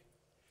around.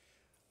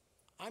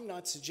 I'm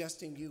not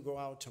suggesting you go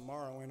out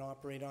tomorrow and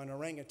operate on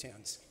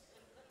orangutans,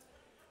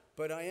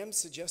 but I am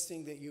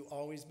suggesting that you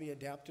always be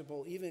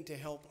adaptable, even to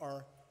help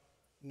our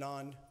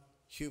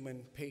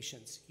non-human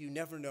patients. You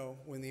never know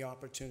when the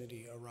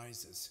opportunity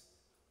arises.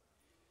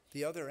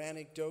 The other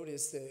anecdote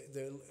is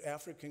the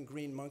African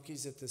green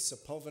monkeys at the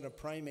Sepulveda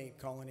primate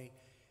colony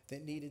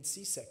that needed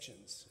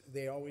C-sections.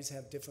 They always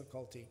have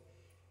difficulty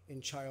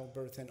in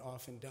childbirth and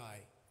often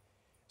die.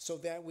 So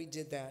that we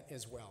did that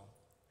as well.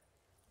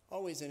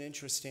 Always an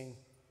interesting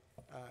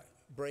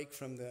break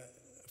from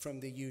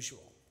the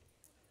usual.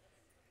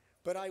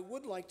 But I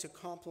would like to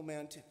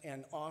compliment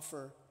and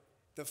offer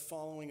the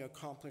following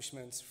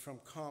accomplishments from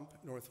Comp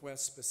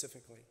Northwest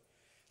specifically.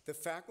 The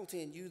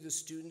faculty and you, the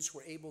students,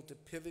 were able to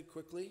pivot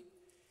quickly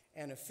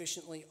and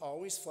efficiently,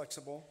 always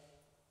flexible,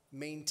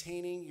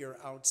 maintaining your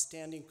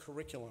outstanding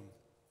curriculum.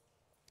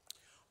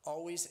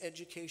 Always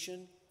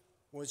education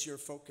was your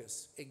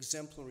focus.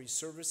 Exemplary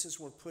services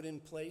were put in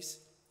place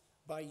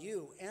by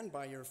you and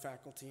by your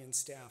faculty and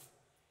staff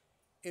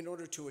in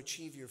order to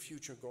achieve your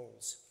future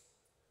goals.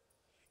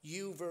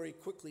 You very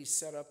quickly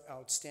set up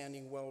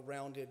outstanding,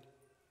 well-rounded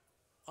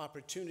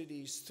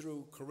opportunities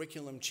through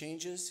curriculum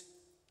changes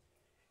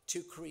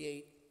to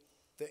create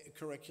the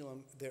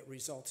curriculum that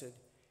resulted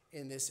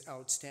in this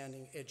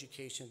outstanding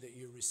education that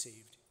you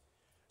received.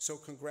 So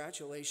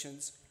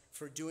congratulations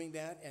for doing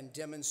that and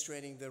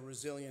demonstrating the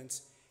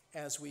resilience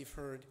as we've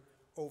heard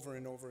over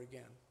and over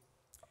again.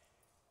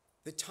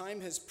 The time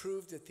has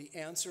proved that the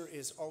answer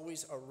is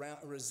always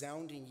a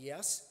resounding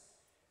yes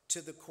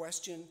to the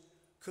question,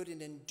 could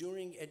an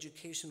enduring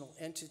educational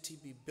entity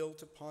be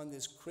built upon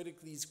these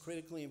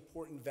critically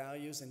important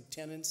values and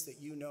tenets that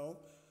you know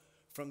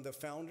from the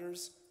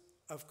founders?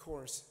 Of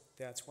course,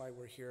 that's why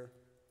we're here.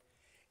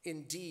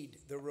 Indeed,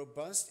 the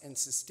robust and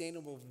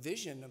sustainable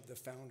vision of the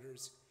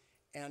founders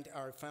and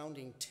our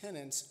founding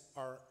tenets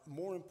are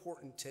more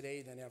important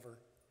today than ever.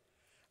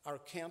 Our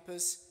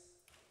campus,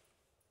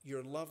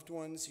 your loved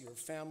ones, your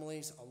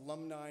families,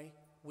 alumni,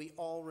 we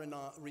all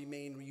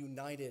remain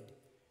united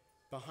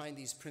behind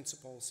these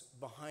principles,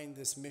 behind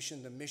this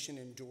mission. The mission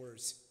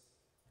endures.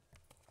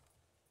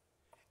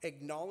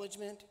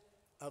 Acknowledgement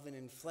of an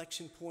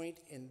inflection point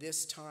in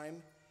this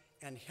time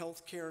and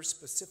healthcare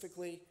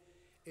specifically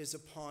is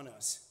upon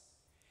us.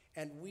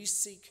 And we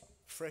seek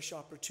fresh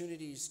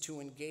opportunities to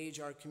engage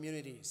our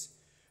communities,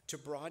 to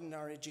broaden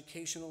our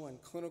educational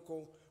and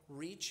clinical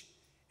reach,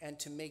 and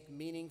to make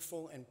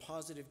meaningful and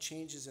positive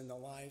changes in the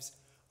lives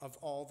of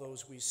all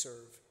those we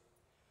serve.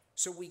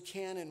 So we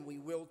can and we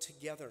will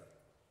together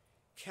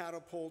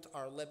catapult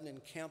our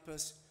Lebanon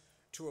campus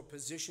to a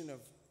position of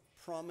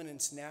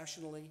prominence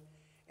nationally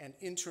and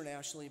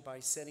internationally by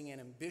setting an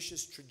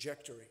ambitious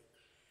trajectory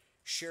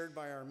shared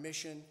by our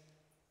mission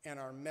and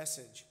our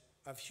message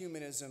of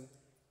humanism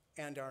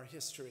and our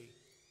history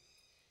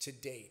to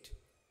date.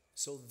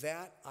 So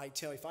that, I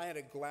tell you, if I had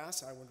a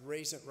glass, I would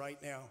raise it right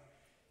now.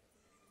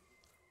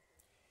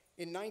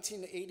 In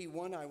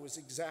 1981, I was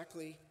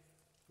exactly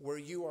where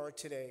you are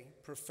today,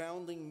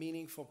 profoundly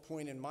meaningful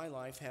point in my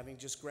life, having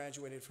just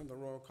graduated from the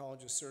Royal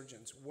College of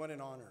Surgeons. What an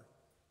honor.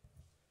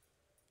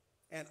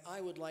 And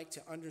I would like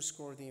to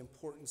underscore the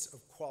importance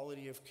of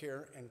quality of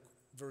care and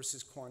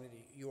versus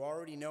quantity. You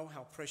already know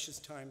how precious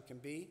time can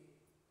be,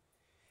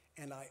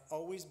 and I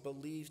always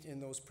believed in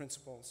those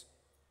principles.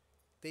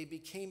 They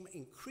became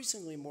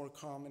increasingly more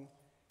common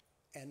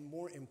and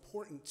more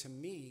important to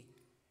me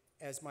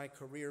as my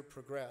career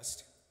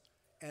progressed.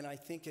 And I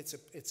think it's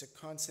a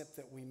concept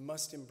that we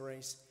must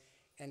embrace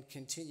and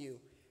continue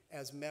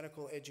as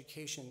medical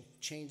education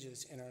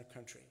changes in our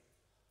country.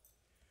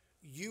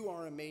 You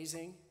are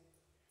amazing.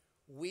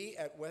 We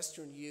at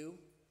WesternU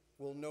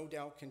will no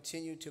doubt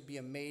continue to be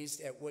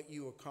amazed at what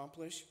you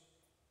accomplish.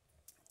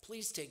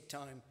 Please take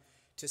time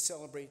to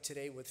celebrate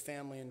today with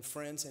family and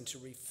friends and to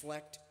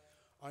reflect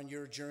on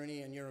your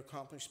journey and your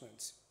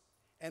accomplishments.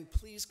 And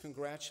please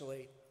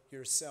congratulate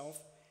yourself,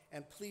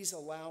 and please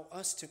allow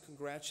us to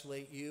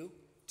congratulate you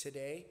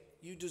today.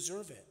 You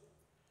deserve it.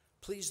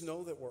 Please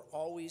know that we're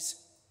always,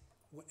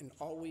 and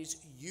always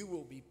you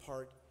will be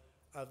part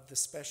of the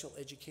special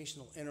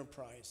educational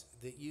enterprise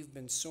that you've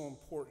been so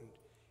important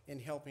in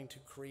helping to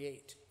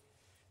create.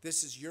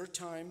 This is your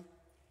time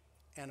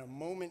and a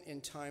moment in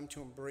time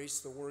to embrace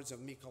the words of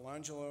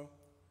Michelangelo.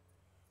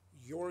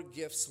 Your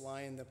gifts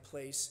lie in the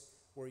place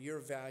where your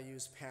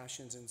values,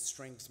 passions, and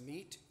strengths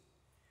meet.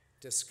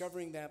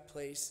 Discovering that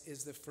place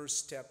is the first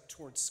step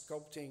towards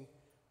sculpting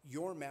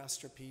your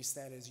masterpiece,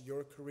 that is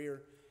your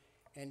career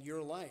and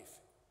your life.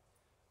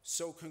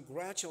 So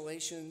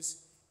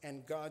congratulations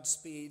and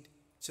Godspeed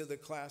to the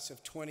class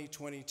of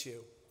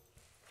 2022.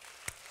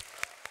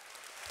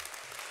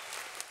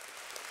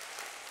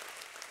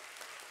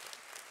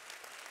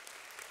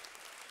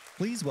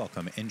 Please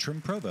welcome Interim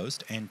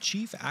Provost and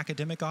Chief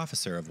Academic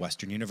Officer of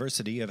Western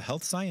University of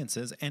Health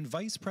Sciences and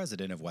Vice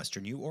President of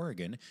WesternU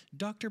Oregon,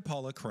 Dr.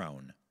 Paula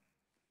Crone.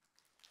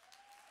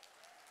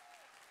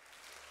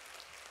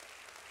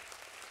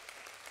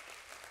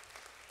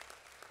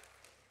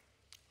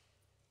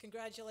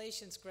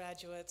 Congratulations,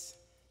 graduates.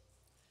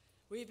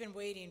 We've been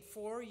waiting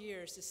 4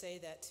 years to say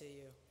that to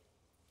you.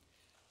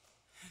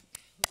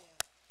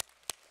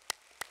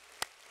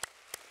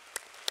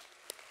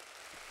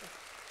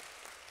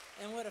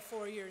 And what a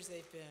 4 years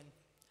they've been.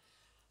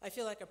 I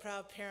feel like a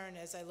proud parent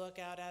as I look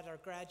out at our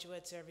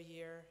graduates every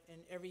year,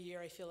 and every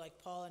year I feel like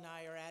Paul and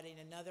I are adding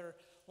another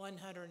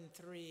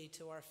 103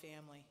 to our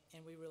family,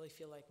 and we really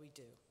feel like we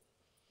do.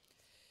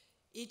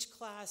 Each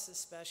class is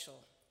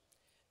special.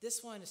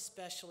 This one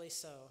especially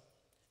so,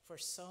 for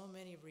so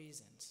many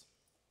reasons.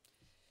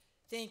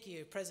 Thank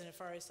you, President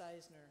Farias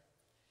Eisner,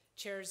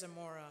 Chair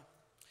Zamora,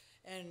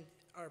 and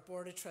our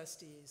Board of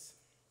Trustees.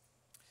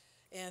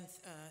 And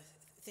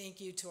thank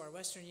you to our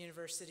Western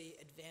University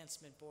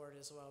Advancement Board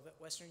as well,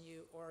 but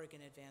WesternU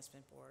Oregon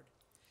Advancement Board.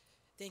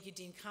 Thank you,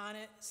 Dean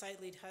Connett,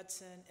 Site Lead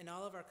Hudson, and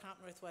all of our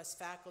Comp Northwest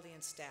faculty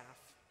and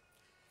staff.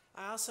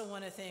 I also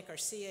want to thank our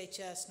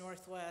CHS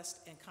Northwest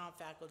and Comp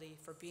faculty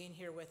for being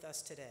here with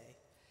us today.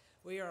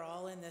 We are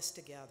all in this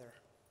together.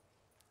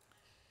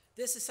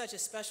 This is such a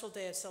special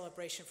day of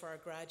celebration for our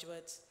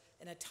graduates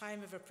and a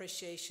time of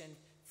appreciation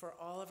for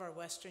all of our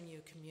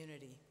WesternU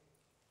community.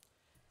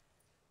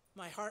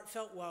 My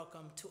heartfelt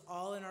welcome to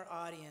all in our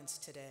audience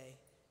today,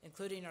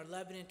 including our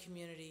Lebanon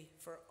community,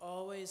 for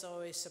always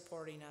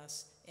supporting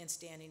us and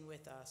standing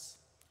with us.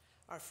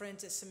 Our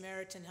friends at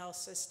Samaritan Health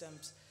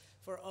Systems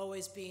for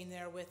always being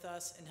there with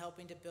us and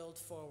helping to build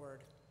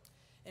forward.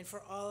 And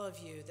for all of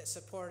you that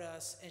support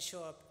us and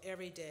show up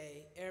every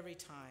day, every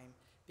time,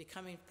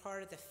 becoming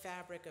part of the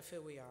fabric of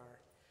who we are.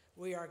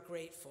 We are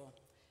grateful,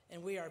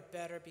 and we are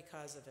better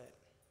because of it.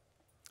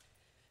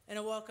 And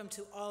a welcome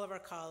to all of our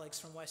colleagues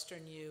from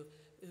WesternU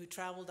who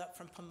traveled up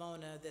from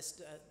Pomona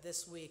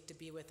this week to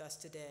be with us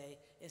today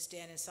and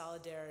stand in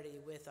solidarity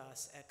with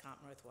us at Comp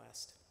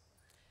Northwest.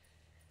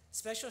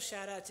 Special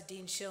shout out to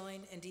Dean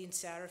Schilling and Dean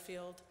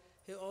Satterfield,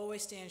 who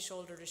always stand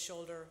shoulder to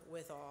shoulder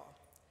with all.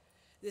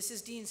 This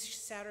is Dean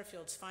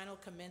Satterfield's final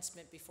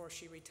commencement before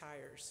she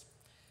retires.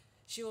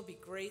 She will be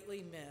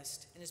greatly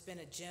missed and has been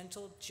a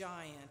gentle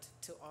giant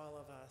to all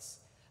of us.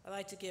 I'd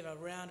like to give a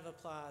round of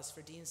applause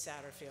for Dean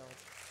Satterfield.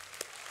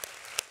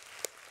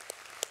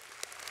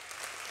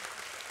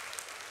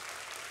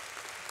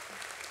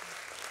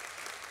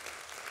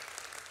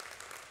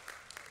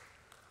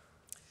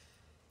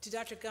 To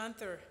Dr.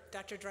 Gunther,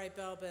 Dr.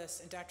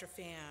 Dreibelbis, and Dr.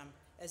 Pham,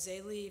 as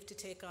they leave to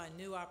take on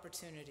new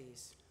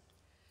opportunities.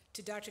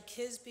 To Dr.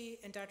 Kisby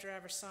and Dr.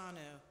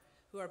 Aversano,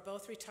 who are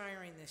both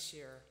retiring this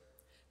year,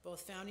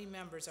 both founding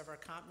members of our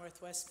Comp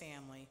Northwest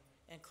family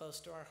and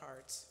close to our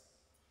hearts.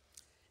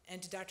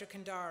 And to Dr.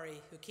 Kandari,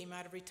 who came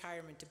out of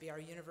retirement to be our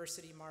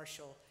university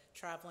marshal,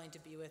 traveling to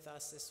be with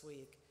us this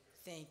week.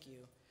 Thank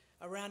you.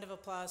 A round of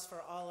applause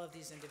for all of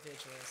these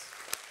individuals.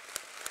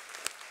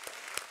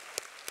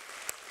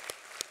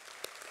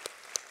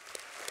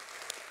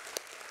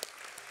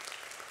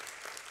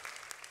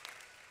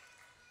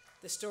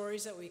 The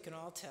stories that we can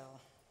all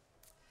tell.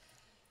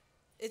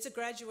 It's a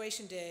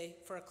graduation day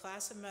for a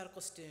class of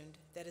medical student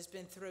that has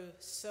been through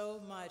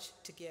so much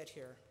to get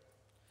here,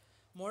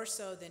 more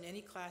so than any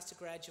class to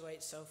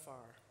graduate so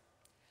far.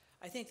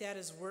 I think that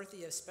is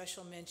worthy of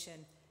special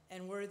mention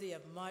and worthy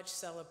of much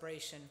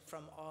celebration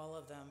from all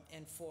of them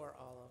and for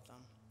all of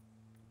them.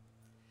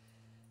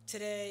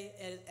 Today,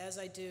 as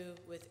I do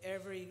with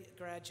every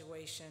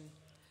graduation,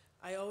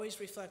 I always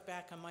reflect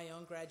back on my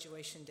own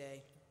graduation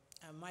day.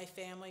 My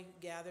family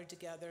gathered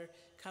together,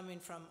 coming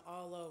from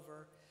all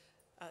over.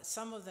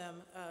 Some of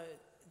them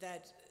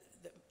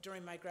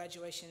during my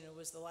graduation, it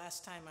was the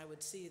last time I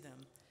would see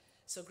them.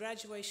 So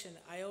graduation,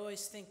 I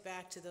always think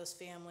back to those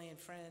family and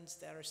friends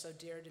that are so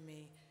dear to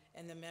me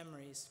and the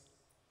memories.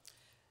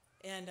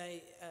 And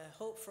I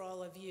hope for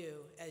all of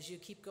you, as you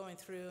keep going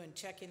through and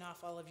checking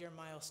off all of your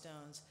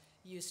milestones,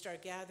 you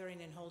start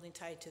gathering and holding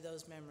tight to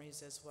those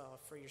memories as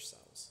well for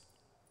yourselves.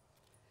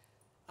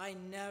 I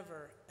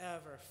never,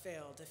 ever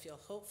fail to feel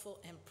hopeful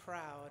and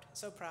proud,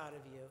 so proud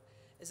of you,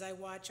 as I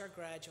watch our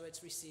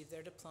graduates receive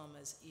their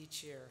diplomas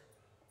each year.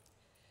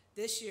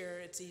 This year,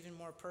 it's even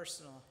more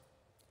personal.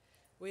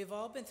 We have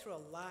all been through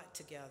a lot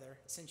together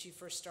since you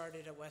first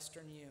started at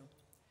WesternU.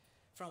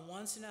 From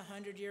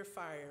once-in-a-100-year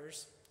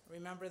fires,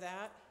 remember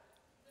that?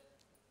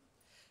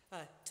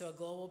 To a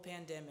global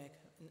pandemic,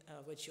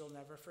 which you'll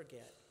never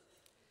forget.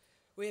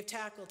 We have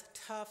tackled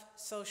tough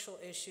social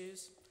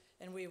issues,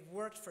 and we have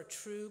worked for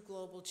true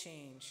global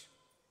change.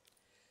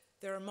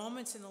 There are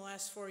moments in the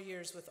last 4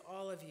 years with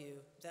all of you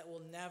that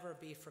will never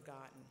be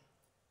forgotten.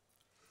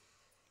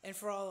 And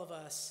for all of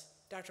us,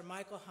 Dr.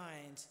 Michael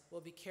Hines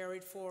will be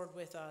carried forward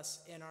with us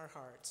in our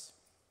hearts.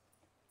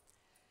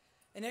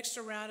 An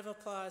extra round of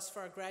applause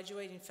for our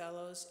graduating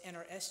fellows and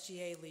our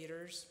SGA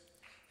leaders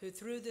who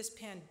through this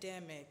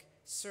pandemic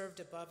served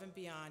above and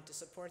beyond to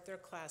support their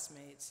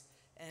classmates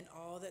and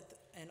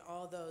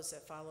all those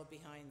that follow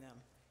behind them.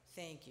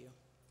 Thank you.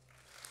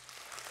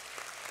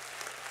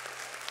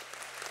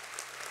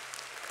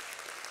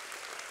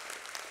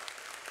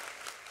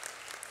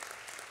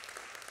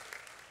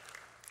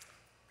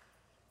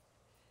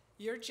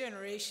 Your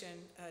generation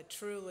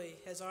truly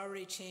has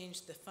already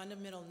changed the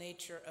fundamental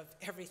nature of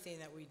everything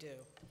that we do.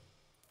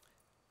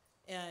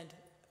 And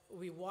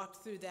we walked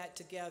through that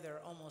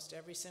together almost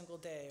every single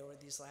day over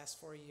these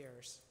last 4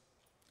 years.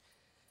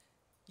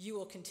 You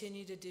will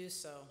continue to do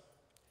so.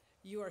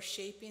 You are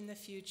shaping the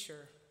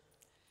future.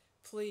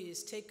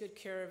 Please take good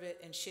care of it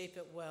and shape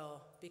it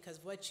well, because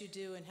what you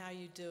do and how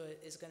you do it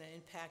is going to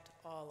impact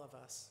all of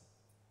us.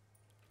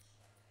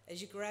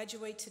 As you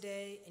graduate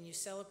today and you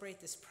celebrate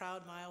this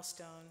proud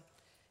milestone,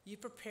 you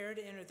prepare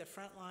to enter the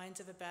front lines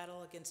of a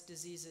battle against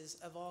diseases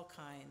of all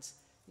kinds,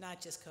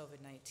 not just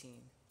COVID-19.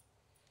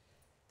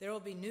 There will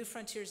be new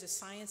frontiers of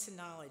science and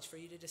knowledge for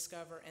you to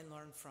discover and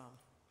learn from.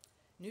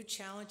 new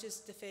challenges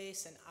to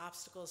face, and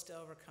obstacles to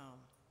overcome.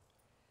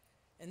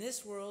 In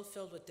this world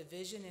filled with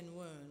division and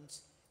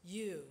wounds,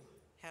 you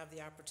have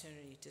the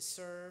opportunity to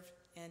serve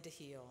and to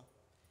heal.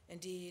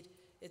 Indeed,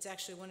 it's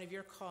actually one of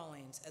your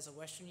callings as a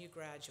WesternU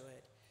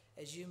graduate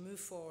as you move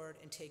forward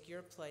and take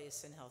your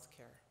place in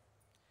healthcare.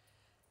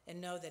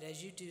 And know that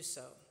as you do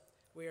so,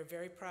 we are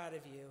very proud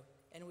of you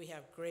and we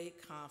have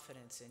great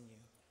confidence in you.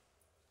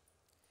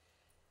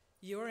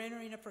 You are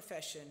entering a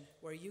profession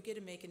where you get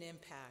to make an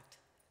impact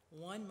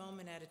one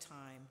moment at a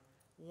time,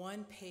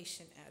 one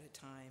patient at a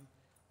time,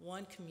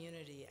 one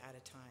community at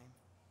a time.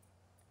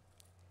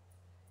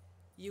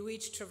 You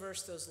each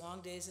traversed those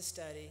long days of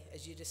study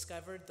as you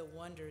discovered the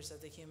wonders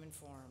of the human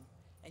form,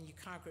 and you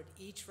conquered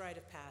each rite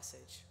of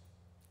passage.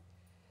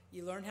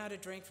 You learned how to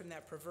drink from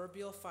that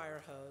proverbial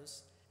fire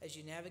hose as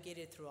you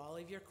navigated through all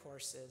of your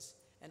courses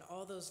and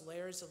all those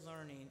layers of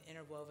learning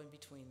interwoven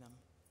between them.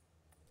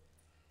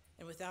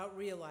 And without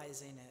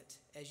realizing it,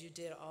 as you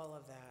did all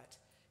of that,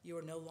 you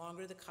were no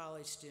longer the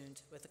college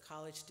student with the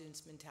college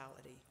student's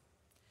mentality.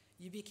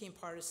 You became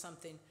part of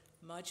something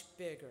much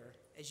bigger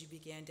as you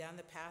began down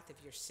the path of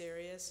your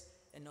serious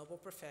and noble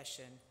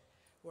profession,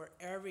 where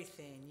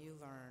everything you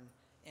learn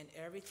and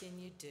everything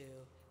you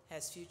do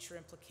has future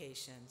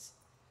implications,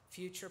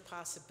 future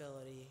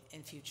possibility,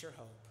 and future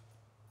hope.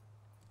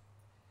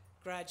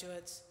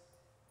 Graduates,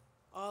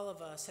 all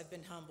of us have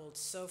been humbled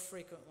so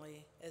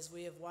frequently as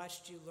we have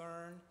watched you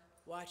learn,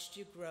 watched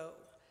you grow,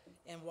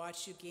 and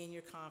watched you gain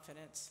your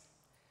confidence,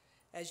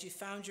 as you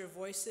found your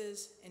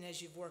voices and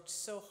as you've worked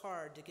so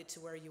hard to get to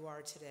where you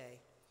are today.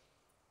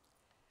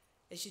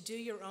 As you do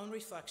your own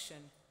reflection,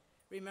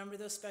 remember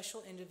those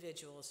special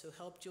individuals who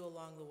helped you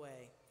along the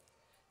way,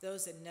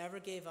 those that never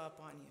gave up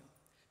on you,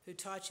 who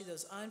taught you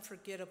those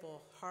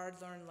unforgettable,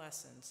 hard-learned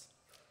lessons,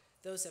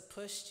 those that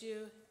pushed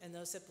you and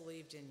those that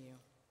believed in you.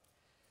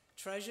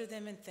 Treasure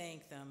them and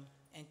thank them,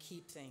 and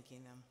keep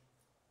thanking them.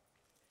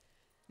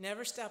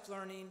 Never stop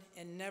learning,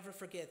 and never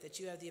forget that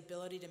you have the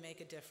ability to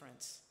make a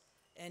difference.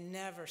 And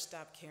never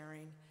stop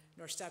caring,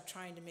 nor stop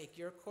trying to make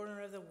your corner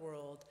of the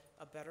world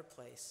a better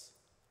place.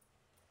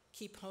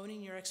 Keep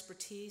honing your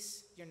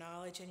expertise, your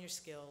knowledge, and your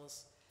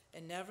skills,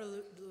 and never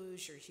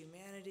lose your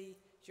humanity,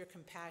 your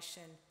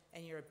compassion,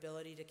 and your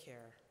ability to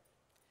care.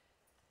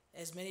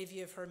 As many of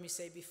you have heard me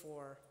say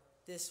before,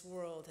 this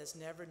world has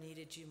never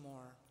needed you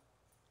more.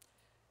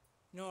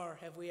 Nor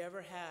have we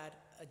ever had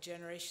a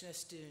generation of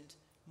students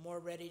more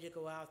ready to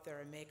go out there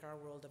and make our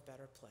world a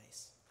better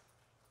place.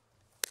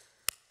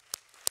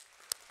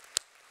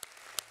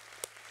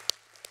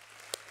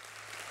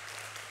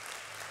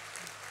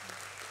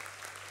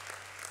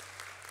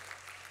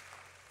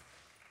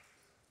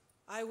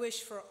 I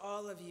wish for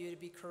all of you to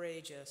be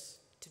courageous,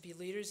 to be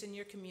leaders in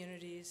your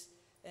communities,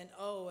 and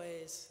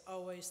always,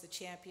 always the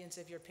champions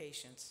of your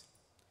patients,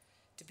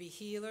 to be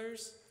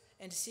healers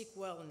and to seek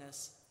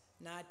wellness,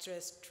 not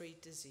just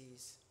treat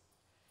disease,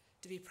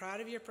 to be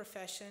proud of your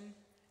profession,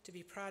 to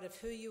be proud of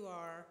who you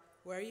are,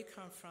 where you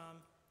come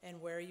from,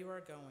 and where you are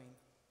going,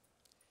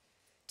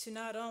 to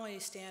not only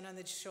stand on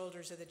the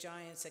shoulders of the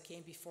giants that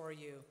came before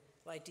you,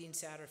 like Dean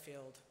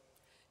Satterfield,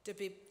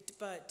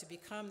 but to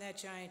become that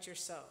giant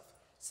yourself,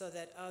 so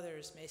that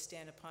others may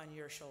stand upon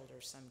your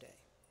shoulders someday.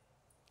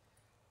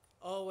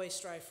 Always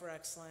strive for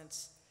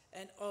excellence,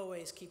 and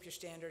always keep your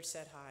standards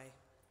set high.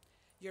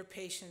 Your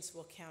patients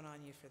will count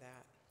on you for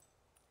that.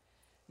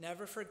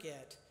 Never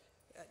forget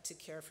to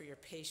care for your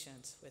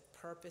patients with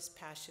purpose,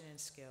 passion, and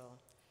skill,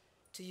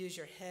 to use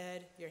your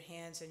head, your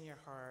hands, and your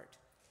heart,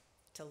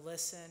 to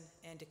listen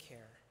and to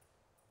care.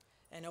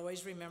 And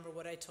always remember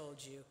what I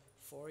told you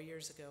 4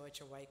 years ago at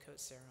your white coat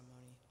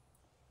ceremony.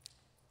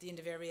 At the end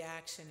of every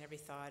action, every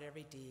thought,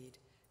 every deed,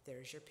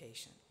 there's your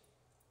patient.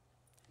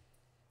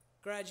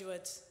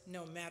 Graduates,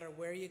 no matter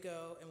where you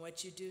go and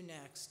what you do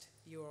next,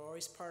 you are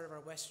always part of our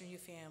WesternU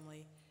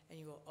family, and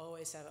you will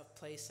always have a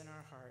place in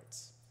our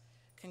hearts.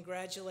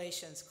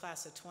 Congratulations,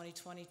 class of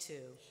 2022.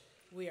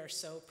 We are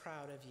so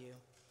proud of you.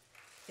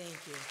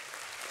 Thank you.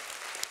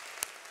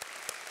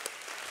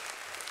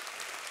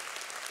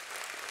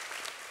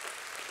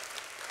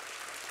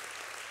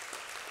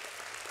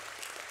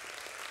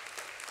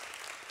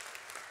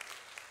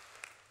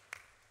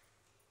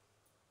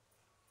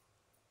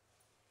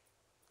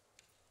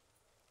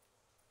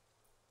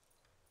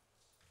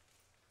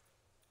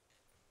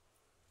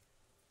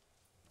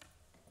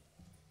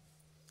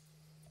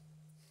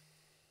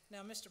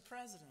 Now, Mr.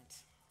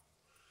 President,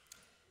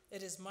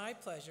 it is my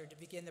pleasure to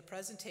begin the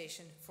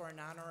presentation for an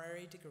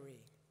honorary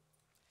degree.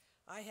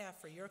 I have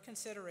for your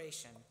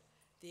consideration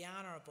the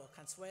Honorable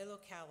Consuelo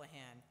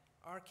Callahan,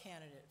 our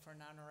candidate for an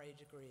honorary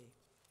degree.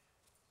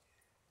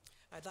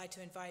 I'd like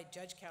to invite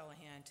Judge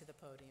Callahan to the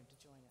podium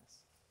to join us.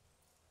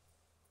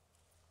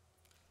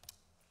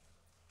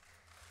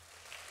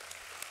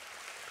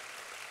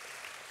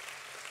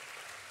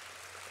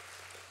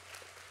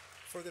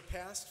 For the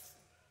past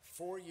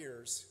 4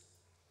 years,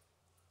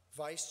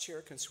 Vice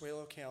Chair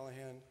Consuelo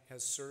Callahan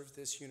has served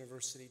this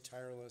university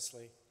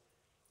tirelessly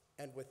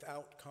and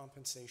without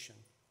compensation.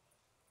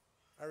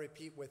 I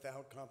repeat,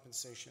 without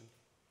compensation.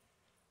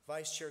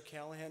 Vice Chair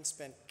Callahan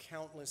spent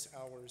countless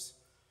hours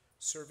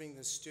serving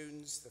the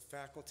students, the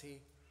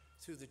faculty,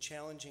 through the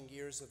challenging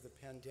years of the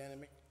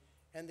pandemic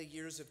and the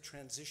years of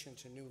transition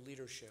to new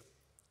leadership.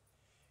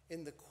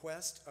 In the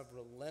quest of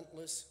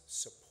relentless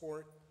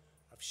support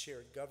of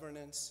shared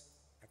governance,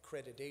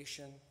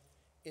 accreditation,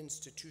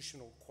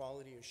 institutional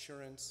quality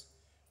assurance,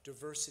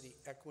 diversity,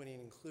 equity,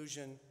 and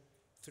inclusion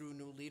through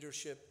new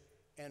leadership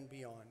and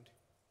beyond.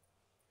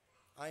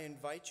 I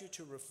invite you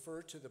to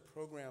refer to the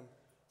program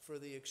for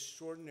the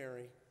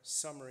extraordinary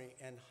summary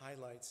and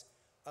highlights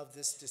of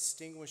this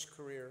distinguished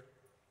career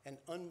and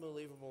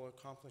unbelievable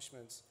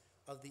accomplishments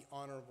of the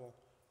Honorable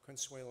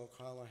Consuelo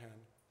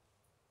Callahan.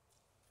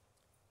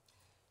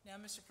 Now,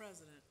 Mr.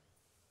 President,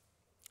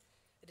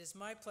 it is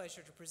my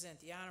pleasure to present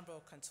the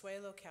Honorable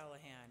Consuelo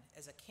Callahan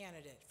as a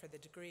candidate for the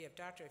degree of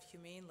Doctor of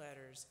Humane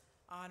Letters,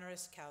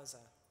 honoris causa.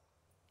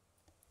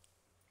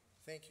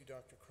 Thank you,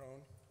 Dr.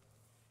 Crone.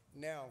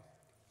 Now,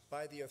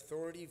 by the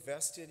authority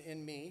vested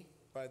in me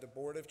by the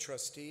Board of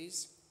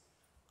Trustees,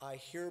 I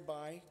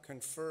hereby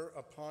confer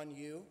upon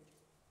you,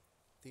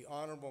 the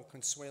Honorable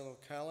Consuelo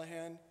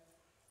Callahan,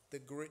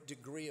 the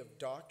degree of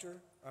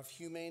Doctor of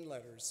Humane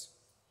Letters,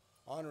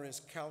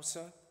 honoris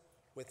causa,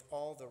 with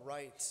all the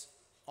rights,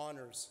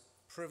 honors,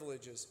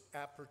 privileges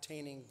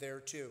appertaining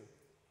thereto.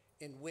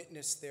 In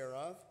witness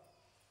thereof,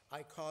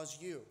 I cause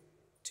you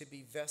to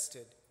be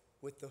vested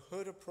with the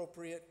hood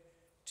appropriate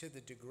to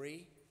the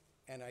degree,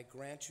 and I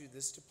grant you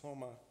this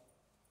diploma.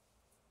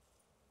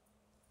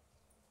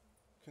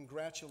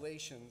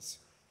 Congratulations.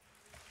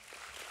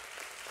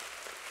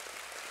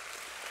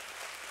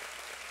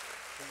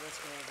 So let's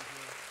go over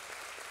here.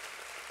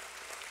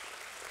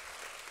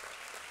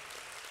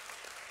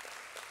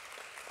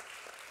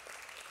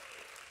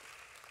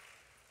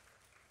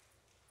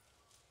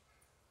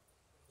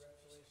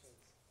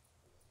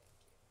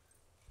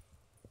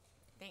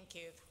 Thank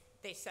you.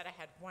 They said I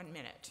had 1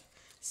 minute.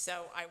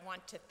 So I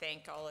want to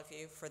thank all of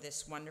you for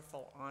this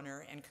wonderful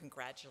honor and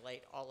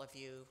congratulate all of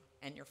you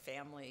and your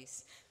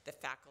families, the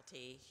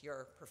faculty,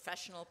 your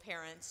professional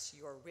parents,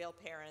 your real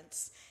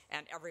parents,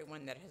 and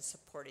everyone that has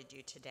supported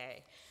you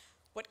today.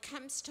 What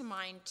comes to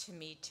mind to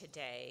me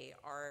today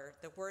are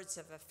the words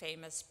of a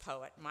famous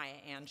poet, Maya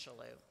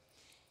Angelou.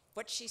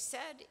 What she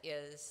said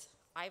is,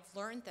 I've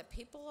learned that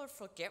people will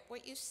forget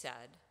what you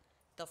said,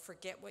 they'll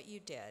forget what you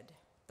did,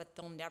 but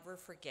they'll never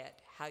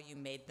forget how you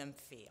made them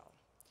feel.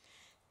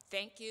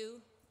 Thank you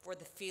for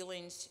the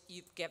feelings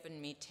you've given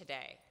me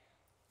today.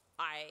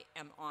 I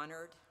am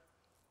honored.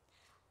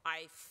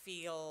 I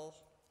feel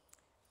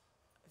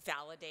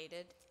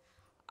validated.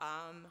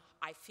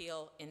 I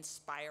feel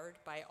inspired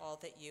by all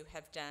that you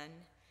have done.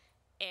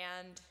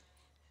 And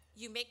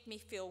you make me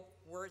feel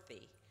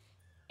worthy.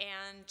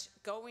 And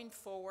going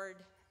forward,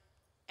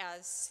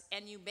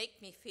 and you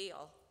make me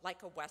feel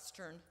like a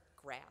Western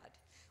grad,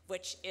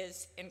 which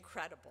is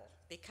incredible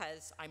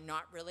because I'm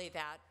not really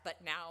that, but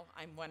now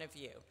I'm one of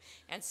you.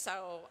 And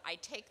so I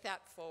take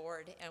that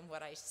forward, and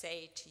what I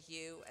say to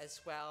you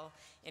as well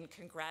in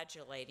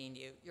congratulating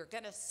you, you're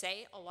gonna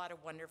say a lot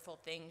of wonderful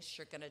things,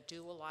 you're gonna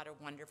do a lot of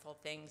wonderful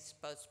things,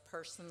 both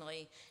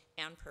personally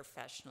and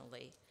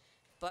professionally.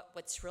 But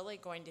what's really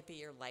going to be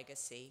your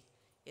legacy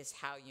is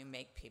how you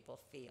make people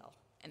feel.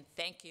 And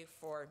thank you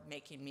for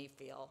making me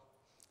feel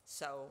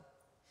so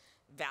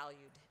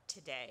valued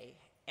today.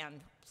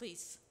 And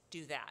please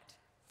do that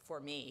for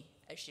me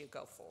as you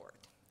go forward.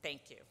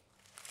 Thank you.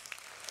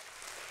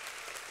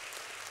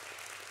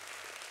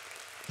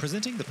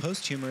 Presenting the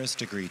posthumous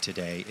degree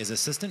today is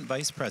Assistant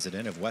Vice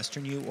President of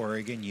WesternU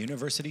Oregon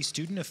University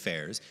Student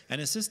Affairs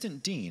and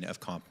Assistant Dean of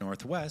Comp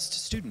Northwest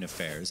Student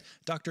Affairs,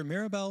 Dr.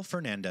 Mirabel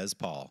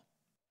Fernandez-Paul.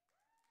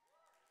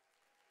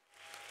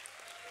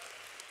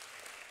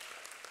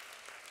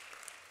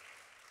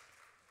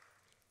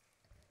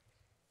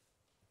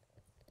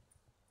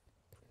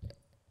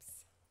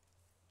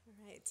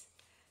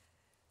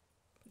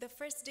 The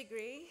first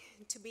degree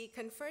to be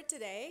conferred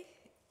today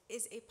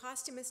is a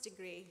posthumous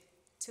degree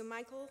to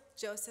Michael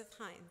Joseph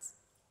Hines.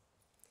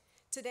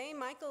 Today,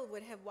 Michael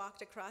would have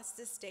walked across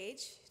this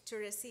stage to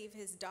receive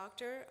his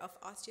Doctor of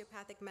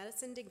Osteopathic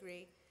Medicine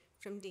degree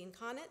from Dean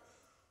Connett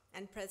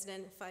and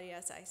President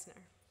Farias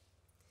Eisner.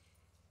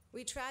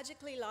 We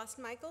tragically lost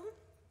Michael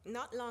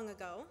not long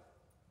ago,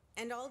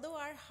 and although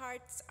our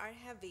hearts are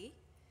heavy,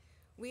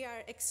 we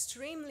are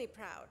extremely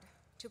proud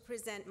to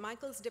present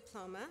Michael's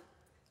diploma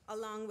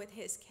along with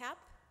his cap,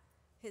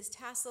 his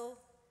tassel,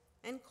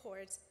 and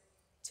cords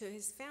to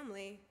his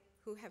family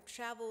who have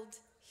traveled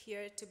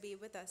here to be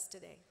with us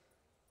today.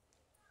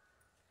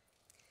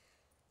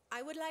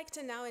 I would like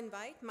to now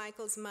invite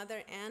Michael's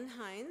mother, Ann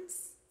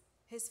Hines,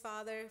 his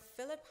father,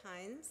 Philip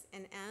Hines,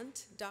 and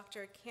aunt,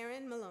 Dr.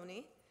 Karen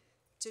Maloney,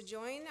 to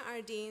join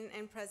our dean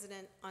and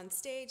president on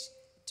stage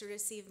to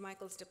receive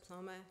Michael's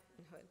diploma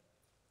and hood.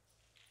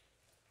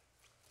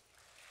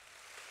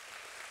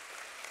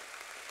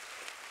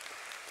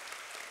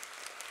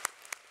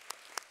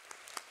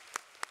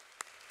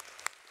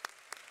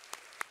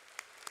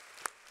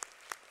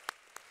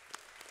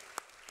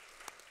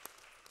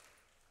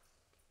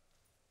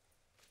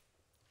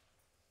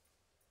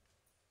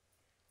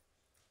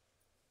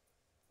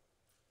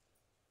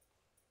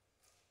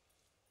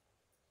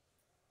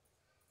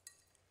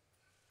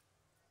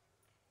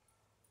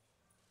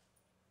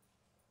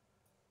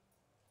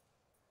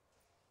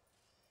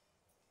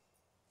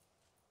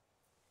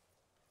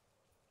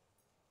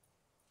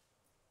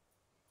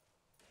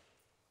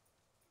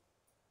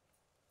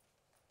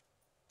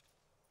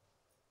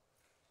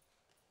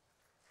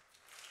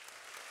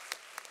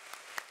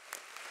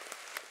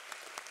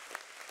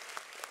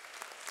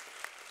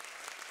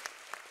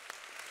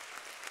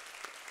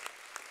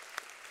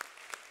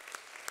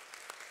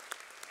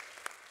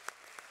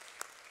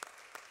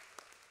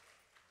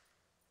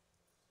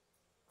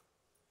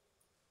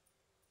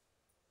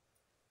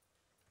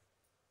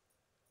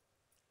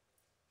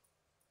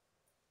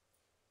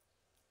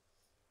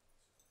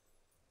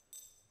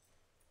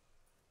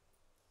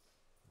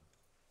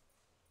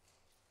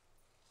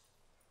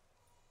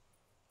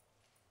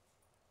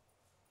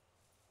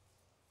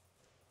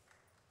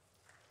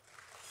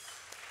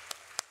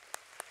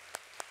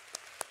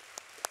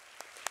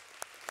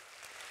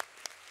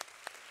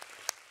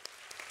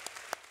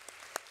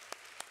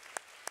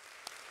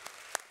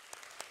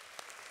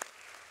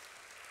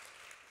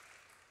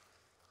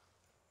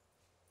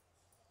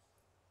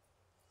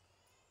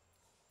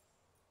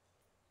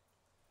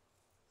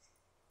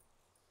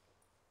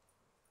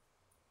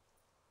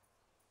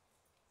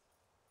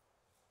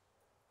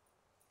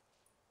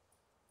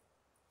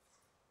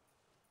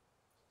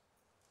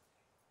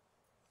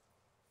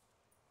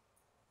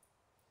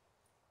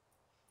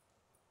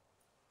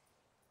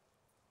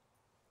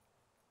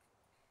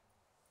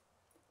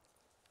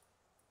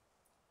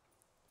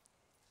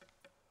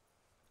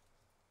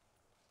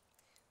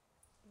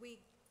 We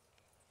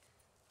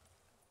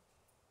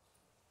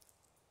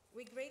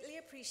greatly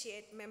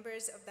appreciate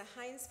members of the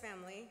Hines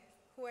family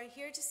who are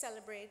here to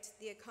celebrate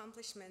the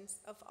accomplishments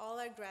of all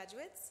our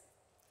graduates,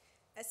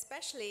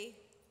 especially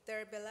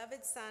their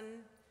beloved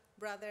son,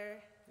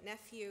 brother,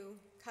 nephew,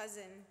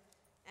 cousin,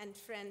 and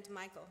friend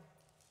Michael.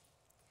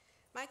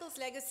 Michael's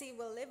legacy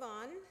will live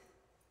on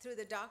through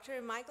the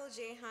Dr. Michael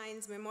J.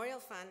 Hines Memorial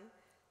Fund,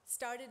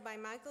 started by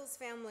Michael's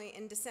family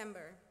in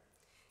December.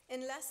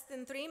 In less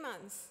than 3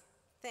 months,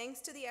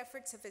 thanks to the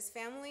efforts of his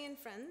family and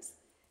friends,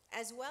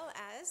 as well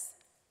as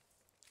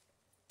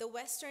the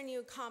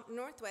WesternU Comp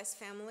Northwest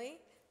family,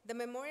 the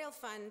Memorial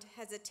Fund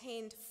has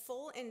attained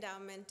full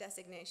endowment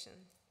designation.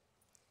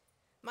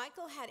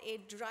 Michael had a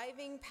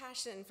driving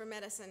passion for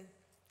medicine,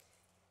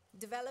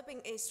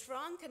 developing a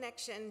strong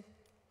connection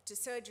to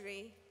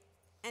surgery,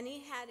 and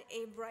he had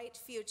a bright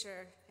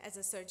future as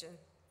a surgeon.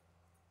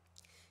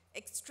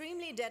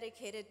 Extremely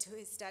dedicated to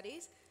his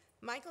studies,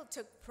 Michael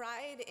took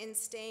pride in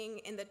staying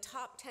in the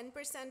top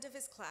 10% of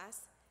his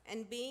class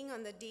and being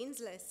on the dean's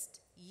list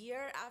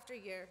year after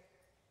year.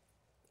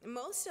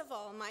 Most of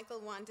all,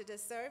 Michael wanted to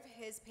serve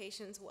his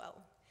patients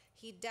well.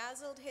 He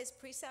dazzled his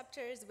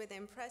preceptors with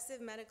impressive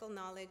medical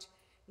knowledge,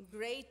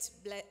 great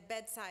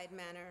bedside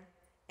manner,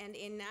 and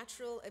a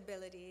natural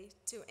ability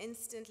to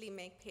instantly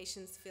make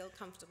patients feel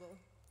comfortable.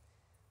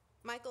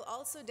 Michael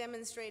also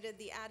demonstrated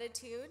the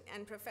attitude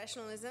and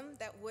professionalism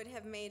that would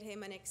have made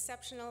him an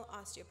exceptional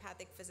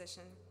osteopathic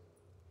physician.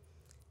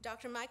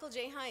 Dr. Michael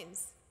J.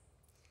 Hines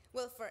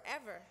will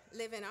forever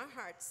live in our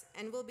hearts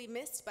and will be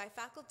missed by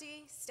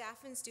faculty, staff,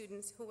 and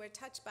students who were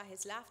touched by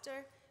his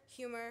laughter,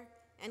 humor,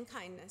 and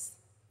kindness.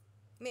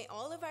 May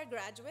all of our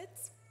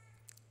graduates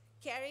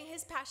carry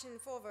his passion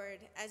forward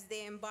as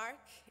they embark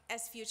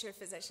as future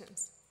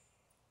physicians.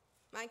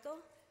 Michael,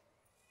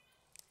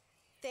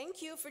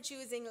 thank you for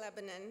choosing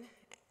Lebanon,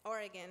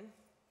 Oregon,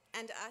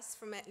 and us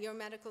for your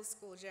medical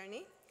school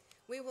journey.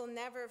 We will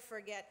never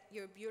forget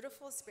your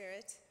beautiful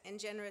spirit and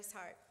generous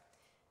heart.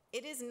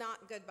 It is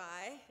not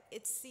goodbye,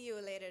 it's see you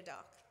later,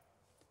 Doc.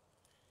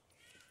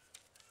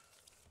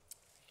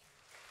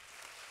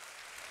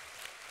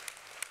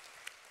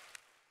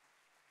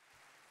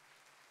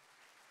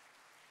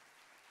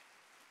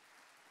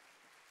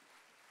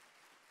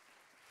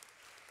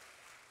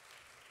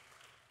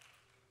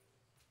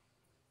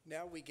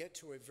 Now we get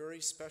to a very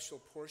special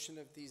portion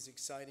of these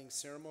exciting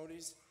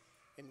ceremonies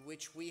in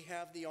which we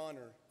have the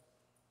honor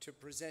to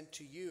present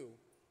to you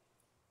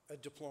a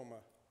diploma.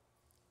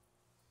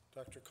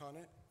 Dr.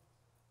 Connett?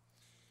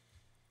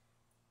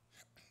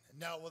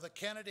 Now, will the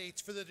candidates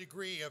for the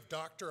degree of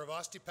Doctor of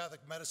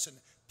Osteopathic Medicine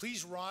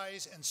please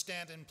rise and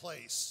stand in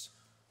place?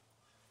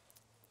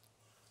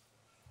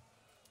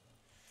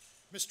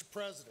 Mr.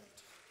 President,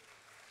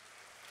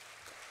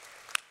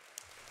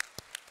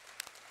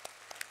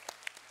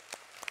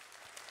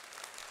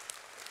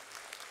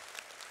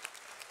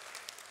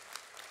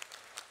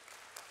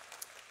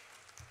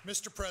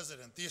 Mr.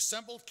 President, the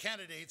assembled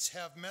candidates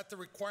have met the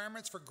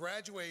requirements for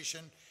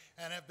graduation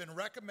and have been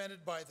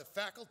recommended by the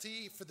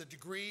faculty for the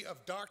degree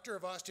of Doctor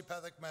of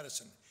Osteopathic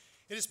Medicine.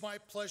 It is my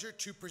pleasure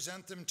to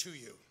present them to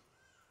you.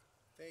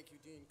 Thank you,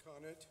 Dean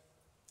Connett.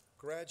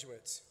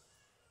 Graduates,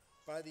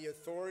 by the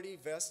authority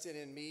vested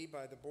in me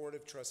by the Board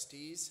of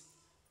Trustees,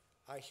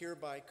 I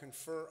hereby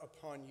confer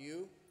upon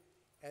you,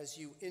 as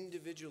you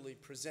individually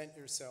present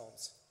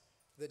yourselves,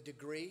 the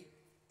degree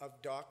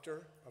of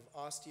Doctor of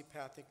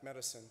Osteopathic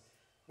Medicine,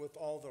 with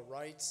all the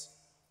rights,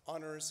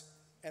 honors,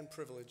 and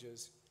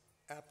privileges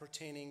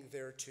appertaining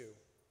thereto.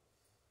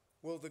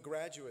 Will the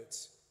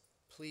graduates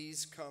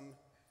please come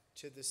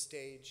to the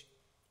stage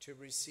to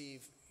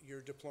receive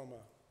your diploma?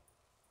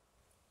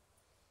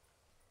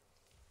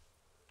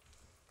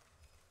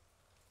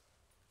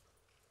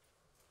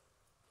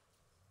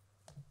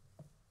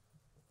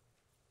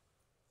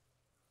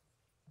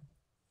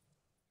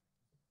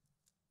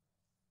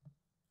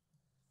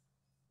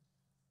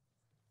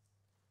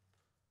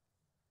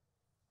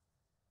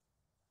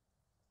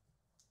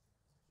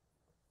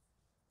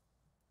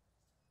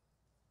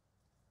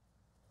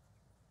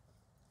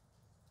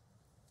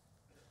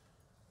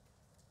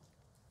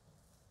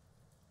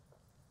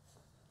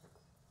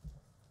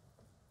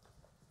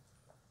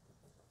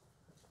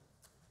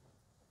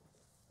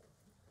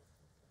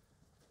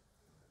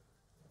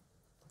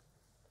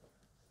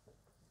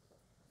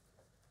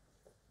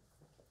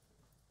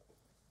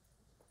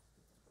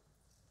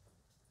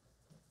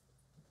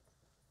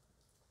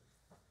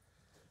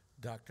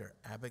 Dr.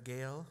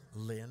 Abigail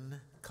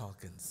Lynn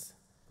Calkins.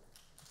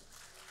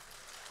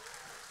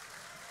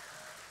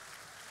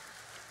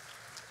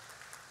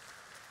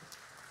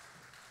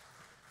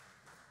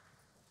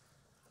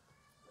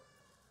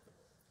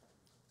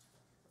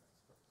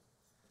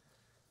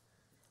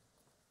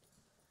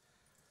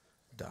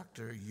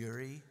 Dr.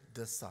 Yuri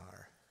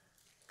Dasar.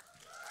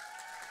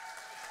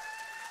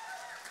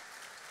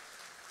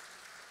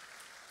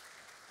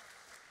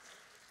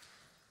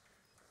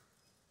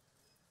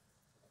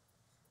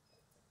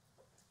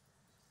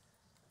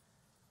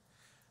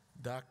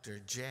 Dr.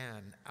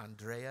 Jan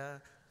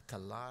Andrea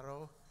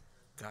Talaro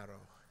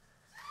Garo.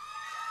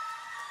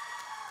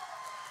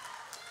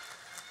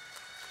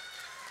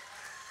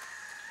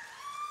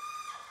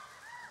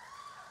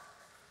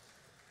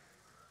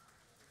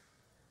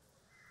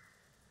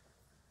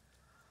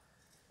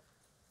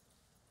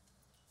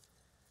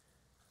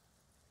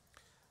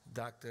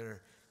 Dr.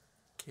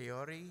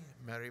 Kaori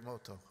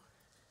Marimoto.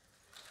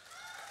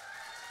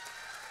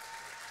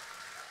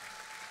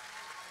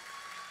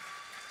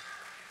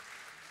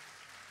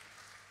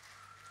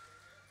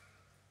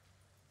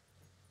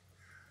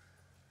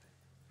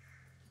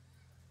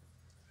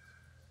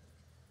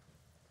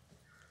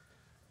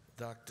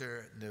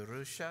 Dr.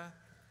 Nirusha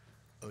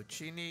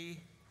Ochini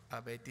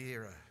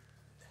Abedira.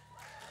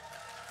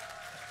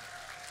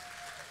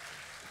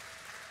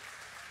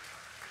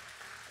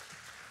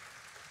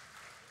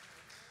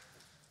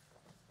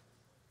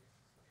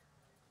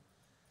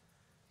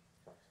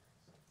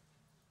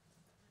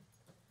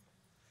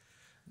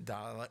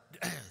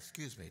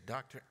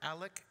 Dr.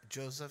 Alec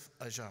Joseph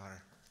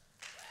Ajar.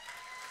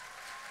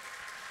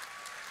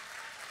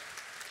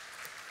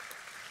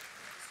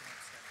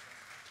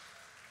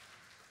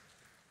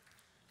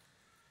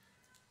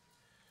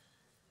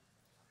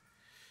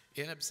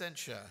 In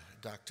absentia,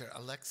 Dr.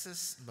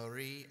 Alexis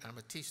Marie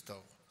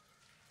Amatisto.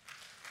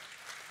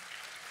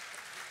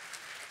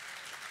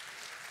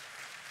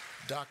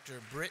 Dr.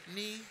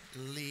 Brittany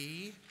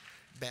Lee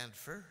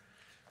Banfer.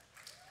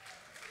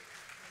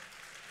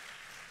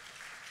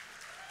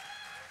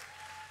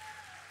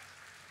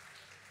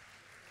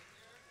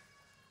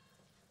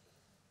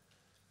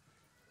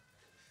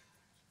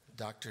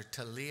 Dr.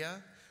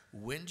 Talia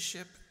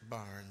Winship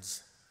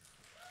Barnes.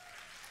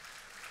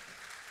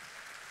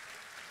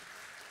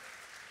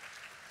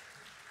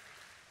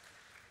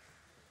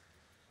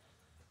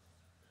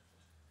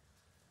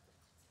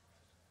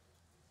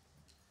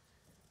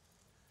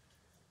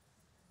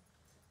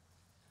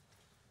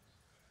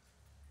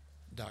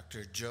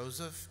 Dr.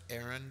 Joseph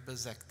Aaron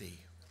Bezekti.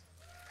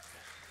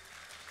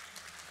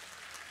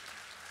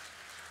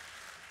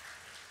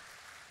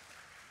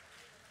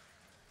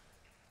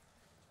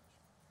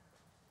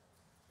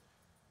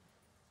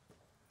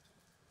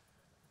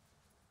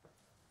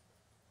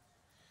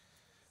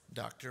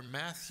 Dr.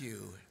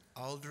 Matthew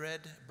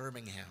Aldred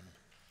Birmingham.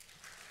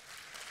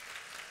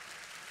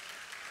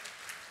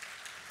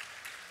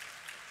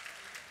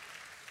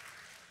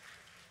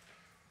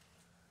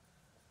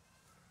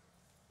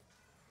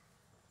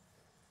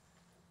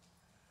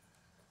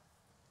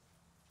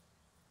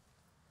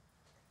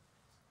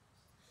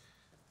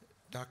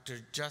 Dr.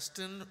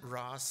 Justin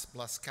Ross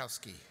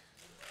Blaskowski.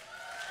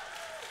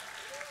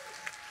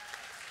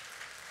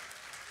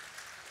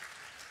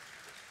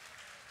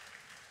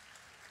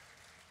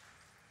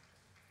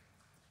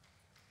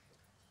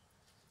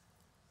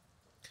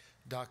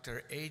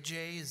 Dr.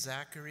 A.J.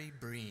 Zachary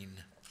Breen.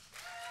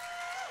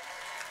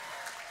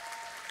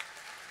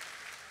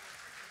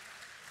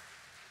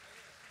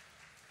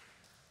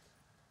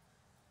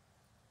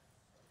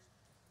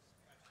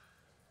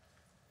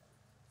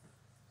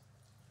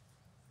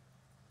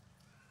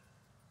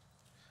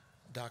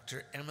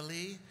 Dr.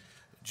 Emily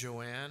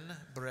Joanne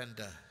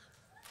Brenda.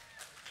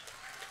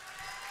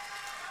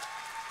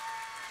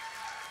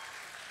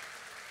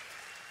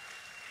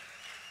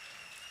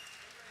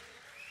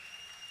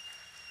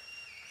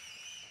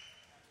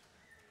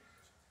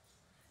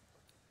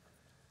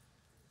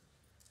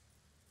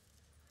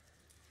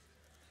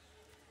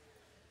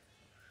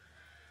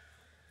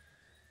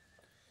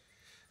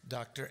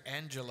 Dr.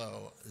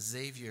 Angelo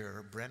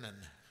Xavier Brennan.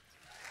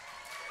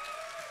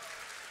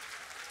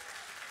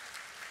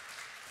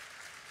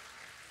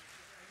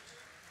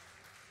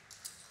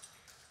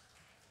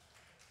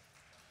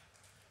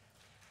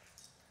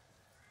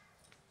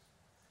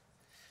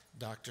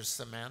 Dr.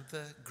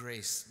 Samantha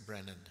Grace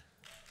Brennan.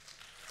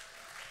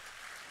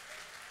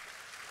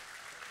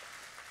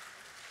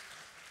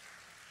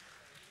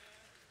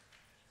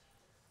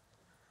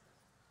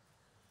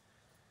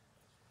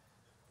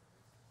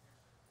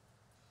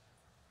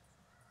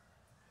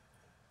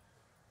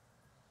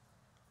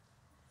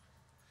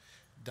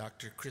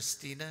 Dr.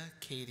 Christina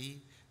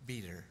Katie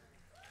Beater.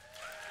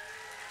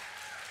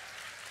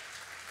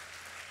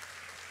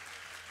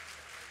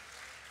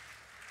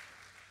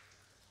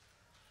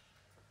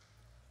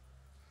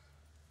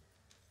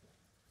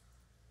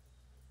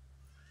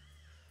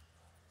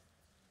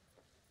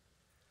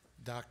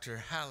 Dr.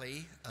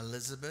 Hallie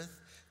Elizabeth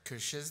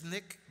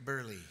Kershiznik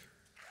Burley.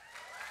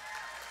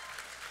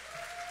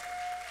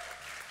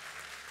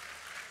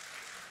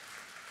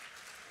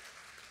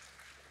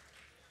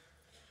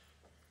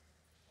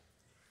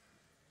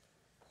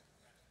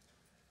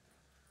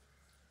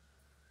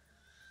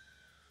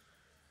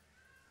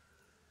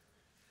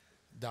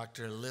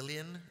 Dr.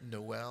 Lillian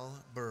Noel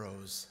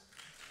Burrows.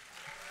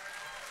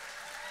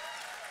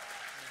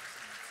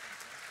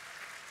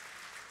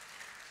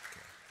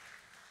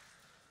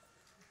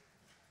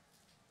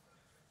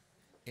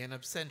 In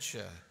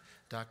absentia,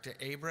 Dr.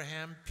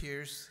 Abraham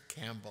Pierce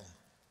Campbell.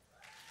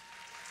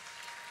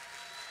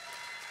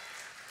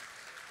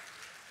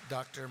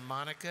 Dr.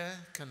 Monica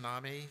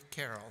Kanami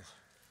Carroll.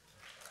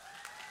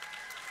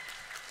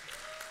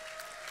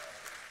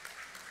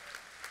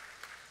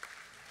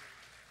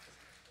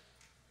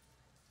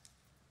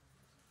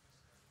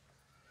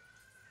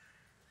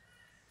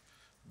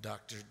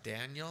 Dr.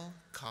 Daniel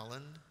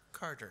Colin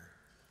Carter.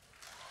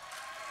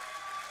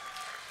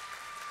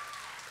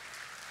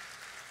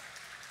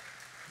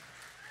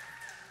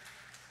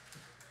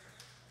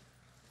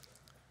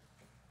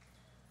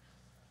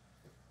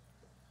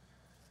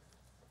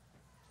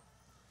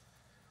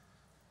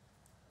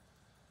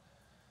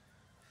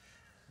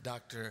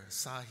 Dr.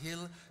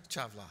 Sahil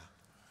Chavla.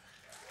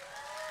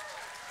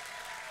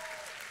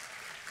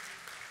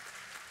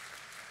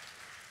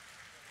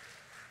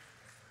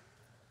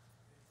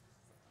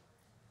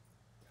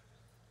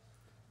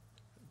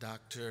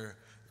 Dr.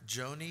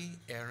 Joni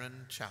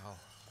Aaron Chow.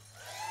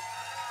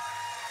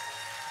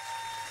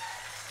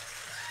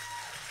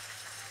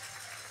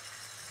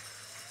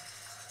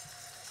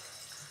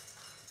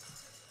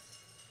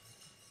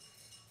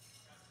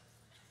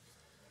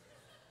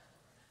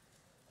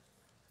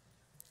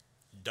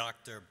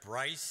 Dr.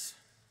 Bryce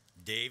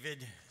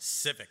David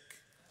Civic.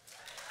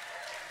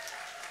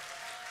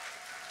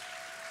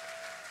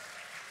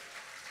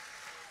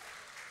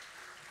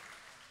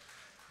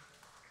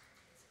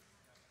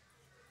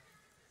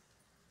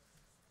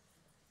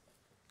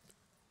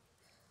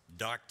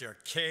 Dr.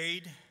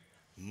 Cade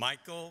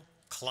Michael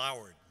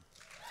Cloward.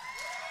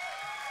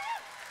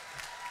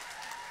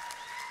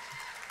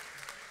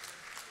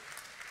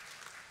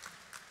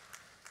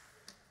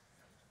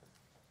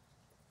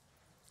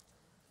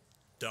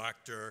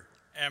 Dr.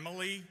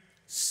 Emily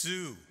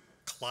Sue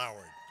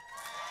Cloward.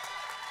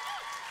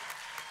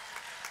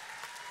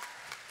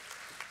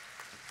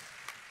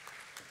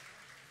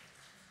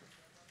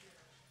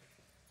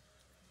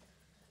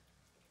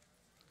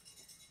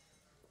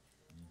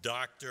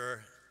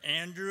 Dr.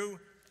 Andrew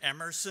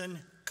Emerson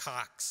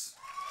Cox.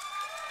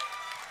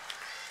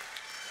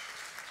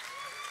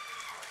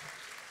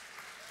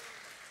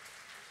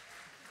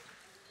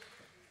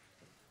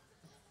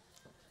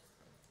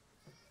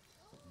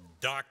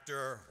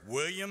 Dr.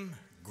 William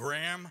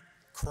Graham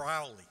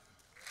Crowley.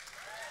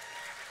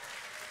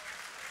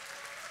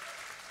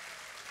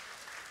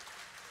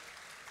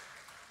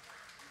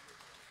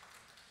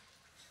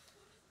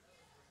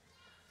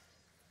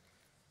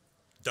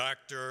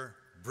 Dr.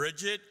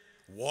 Bridget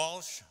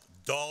Walsh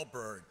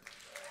Dahlberg.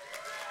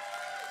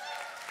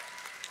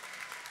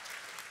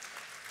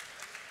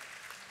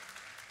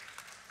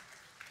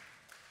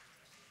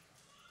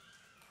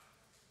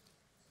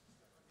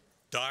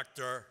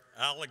 Dr.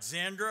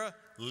 Alexandra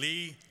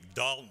Lee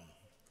Dalton.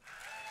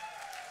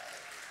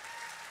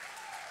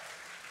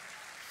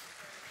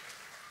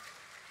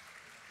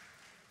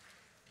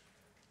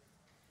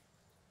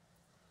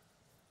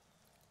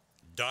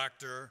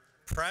 Dr.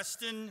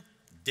 Preston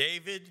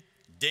David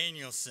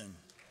Danielson.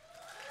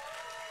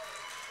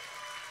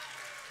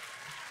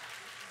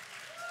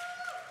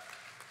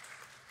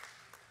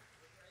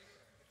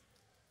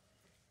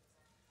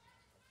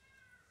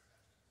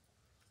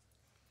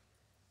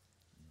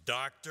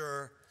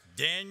 Dr.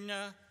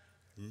 Dana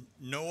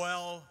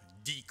Noel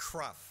D.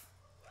 Cruff.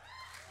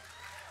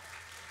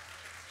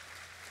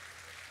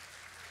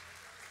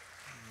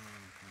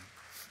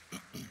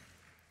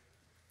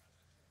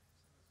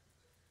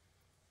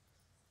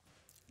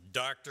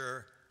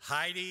 Dr.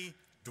 Heidi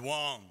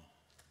Duong.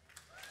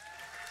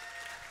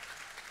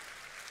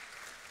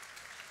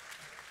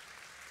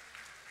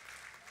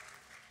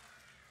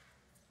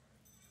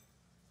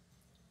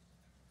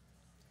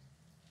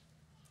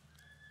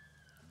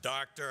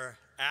 Dr.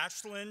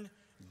 Ashlyn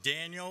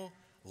Daniel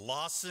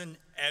Lawson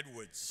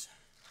Edwards.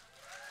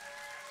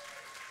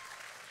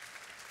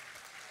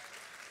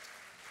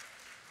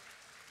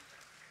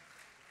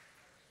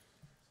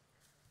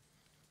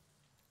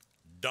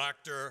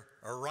 Dr.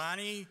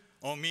 Arani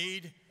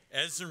Omid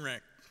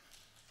Ezemrik.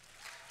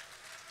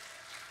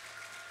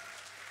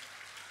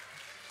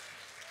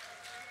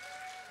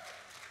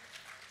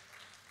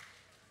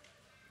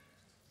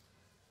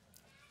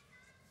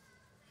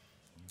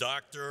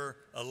 Dr.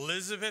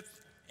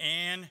 Elizabeth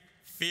Ann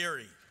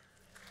Feary.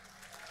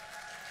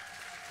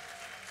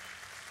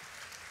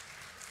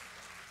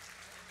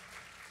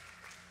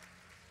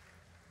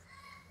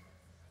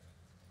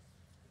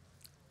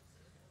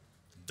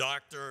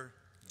 Dr.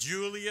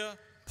 Julia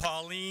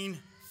Pauline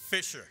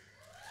Fisher.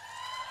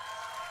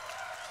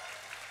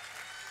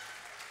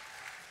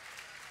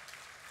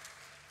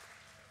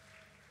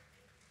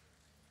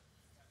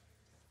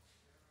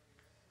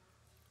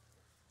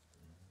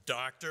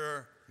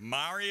 Dr.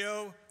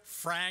 Mario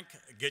Frank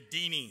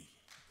Gadini.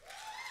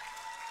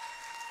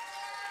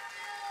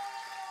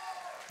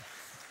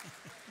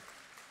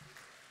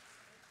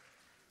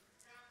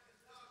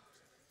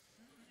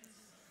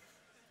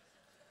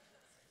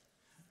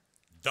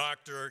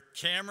 Dr.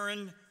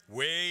 Cameron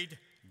Wade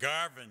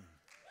Garvin.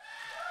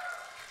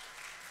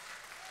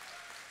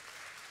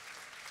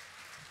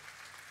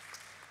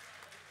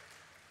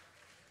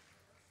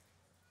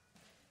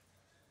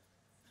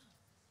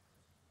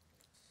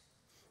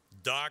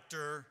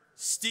 Dr.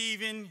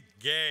 Stephen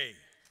Gay.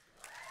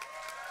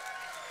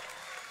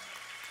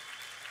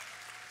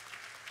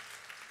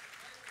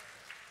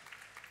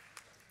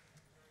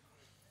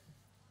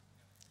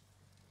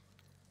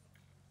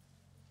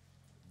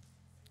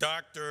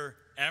 Dr.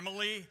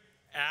 Emily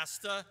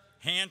Asta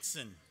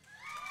Hansen.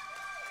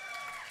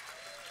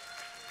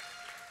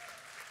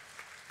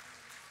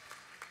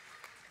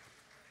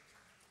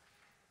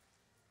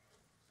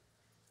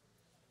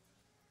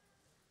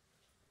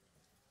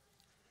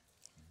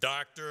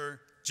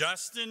 Dr.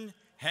 Justin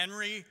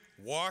Henry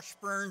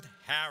Washburn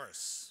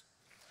Harris.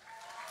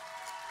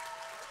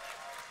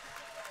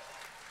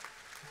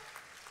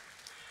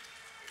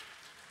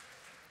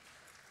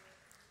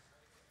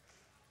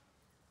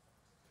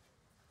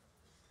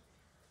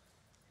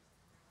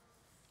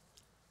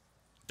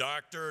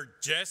 Dr.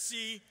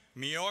 Jessie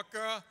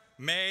Miorca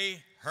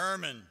May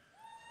Herman.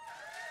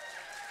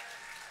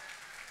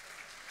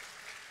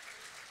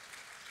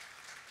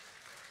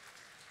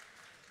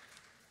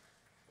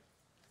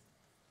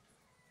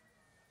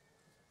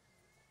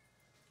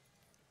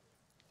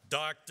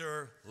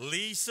 Dr.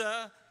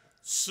 Lisa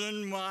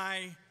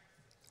Sunmai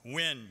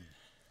Win.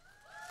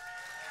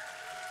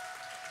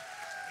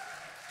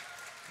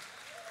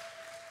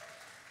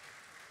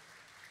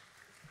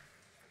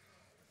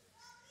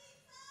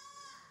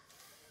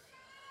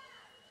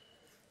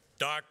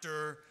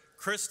 Dr.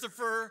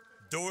 Christopher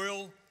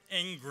Doyle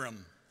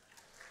Ingram.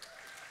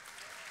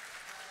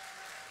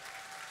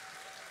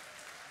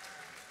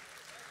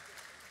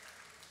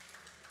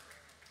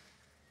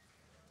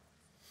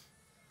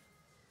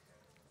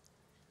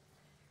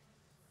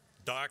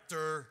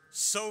 Dr.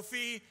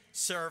 Sophie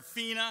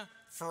Serafina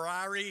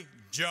Ferrari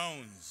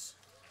Jones.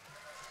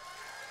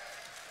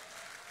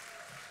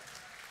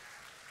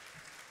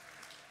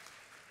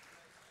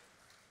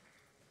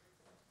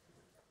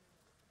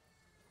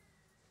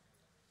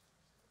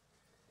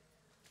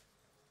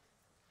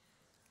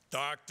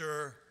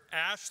 Dr.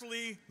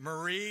 Ashley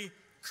Marie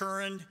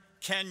Curran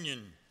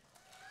Kenyon.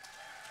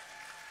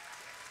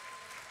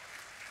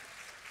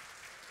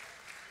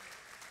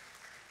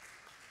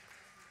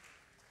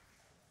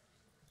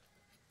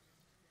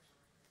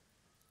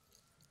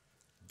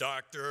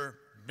 Dr.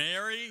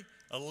 Mary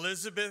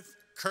Elizabeth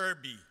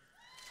Kirby.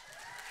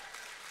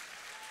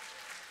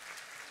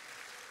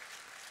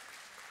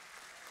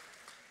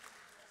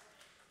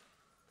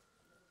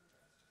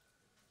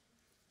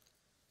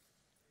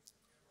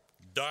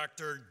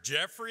 Dr.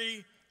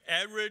 Jeffrey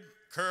Edward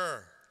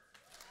Kerr.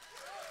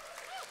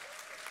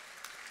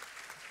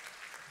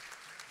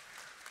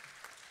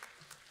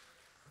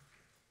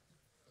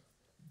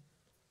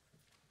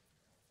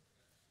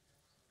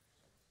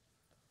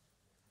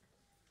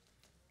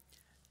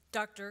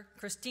 Dr.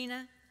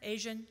 Christina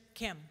Asian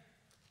Kim.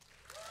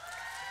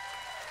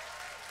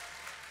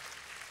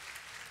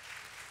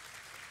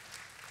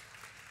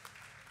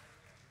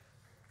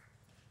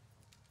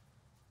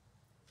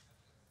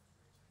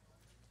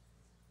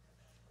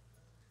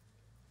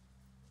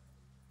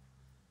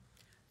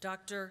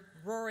 Dr.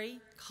 Rory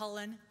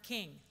Cullen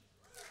King.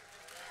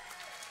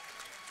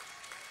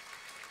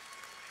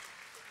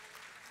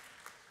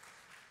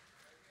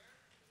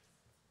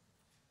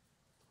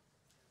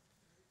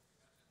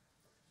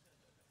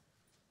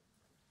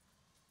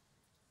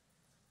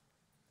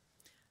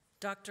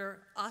 Dr.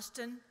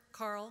 Austin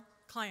Carl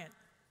Client.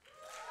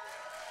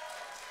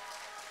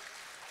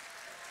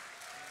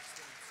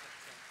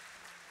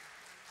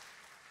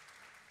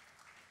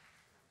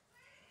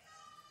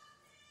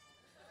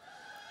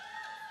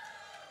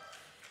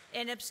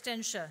 In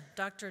absentia,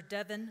 Dr.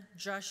 Devin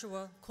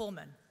Joshua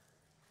Coleman.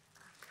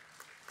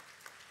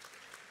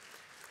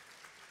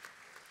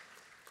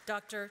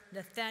 Dr.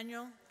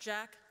 Nathaniel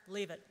Jack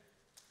Leavitt.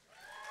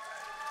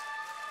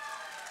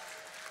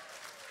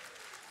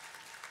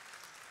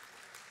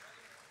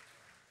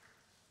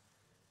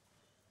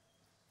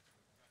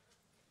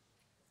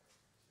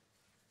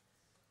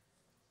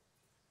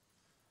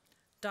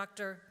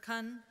 Dr.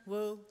 Kun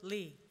Woo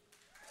Lee.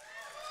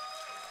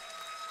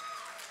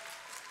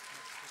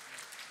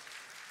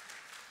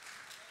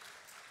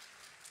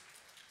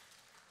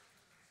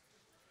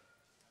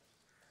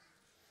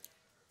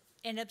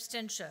 In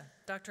absentia,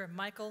 Dr.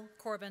 Michael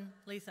Corbin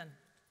Lethan.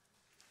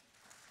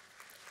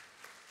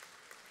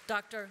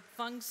 Dr.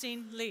 Feng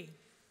Xin Li.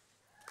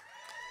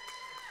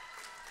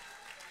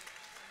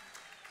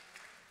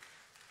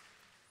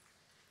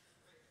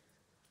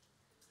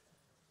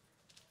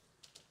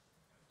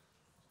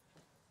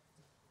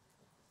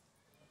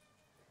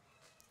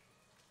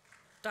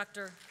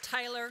 Dr.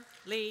 Tyler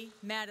Lee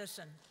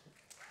Madison.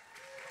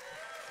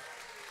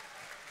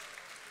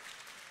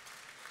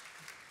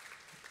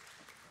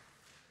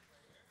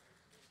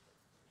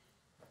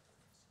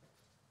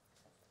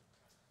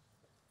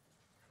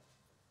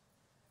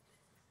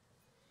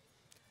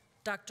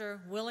 Dr.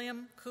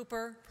 William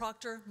Cooper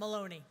Proctor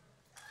Maloney.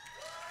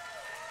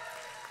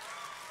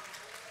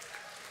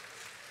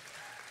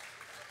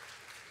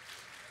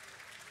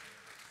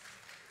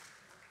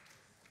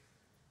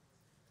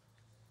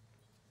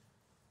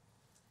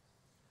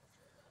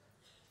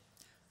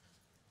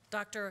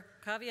 Dr.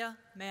 Kavya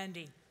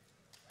Mandy.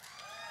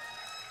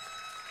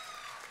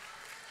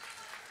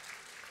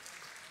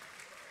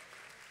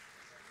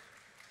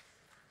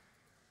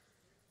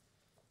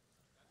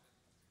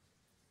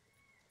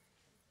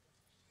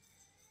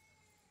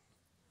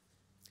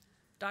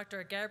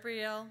 Dr.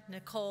 Gabrielle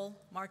Nicole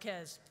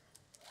Marquez.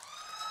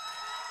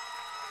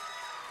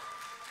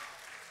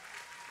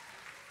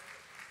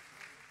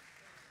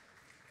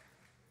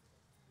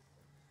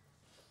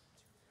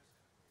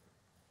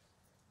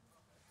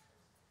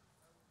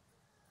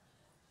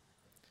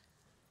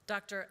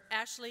 Dr.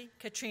 Ashley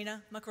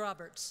Katrina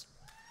McRoberts.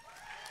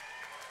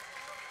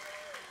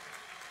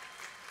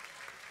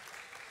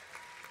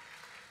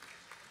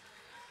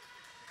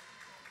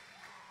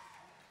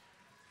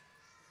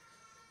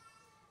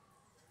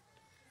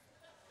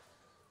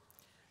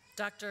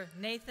 Dr.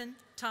 Nathan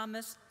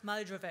Thomas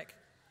Majdrovic.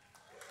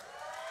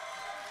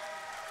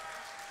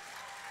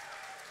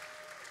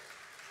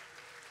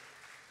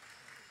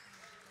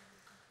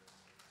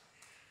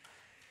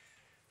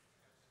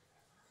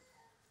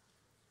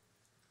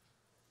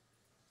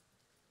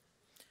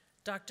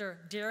 Dr.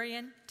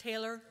 Darian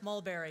Taylor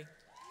Mulberry.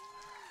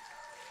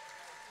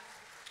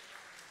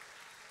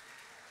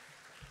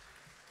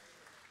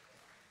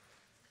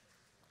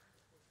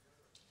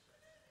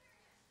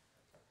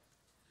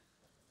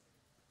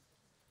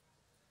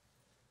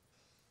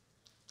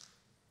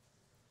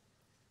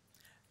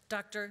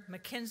 Dr.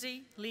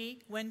 Mackenzie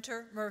Lee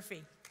Winter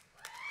Murphy.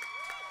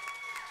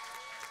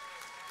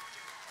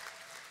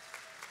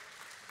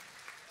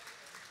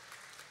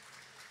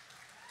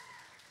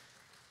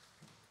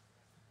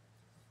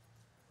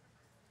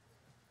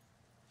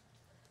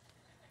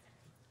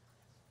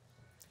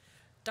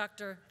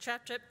 Dr.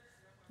 Chapchip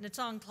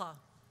Nitsongkla.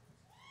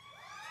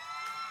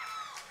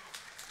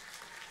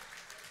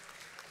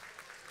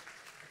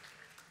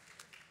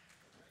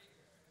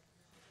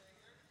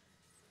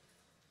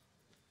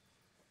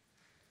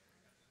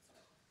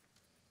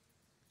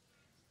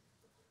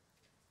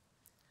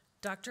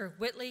 Dr.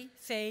 Whitley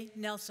Faye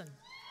Nelson.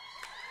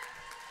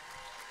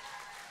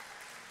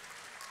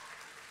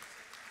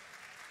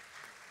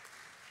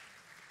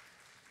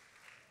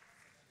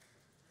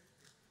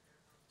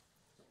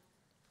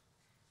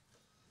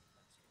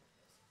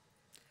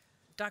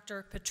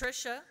 Dr.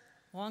 Patricia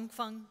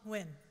Wongfeng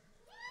Nguyen.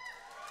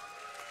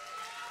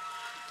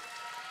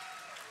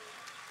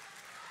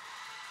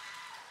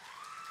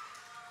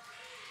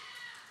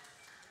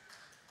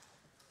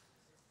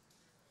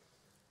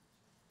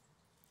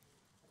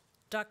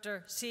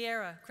 Dr.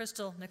 Sierra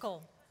Crystal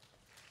Nicole.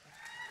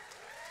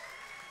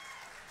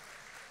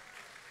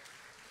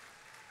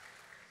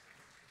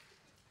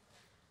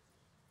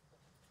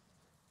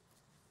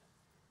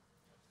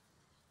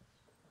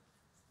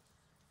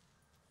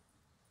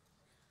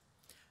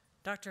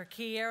 Dr.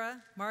 Kiera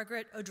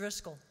Margaret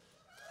O'Driscoll.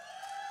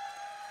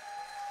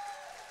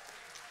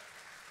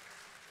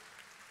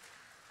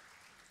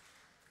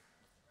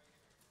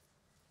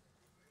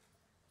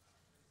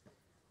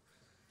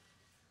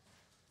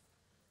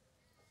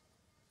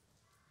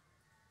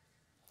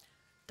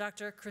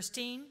 Dr.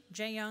 Christine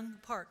Jae-young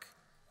Park.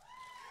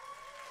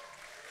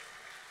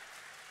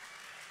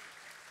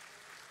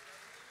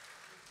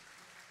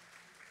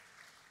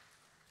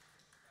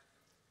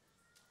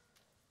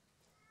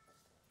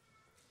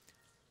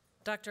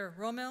 Dr.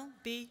 Romil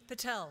B.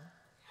 Patel.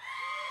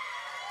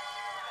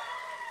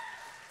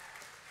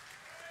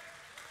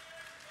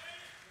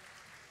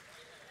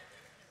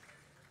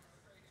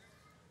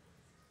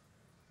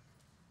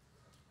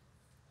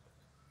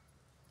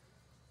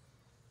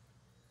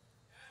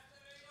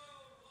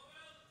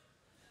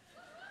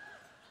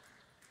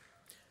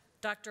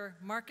 Dr.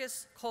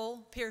 Marcus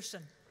Cole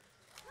Pearson.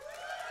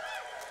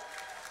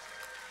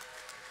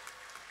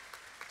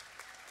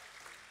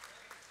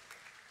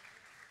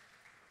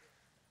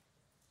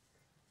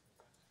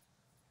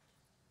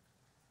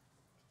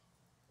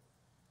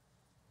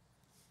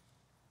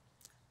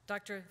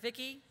 Dr.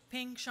 Vicky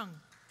Ping Sheng.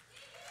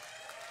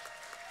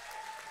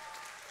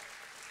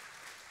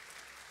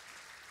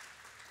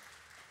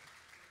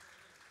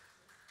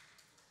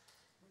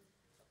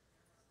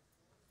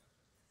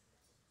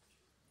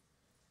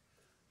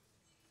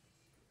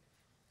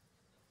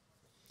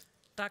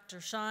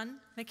 Dr. Sean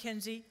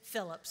Mackenzie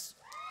Phillips.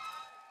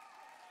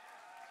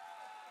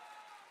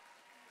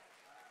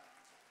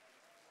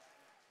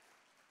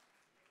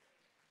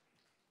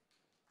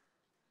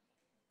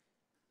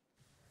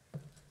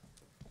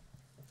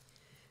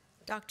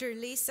 Dr.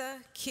 Lisa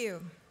Q.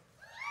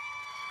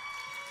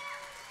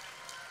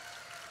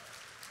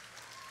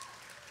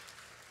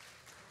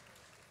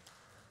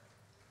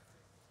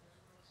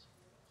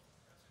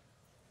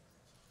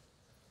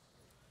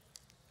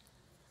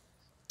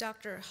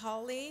 Dr.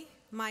 Holly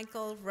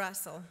Michael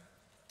Russell.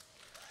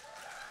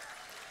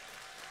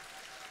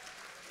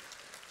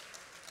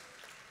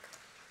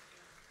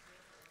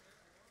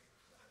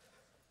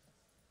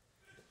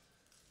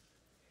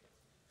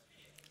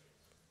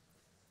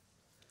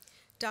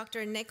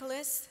 Dr.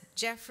 Nicholas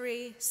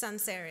Jeffrey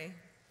Sanseri.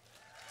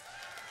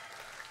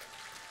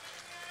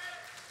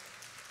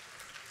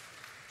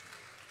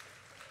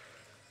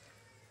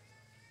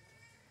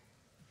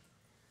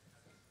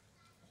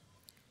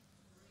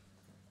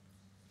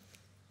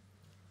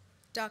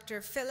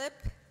 Dr. Philip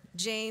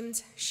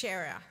James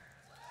Shera.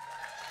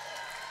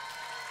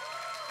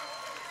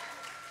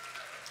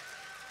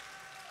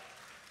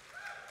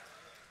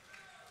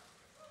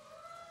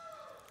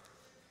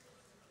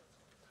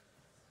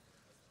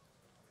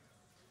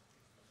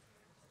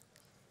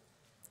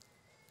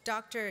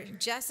 Dr.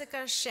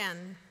 Jessica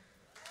Shen.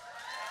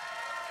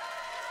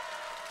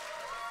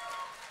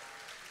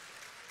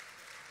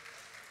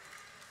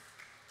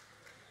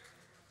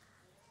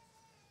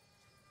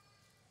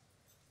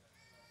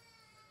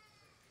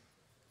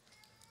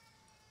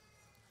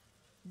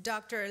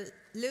 Dr.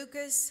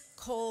 Lucas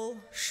Cole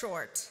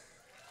Short.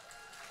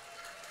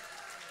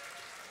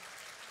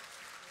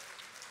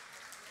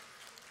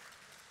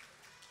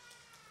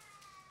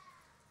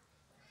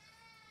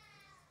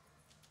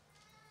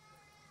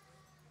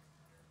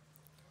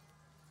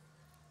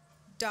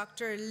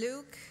 Dr.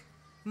 Luke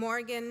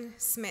Morgan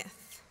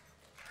Smith.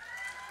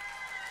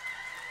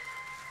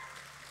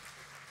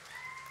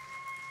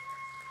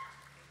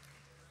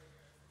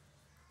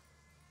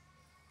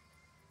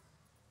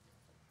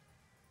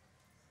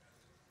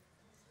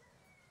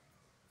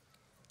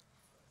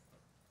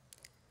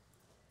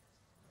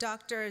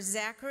 Dr.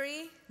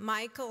 Zachary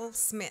Michael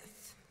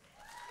Smith.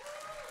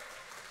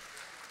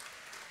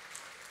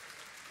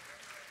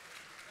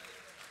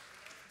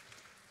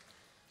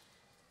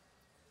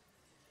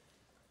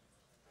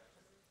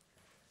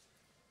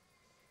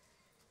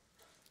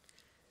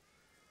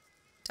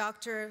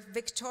 Dr.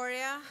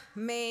 Victoria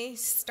May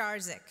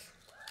Starzik.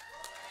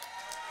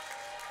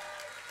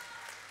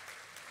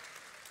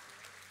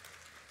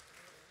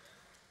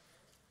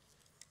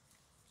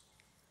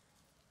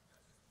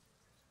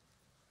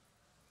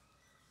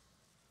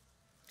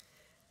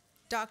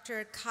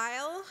 Dr.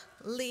 Kyle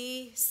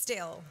Lee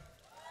Still.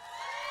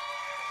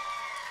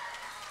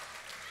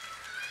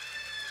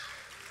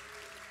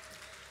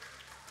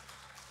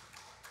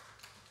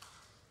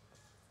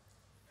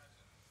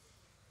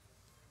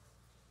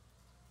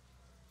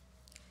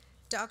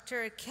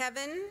 Dr.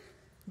 Kevin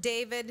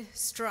David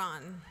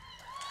Strawn.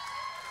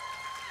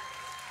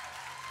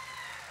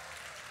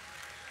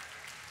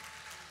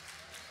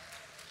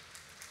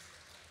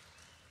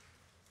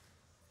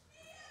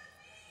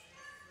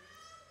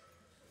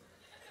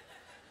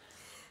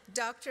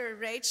 Dr.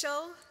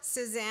 Rachel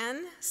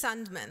Suzanne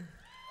Sundman.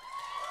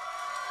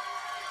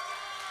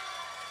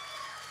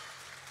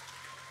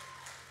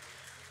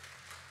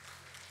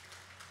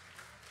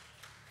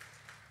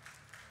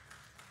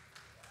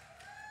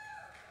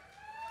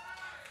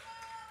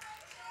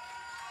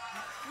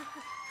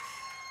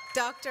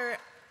 Dr.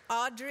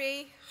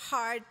 Audrey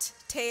Hart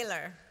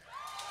Taylor.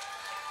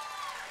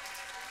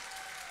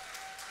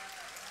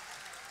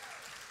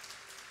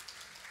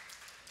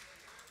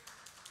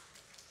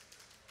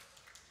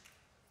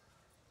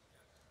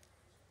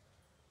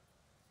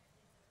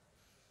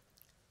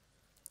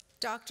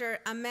 Dr.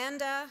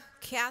 Amanda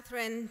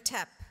Catherine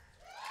Tepp.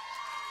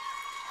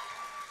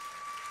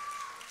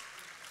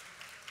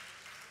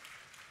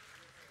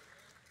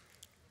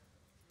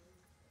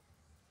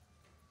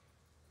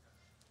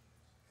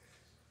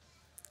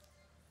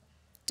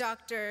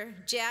 Dr.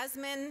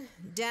 Jasmine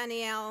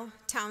Danielle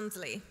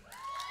Townsley.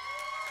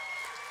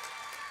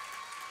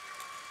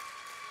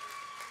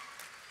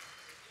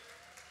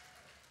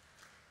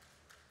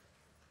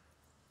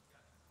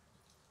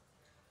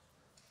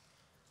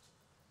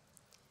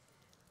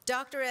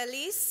 Dr.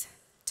 Elise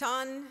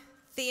Ton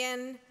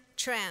Thien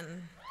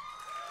Tran.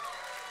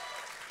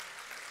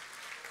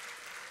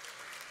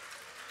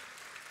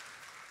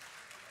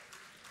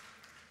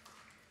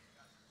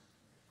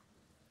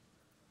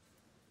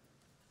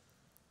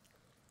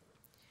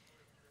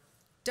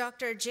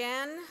 Dr.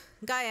 Jan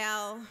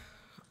Gael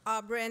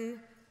Aubryn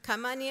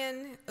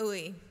Kamanyan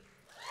Ui.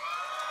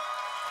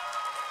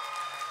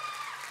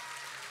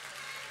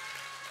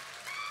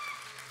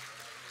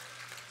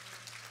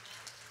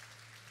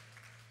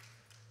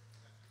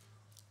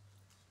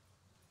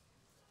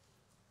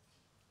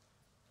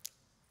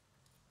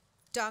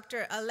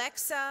 Dr.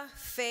 Alexa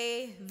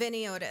Faye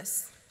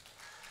Viniotis.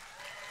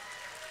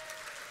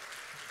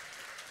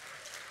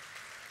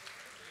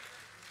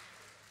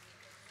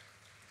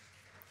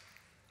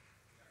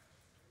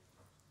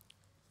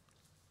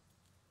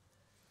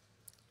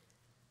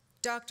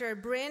 Dr.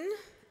 Bryn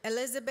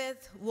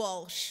Elizabeth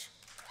Walsh.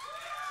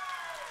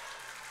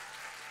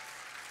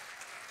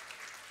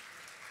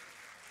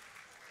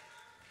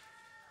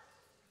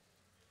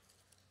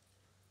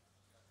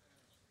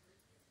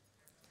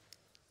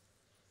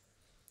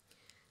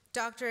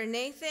 Dr.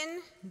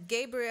 Nathan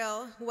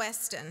Gabriel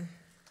Weston.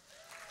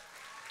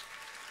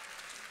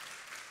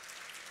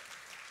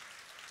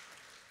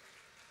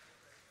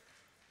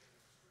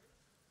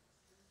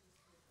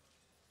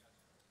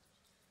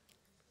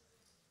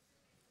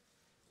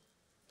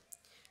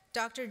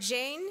 Dr.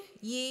 Jane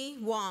Yi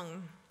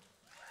Wong.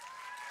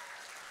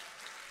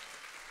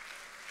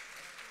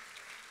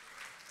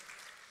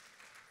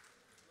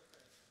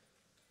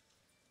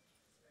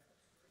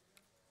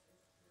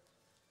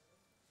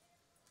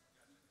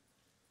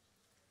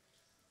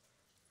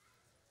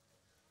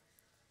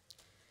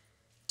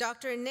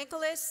 Dr.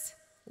 Nicholas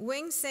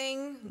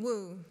Wingsing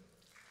Wu.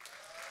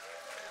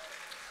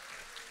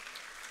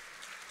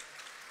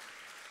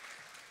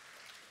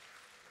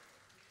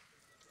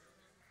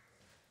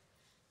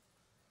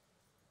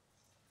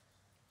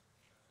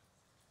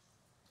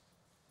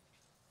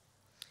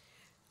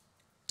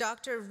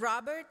 Dr.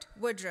 Robert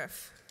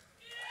Woodruff.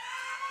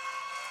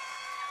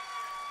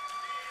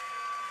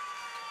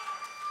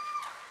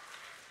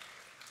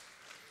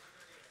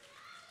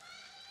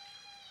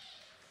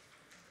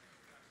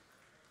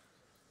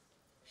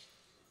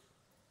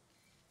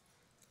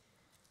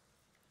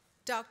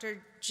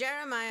 Dr.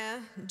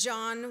 Jeremiah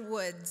John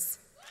Woods.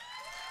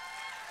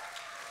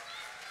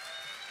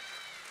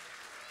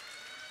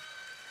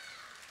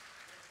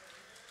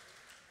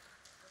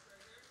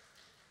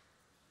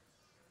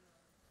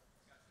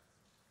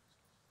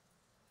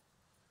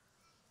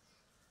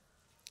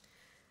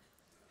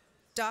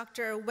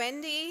 Dr.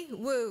 Wendy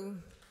Wu.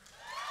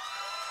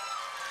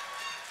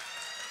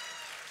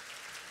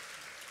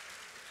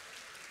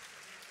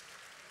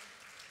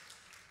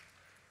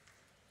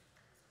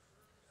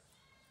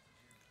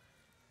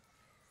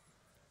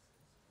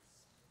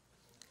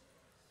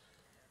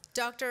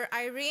 Dr.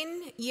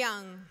 Irene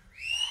Young.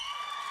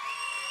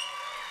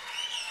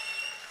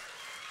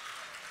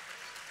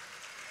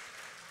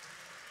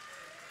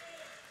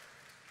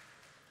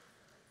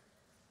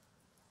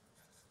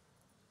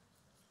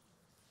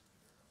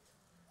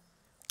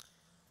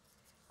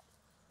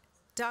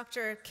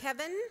 Dr.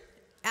 Kevin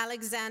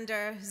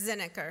Alexander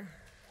Zinnecker.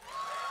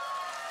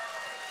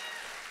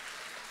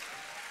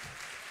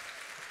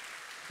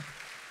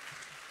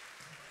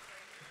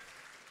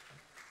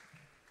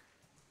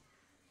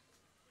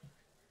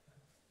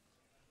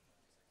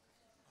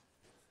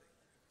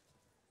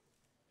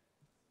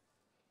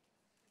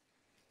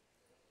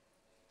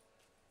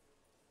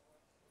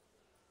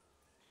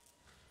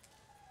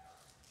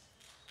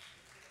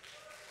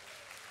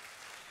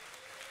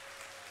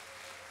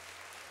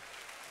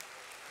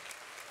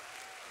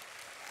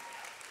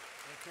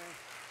 Okay.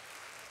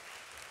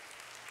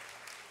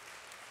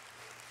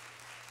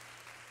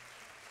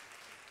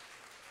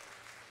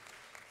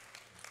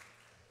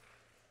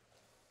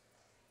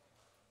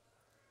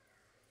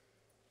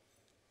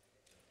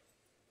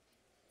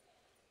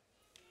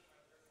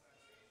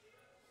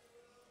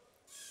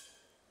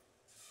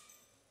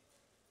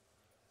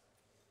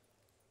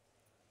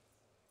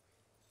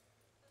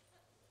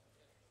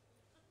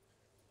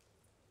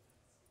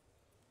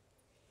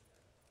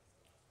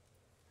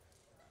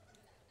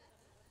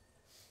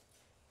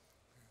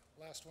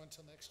 Last one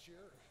till next year.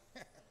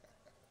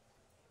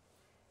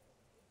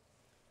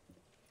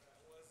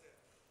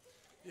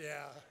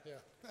 Yeah.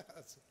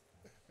 That's it.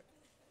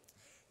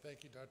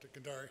 Thank you, Dr.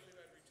 Kandari.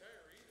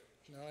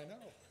 No, I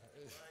know.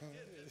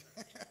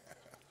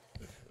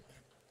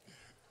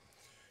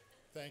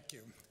 Thank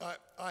you.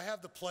 I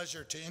have the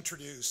pleasure to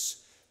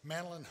introduce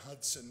Madeline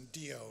Hudson,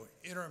 DO,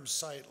 Interim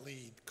Site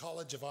Lead,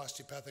 College of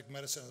Osteopathic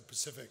Medicine of the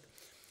Pacific,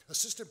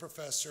 Assistant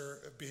Professor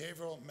of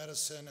Behavioral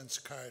Medicine and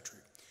Psychiatry.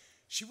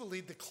 She will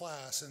lead the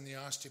class in the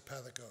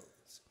osteopathic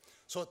oaths.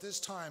 So at this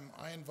time,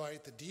 I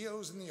invite the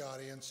DOs in the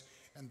audience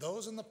and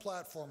those on the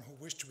platform who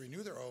wish to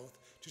renew their oath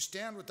to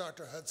stand with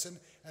Dr. Hudson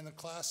and the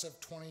class of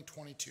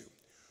 2022.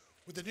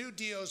 Would the new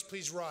DOs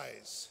please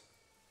rise?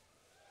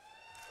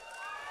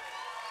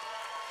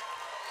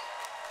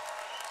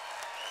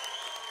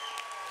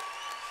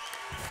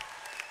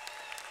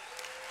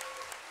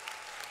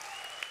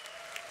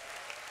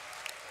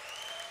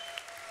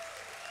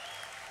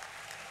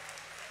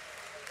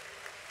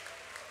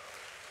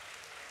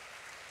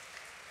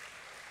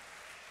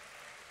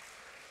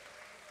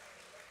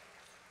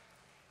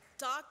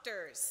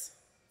 Doctors,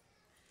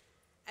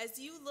 as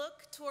you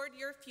look toward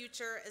your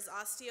future as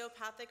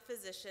osteopathic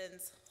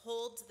physicians,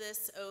 hold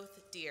this oath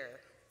dear.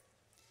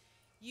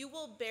 You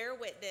will bear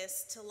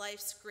witness to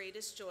life's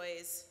greatest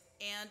joys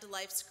and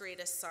life's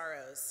greatest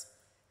sorrows,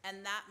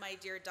 and that, my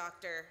dear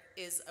doctor,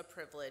 is a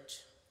privilege.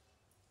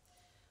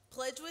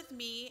 Pledge with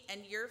me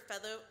and your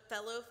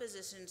fellow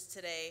physicians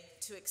today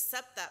to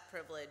accept that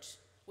privilege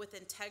with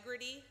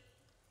integrity,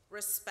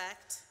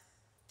 respect,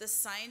 the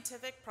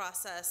scientific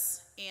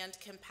process, and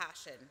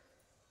compassion.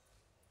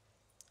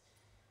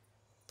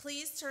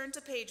 Please turn to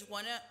page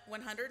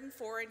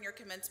 104 in your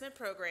commencement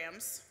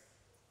programs.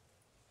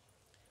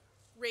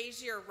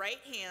 Raise your right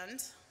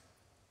hand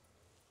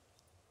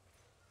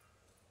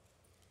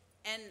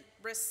and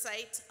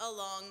recite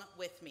along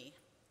with me.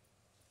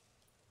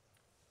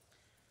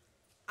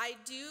 I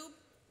do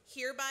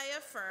hereby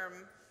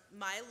affirm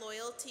my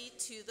loyalty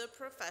to the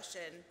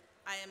profession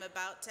I am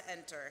about to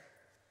enter.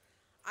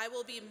 I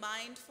will be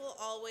mindful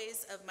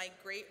always of my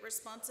great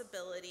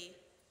responsibility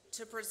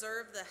to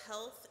preserve the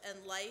health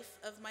and life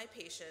of my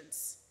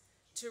patients,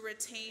 to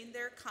retain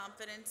their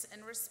confidence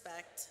and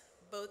respect,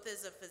 both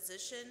as a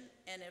physician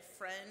and a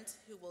friend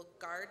who will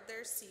guard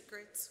their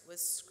secrets with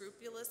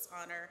scrupulous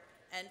honor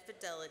and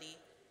fidelity,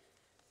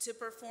 to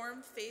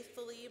perform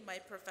faithfully my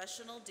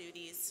professional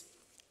duties,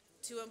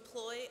 to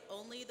employ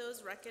only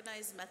those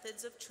recognized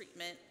methods of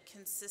treatment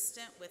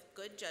consistent with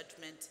good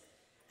judgment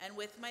and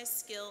with my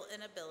skill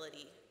and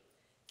ability,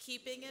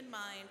 keeping in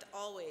mind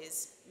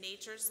always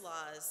nature's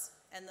laws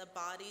and the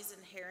body's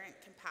inherent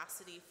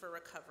capacity for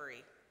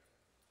recovery.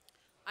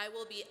 I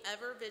will be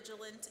ever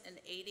vigilant in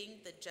aiding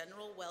the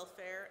general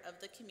welfare of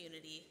the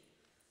community,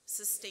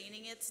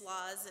 sustaining its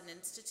laws and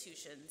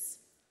institutions,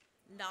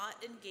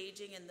 not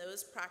engaging in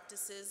those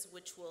practices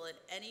which will in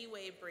any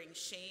way bring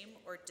shame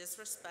or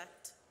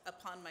disrespect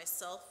upon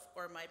myself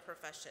or my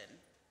profession.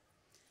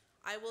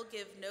 I will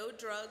give no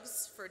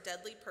drugs for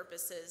deadly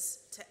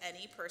purposes to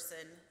any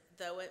person,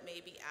 though it may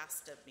be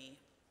asked of me.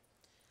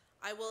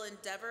 I will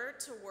endeavor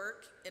to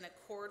work in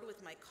accord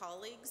with my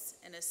colleagues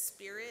in a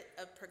spirit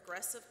of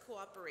progressive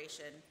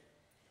cooperation,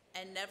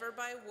 and never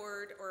by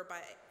word or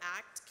by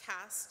act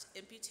cast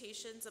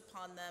imputations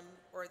upon them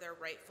or their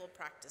rightful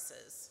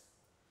practices.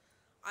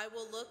 I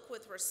will look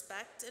with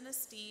respect and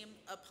esteem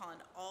upon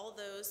all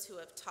those who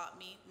have taught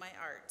me my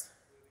art.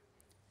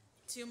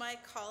 To my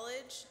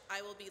college,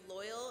 I will be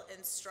loyal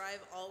and strive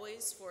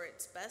always for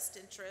its best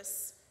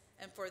interests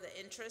and for the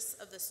interests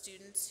of the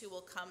students who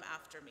will come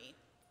after me.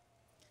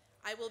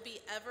 I will be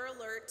ever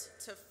alert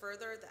to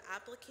further the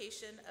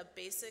application of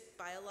basic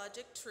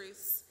biologic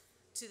truths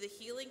to the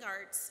healing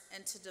arts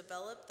and to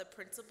develop the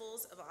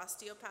principles of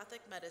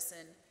osteopathic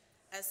medicine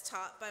as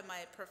taught by my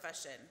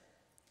profession.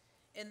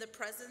 In the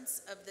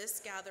presence of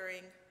this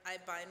gathering, I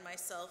bind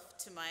myself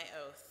to my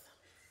oath.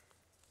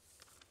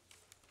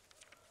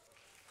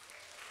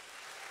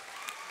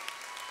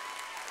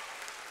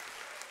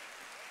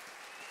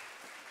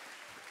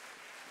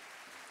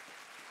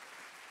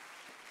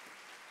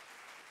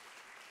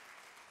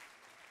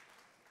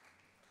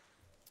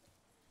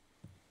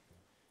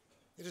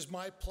 It is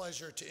my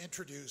pleasure to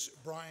introduce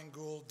Brian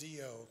Gould,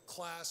 DO,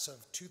 class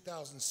of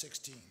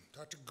 2016.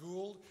 Dr.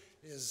 Gould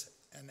is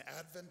an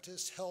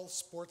Adventist health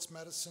sports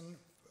medicine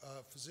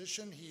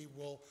physician. He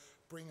will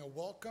bring a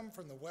welcome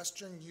from the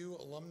WesternU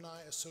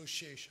Alumni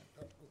Association.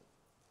 Dr. Gould.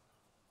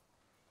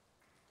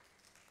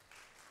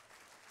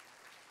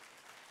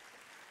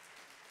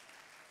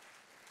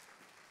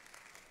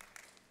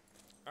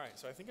 All right,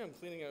 so I think I'm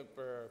cleaning up,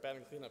 or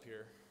batting cleanup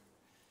here.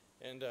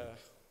 And,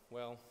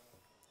 well,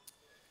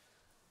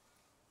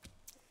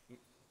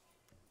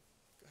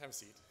 have a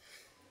seat.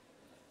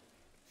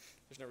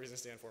 There's no reason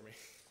to stand for me.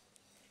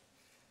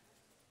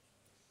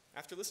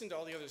 After listening to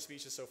all the other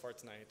speeches so far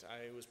tonight,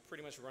 I was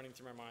pretty much running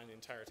through my mind the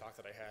entire talk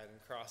that I had and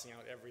crossing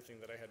out everything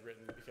that I had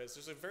written because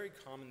there's a very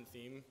common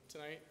theme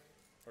tonight,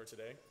 or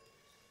today.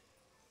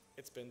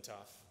 It's been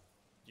tough.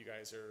 You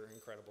guys are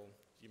incredible.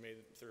 You made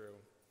it through.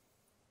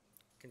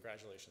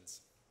 Congratulations.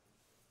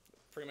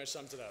 Pretty much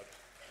sums it up.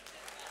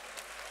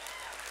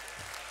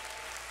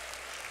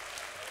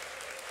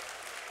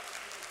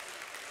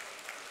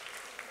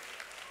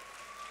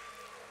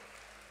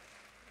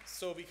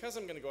 So because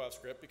I'm going to go off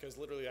script, because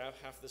literally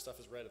half of this stuff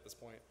is read at this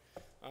point,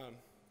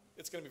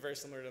 it's going to be very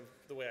similar to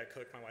the way I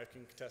cook. My wife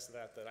can contest to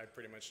that I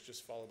pretty much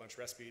just follow a bunch of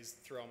recipes,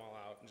 throw them all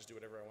out, and just do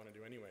whatever I want to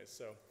do anyways.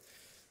 So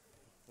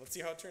let's see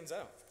how it turns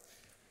out.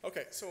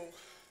 Okay, so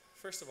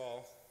first of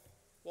all,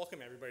 welcome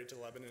everybody to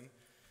Lebanon.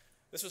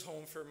 This was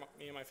home for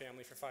me and my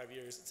family for 5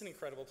 years. It's an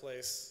incredible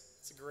place.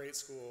 It's a great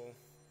school.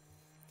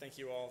 Thank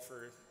you all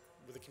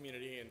with the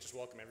community, and just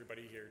welcome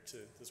everybody here to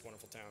this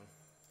wonderful town.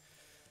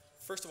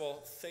 First of all,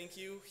 thank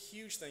you,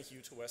 huge thank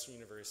you to Western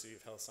University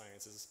of Health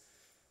Sciences,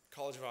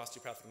 College of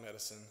Osteopathic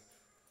Medicine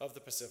of the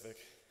Pacific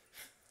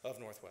of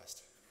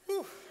Northwest.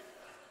 Whew.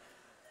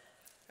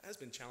 That has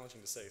been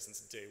challenging to say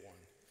since day one.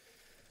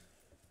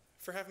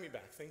 For having me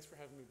back, thanks for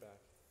having me back.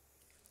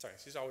 Sorry,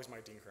 she's always my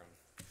Dean Crown.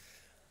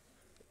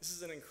 This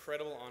is an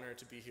incredible honor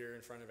to be here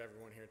in front of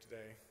everyone here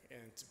today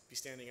and to be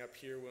standing up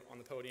here on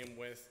the podium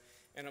with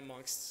and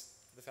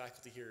amongst the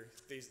faculty here.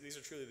 These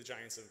are truly the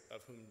giants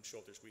of whom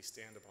shoulders we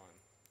stand upon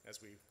as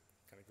we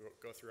kind of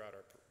go throughout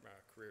our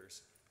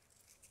careers.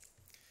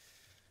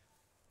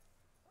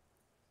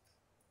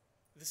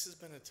 This has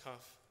been a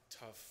tough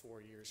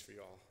 4 years for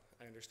y'all.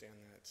 I understand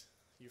that.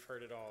 You've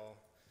heard it all.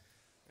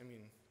 I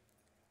mean,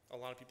 a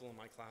lot of people in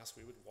my class,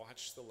 we would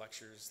watch the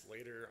lectures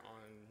later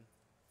on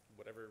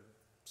whatever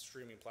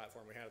streaming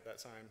platform we had at that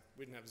time.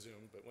 We didn't have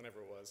Zoom, but whenever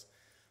it was,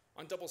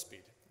 on double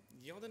speed.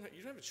 You didn't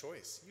have a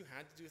choice. You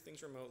had to do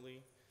things remotely.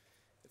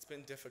 It's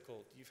been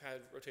difficult. You've had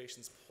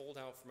rotations pulled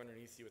out from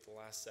underneath you at the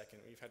last second.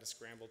 You've had to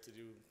scramble to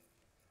do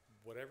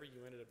whatever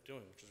you ended up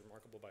doing, which is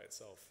remarkable by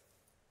itself.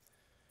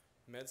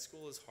 Med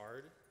school is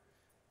hard.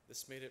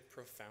 This made it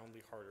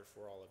profoundly harder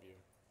for all of you.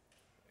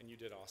 And you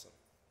did awesome.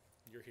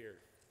 You're here.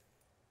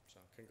 So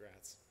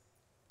congrats.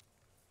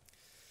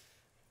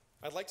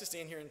 I'd like to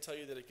stand here and tell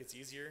you that it gets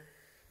easier,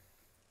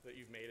 that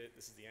you've made it.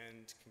 This is the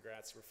end.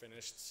 Congrats, we're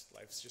finished.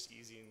 Life's just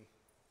easy and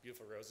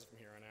beautiful roses from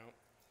here on out.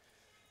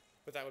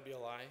 But that would be a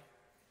lie.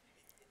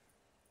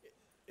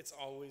 It's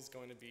always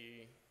going to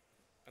be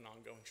an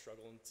ongoing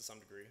struggle to some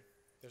degree.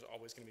 There's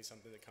always going to be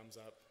something that comes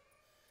up.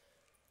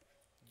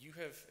 You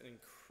have an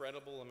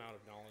incredible amount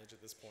of knowledge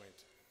at this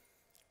point.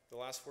 The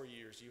last 4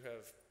 years, you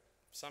have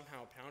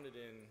somehow pounded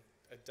in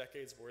a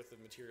decade's worth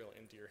of material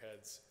into your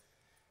heads.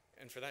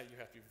 And for that, you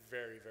have to be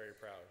very, very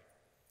proud.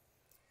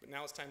 But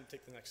now it's time to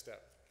take the next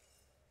step.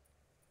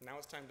 Now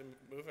it's time to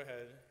move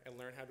ahead and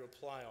learn how to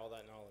apply all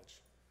that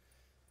knowledge.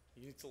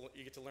 You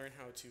get to learn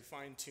how to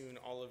fine-tune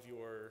all of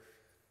your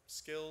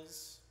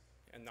skills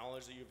and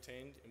knowledge that you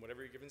obtained in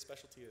whatever your given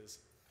specialty is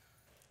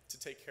to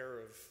take care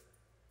of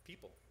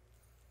people.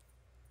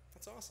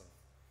 That's awesome.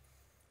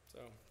 So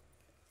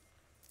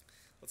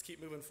let's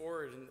keep moving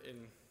forward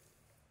and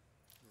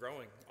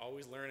growing,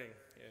 always learning,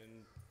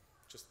 and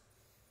just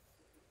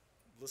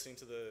listening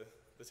to the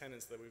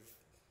tenets that we've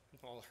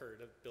all heard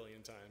a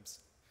billion times.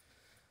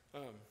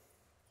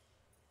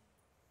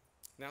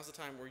 Now's the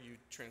time where you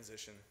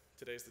transition.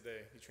 Today's the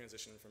day you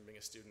transition from being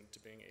a student to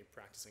being a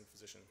practicing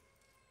physician.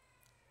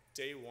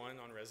 Day one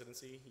on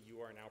residency,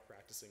 you are now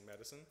practicing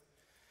medicine.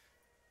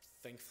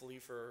 Thankfully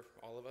for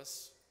all of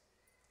us,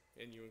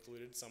 and you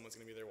included, someone's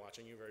going to be there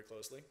watching you very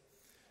closely,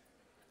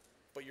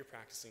 but you're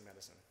practicing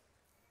medicine.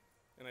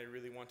 And I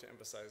really want to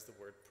emphasize the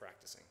word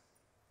practicing.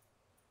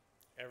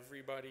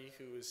 Everybody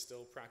who is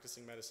still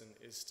practicing medicine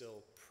is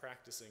still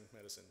practicing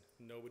medicine.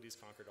 Nobody's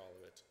conquered all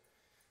of it.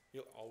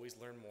 You'll always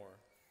learn more.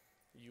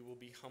 You will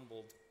be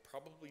humbled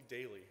probably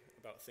daily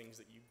about things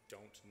that you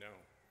don't know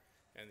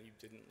and you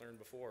didn't learn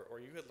before, or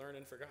you had learned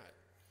and forgot.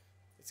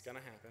 It's gonna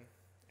happen,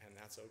 and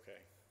that's okay.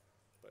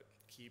 But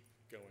keep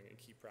going and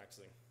keep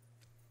practicing.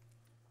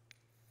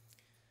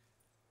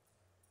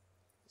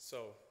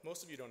 So,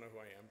 most of you don't know who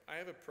I am. I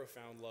have a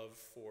profound love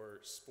for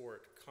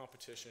sport,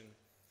 competition,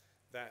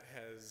 that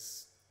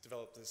has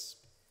developed this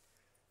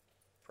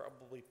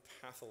probably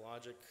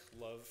pathologic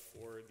love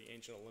for the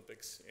ancient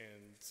Olympics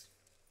and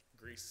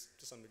Greece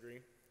to some degree.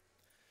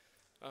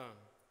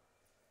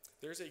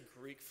 There's a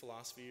Greek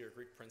philosophy or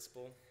Greek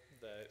principle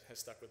that has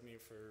stuck with me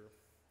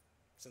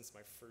since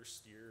my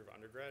first year of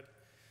undergrad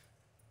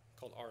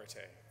called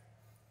arete.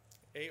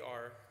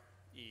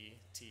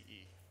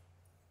 A-R-E-T-E.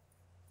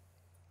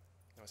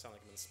 Now I sound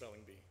like I'm in the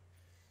spelling bee.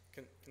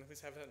 Can I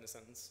please have that in a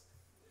sentence?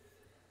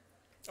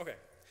 Okay.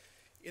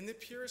 In the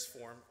purest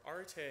form,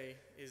 arete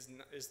is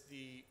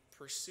the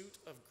pursuit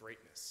of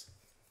greatness.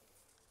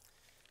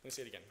 Let me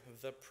say it again.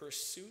 The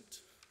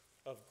pursuit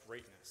of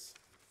greatness.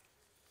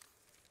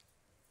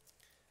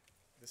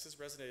 This has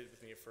resonated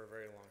with me for a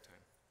very long time.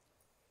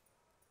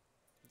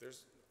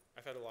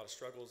 I've had a lot of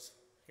struggles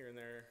here and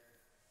there.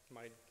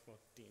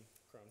 Dean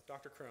Crone,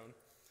 Dr. Crone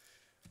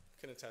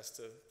can attest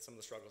to some of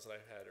the struggles that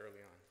I've had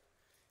early on.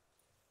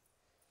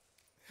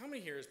 How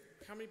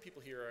many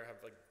people here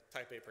have like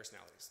type A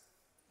personalities,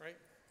 right?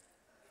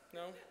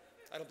 No?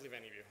 I don't believe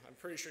any of you. I'm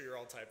pretty sure you're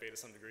all type A to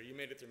some degree. You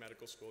made it through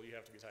medical school, you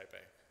have to be type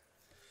A.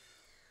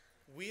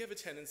 We have a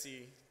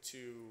tendency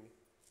to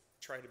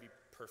try to be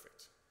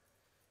perfect.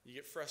 You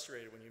get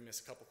frustrated when you miss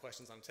a couple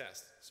questions on a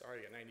test. Sorry,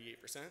 I got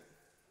 98%.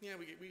 Yeah,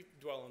 we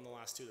dwell on the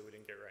last two that we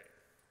didn't get right.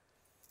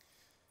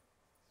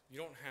 You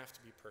don't have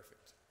to be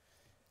perfect.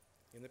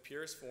 In the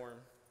purest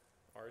form,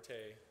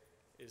 arete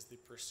is the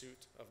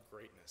pursuit of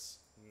greatness,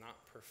 not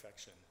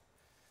perfection.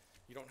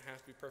 You don't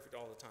have to be perfect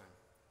all the time.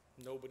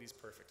 Nobody's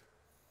perfect.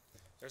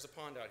 There's a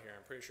pond out here.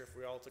 I'm pretty sure if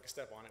we all took a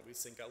step on it, we'd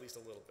sink at least a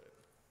little bit.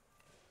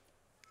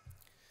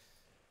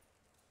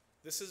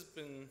 This has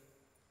been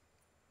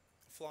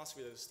a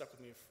philosophy that has stuck with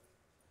me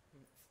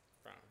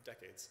for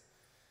decades.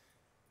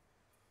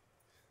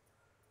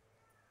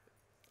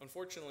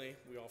 Unfortunately,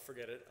 we all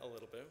forget it a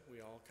little bit.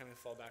 We all kind of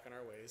fall back on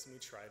our ways and we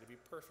try to be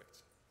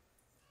perfect.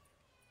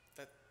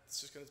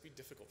 That's just going to be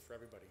difficult for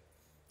everybody.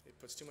 It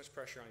puts too much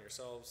pressure on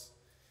yourselves.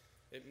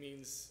 It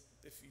means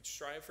if you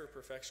strive for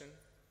perfection,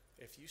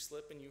 if you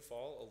slip and you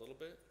fall a little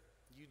bit,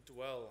 you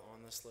dwell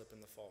on the slip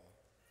and the fall.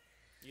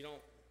 You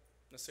don't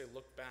necessarily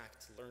look back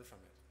to learn from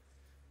it.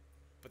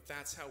 But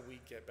that's how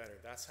we get better.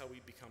 That's how we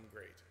become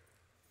great.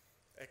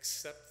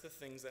 Accept the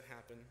things that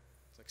happen,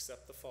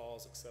 accept the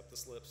falls, accept the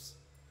slips,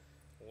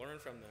 learn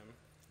from them,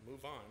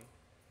 move on,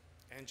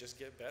 and just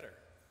get better.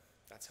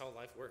 That's how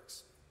life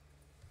works.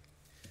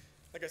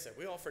 Like I said,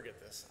 we all forget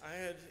this. I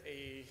had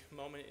a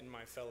moment in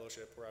my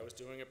fellowship where I was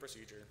doing a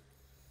procedure.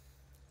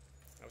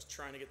 I was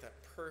trying to get that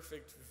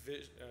perfect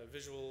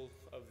visual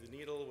of the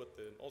needle with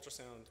the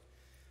ultrasound.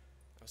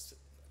 I was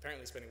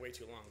apparently spending way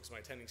too long because my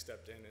attending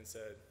stepped in and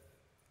said,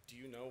 "Do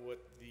you know what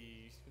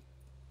the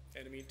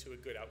enemy to a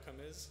good outcome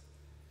is?"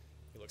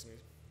 He looks at me.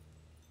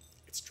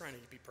 "It's trying to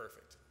be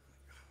perfect."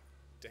 I'm like, oh,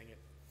 dang it.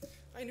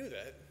 I knew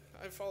that.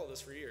 I've followed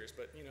this for years,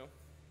 but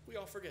we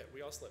all forget,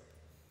 we all slip.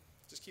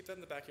 Just keep that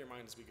in the back of your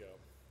mind as we go.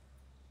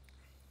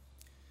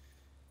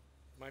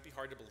 It might be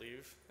hard to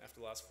believe after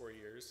the last 4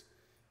 years,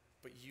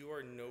 but you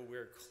are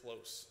nowhere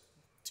close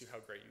to how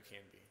great you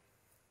can be.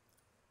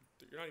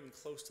 You're not even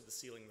close to the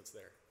ceiling that's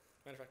there.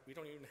 Matter of fact, we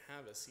don't even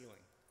have a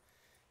ceiling.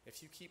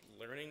 If you keep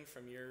learning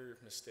from your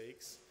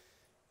mistakes,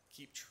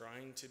 keep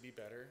trying to be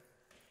better,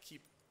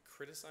 keep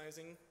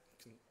criticizing,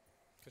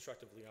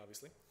 constructively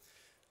obviously,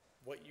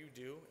 what you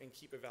do, and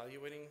keep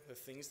evaluating the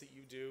things that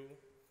you do,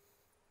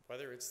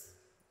 whether it's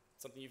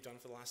something you've done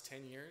for the last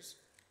 10 years,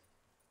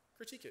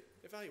 critique it,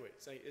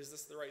 evaluate, say, is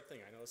this the right thing?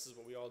 I know this is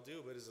what we all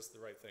do, but is this the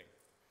right thing?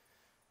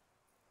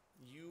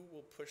 You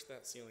will push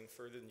that ceiling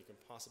further than you can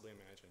possibly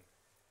imagine.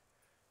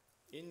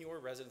 In your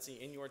residency,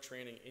 in your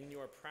training, in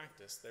your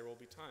practice, there will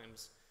be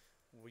times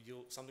where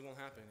something will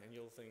happen and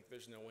you'll think,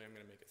 there's no way I'm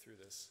going to make it through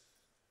this.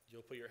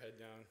 You'll put your head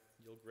down,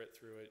 you'll grit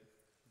through it,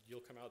 you'll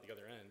come out the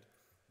other end,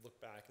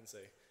 look back and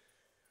say,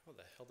 how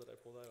the hell did I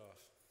pull that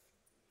off?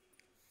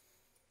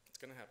 It's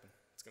going to happen.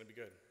 It's going to be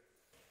good.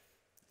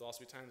 There'll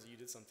also be times that you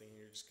did something and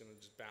you're just going to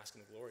bask in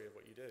the glory of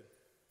what you did.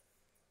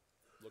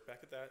 Look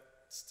back at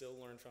that, still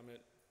learn from it.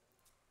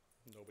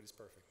 Nobody's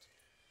perfect.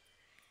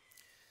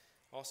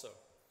 Also,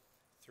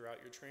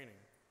 throughout your training,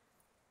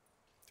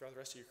 throughout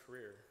the rest of your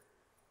career,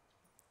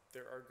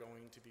 there are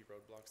going to be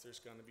roadblocks,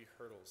 there's going to be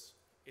hurdles.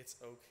 It's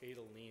okay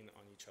to lean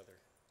on each other.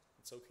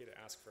 It's okay to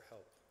ask for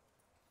help.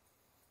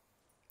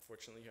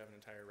 Fortunately, you have an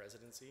entire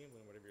residency,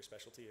 whatever your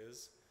specialty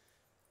is,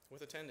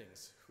 with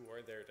attendings who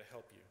are there to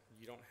help you.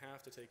 You don't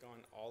have to take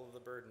on all of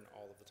the burden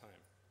all of the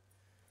time.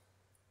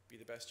 Be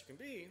the best you can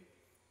be,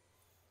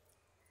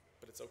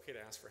 but it's okay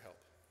to ask for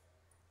help.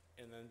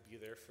 And then be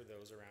there for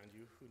those around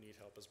you who need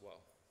help as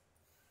well.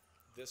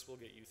 This will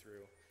get you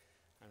through.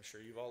 I'm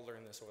sure you've all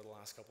learned this over the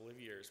last couple of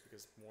years,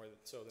 because more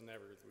so than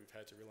ever, we've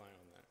had to rely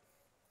on that.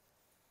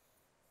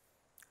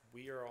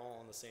 We are all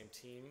on the same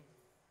team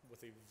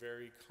with a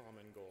very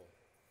common goal: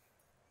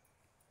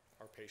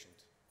 our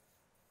patient.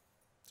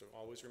 So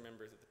always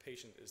remember that the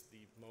patient is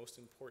the most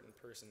important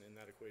person in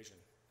that equation.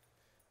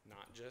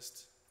 Not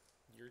just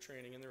your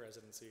training in the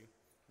residency,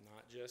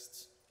 not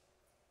just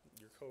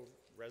your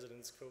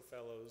co-residents,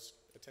 co-fellows,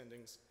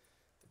 attendings.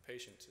 The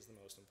patient is the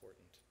most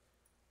important.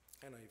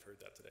 I know you've heard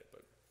that today,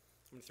 but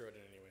I'm going to throw it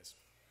in anyways.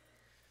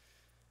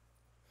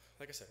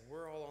 Like I said,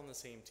 we're all on the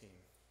same team.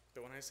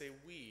 But when I say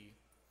we,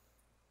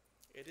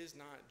 it is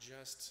not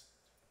just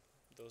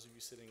those of you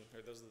sitting,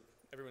 or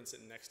everyone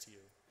sitting next to you.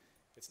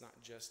 It's not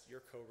just your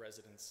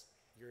co-residents,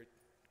 your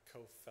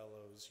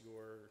co-fellows,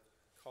 your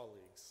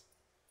colleagues.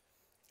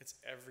 It's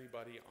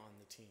everybody on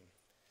the team.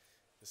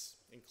 This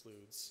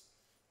includes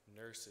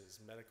nurses,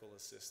 medical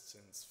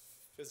assistants,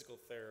 physical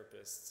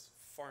therapists,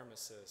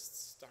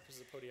 pharmacists, doctors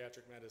of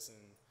podiatric medicine,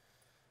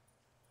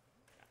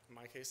 in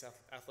my case,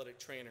 athletic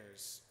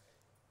trainers,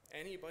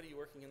 anybody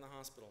working in the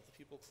hospital, the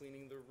people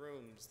cleaning the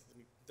rooms.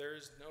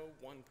 There's no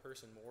one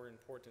person more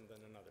important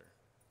than another.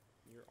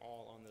 You're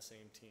all on the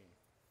same team.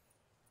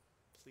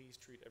 Please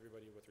treat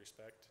everybody with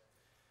respect,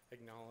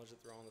 acknowledge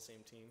that they're all on the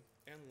same team,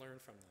 and learn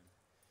from them.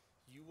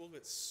 You will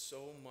get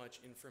so much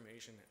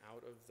information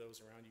out of those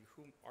around you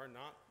who are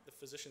not the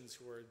physicians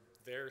who are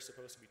there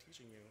supposed to be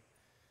teaching you,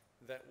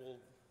 that will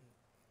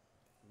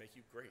make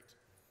you great.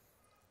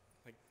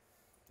 Like,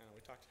 we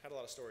had a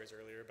lot of stories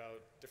earlier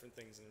about different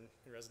things in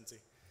residency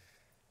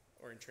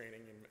or in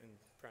training and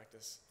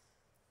practice.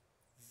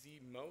 The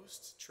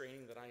most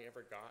training that I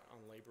ever got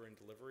on labor and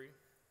delivery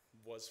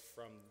was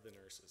from the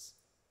nurses.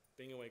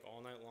 Being awake all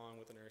night long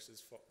with the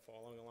nurses,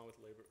 following along with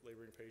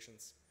laboring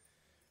patients.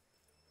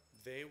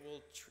 They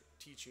will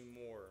teach you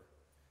more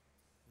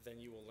than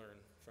you will learn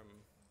from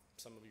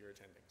some of your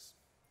attendings.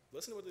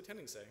 Listen to what the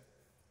attendings say.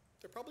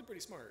 They're probably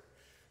pretty smart,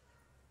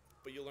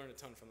 but you'll learn a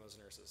ton from those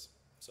nurses.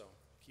 So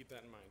keep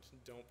that in mind.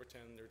 Don't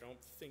pretend or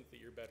don't think that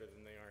you're better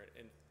than they are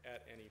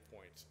at any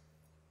point.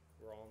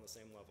 We're all on the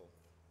same level,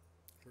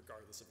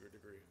 regardless of your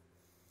degree.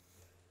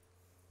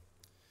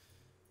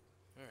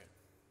 All right.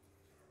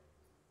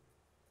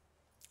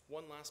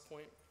 One last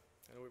point.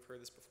 I know we've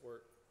heard this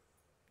before.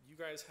 You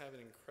guys have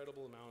an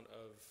incredible amount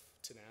of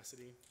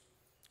tenacity.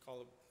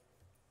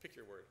 Pick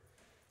your word.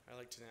 I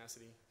like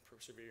tenacity,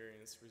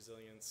 perseverance,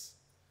 resilience.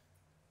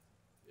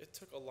 It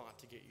took a lot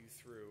to get you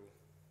through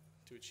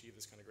to achieve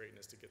this kind of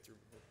greatness, to get through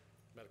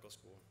medical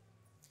school.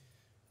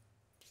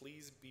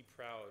 Please be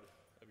proud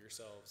of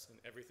yourselves and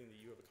everything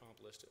that you have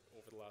accomplished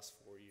over the last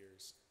 4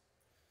 years.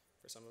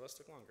 For some of us,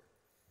 it took longer.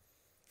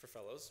 For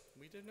fellows,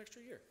 we did an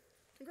extra year.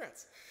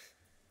 Congrats.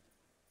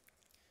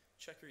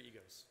 Check your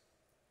egos.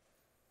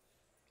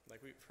 Like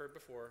we've heard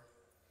before,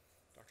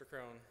 Dr.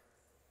 Crone,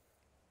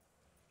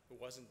 it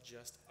wasn't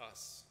just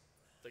us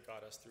that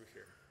got us through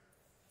here.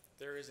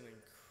 There is an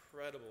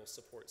incredible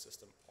support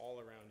system all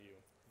around you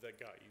that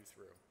got you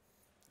through.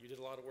 You did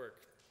a lot of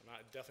work.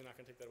 I'm definitely not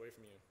going to take that away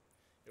from you.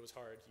 It was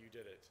hard. You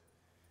did it.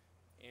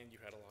 And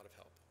you had a lot of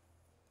help.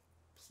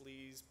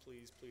 Please,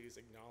 please, please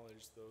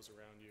acknowledge those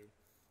around you.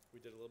 We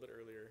did a little bit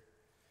earlier.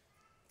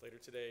 Later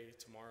today,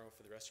 tomorrow,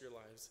 for the rest of your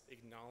lives,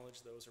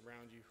 acknowledge those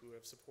around you who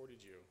have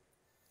supported you.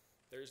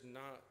 There's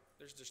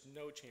just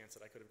no chance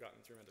that I could have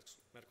gotten through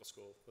medical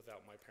school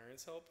without my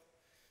parents' help,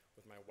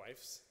 with my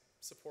wife's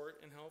support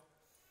and help.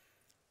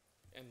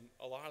 And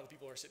a lot of the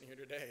people who are sitting here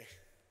today,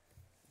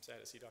 I'm sad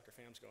to see Dr.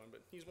 Pham's going,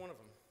 but he's one of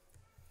them.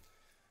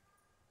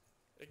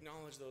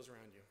 Acknowledge those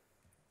around you.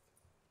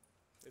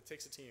 It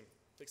takes a team,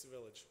 it takes a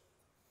village.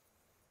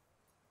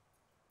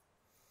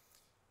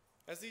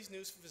 As these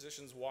new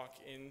physicians walk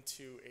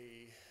into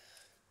a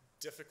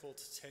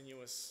difficult,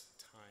 tenuous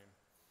time,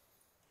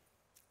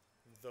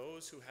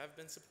 those who have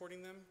been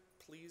supporting them,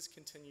 please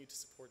continue to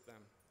support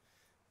them.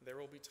 There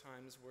will be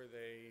times where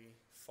they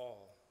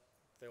fall.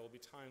 There will be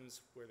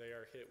times where they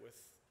are hit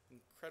with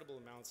incredible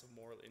amounts of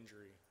moral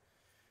injury.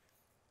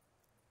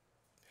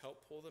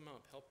 Help pull them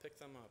up, help pick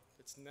them up.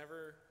 It's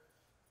never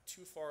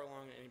too far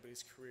along in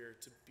anybody's career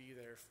to be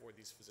there for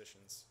these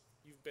physicians.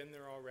 You've been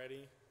there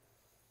already.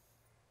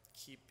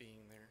 Keep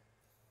being there.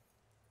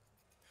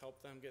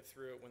 Help them get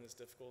through it when it's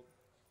difficult,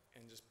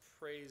 and just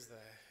praise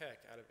the heck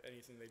out of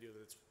anything they do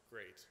that's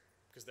great,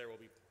 because there will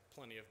be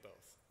plenty of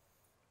both.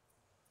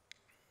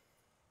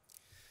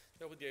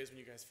 There will be days when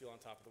you guys feel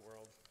on top of the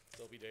world.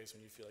 There'll be days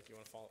when you feel like you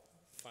want to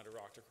find a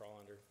rock to crawl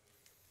under.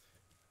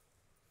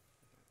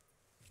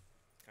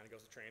 Kind of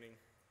goes with training.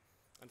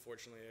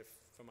 Unfortunately,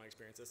 from my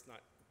experience,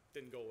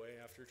 didn't go away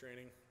after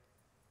training,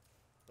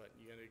 but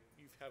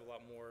you've had a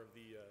lot more of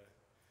the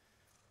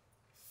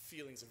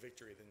feelings of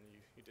victory than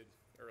you did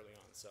early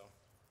on. So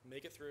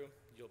make it through,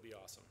 you'll be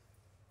awesome.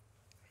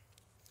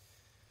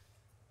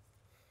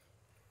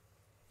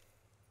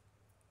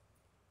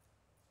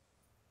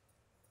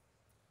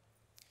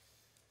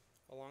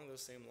 along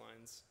those same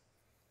lines,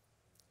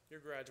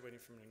 you're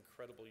graduating from an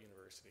incredible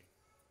university.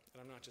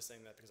 And I'm not just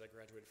saying that because I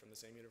graduated from the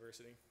same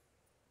university.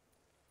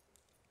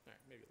 All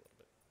right, maybe a little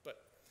bit. But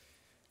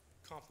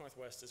Comp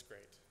Northwest is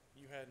great.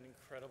 You had an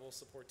incredible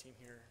support team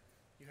here.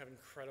 You have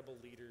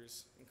incredible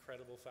leaders,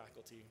 incredible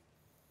faculty.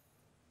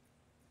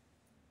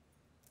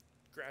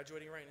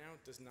 Graduating right now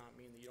does not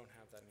mean that you don't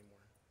have that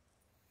anymore.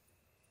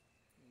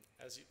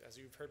 As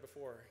you've heard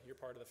before, you're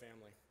part of the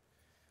family.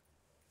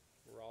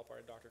 We're all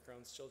part of Dr.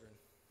 Crone's children.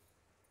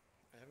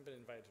 I haven't been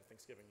invited to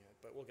Thanksgiving yet,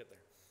 but we'll get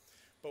there.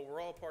 But we're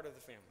all part of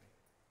the family.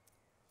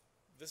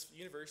 This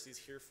university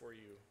is here for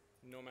you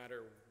no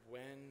matter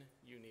when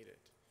you need it.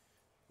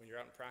 When you're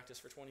out in practice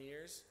for 20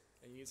 years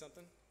and you need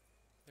something,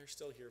 they're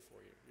still here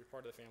for you. You're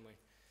part of the family,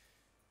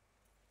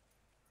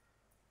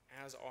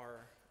 as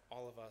are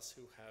all of us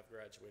who have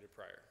graduated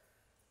prior.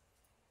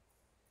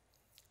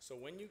 So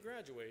when you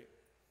graduate,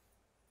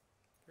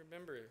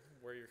 remember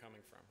where you're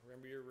coming from.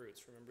 Remember your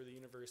roots. Remember the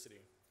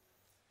university.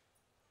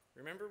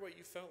 Remember what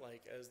you felt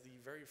like as the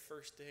very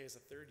first day as a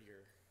third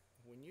year,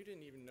 when you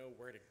didn't even know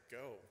where to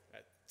go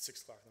at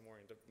 6 o'clock in the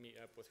morning to meet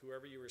up with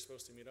whoever you were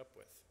supposed to meet up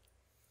with.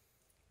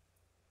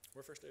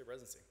 Or first day of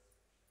residency,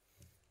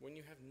 when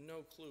you have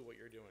no clue what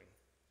you're doing.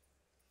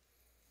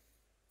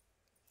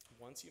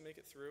 Once you make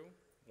it through,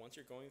 once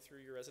you're going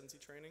through your residency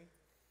training,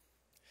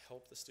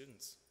 help the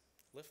students.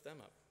 Lift them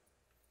up.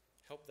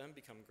 Help them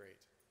become great.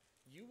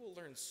 You will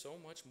learn so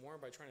much more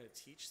by trying to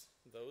teach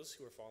those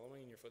who are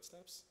following in your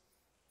footsteps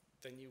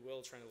than you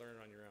will trying to learn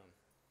on your own.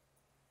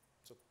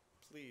 So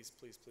please,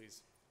 please,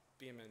 please,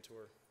 be a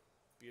mentor,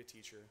 be a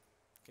teacher,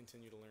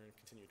 continue to learn,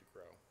 continue to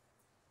grow.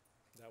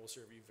 That will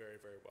serve you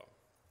very, very well.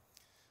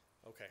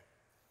 Okay.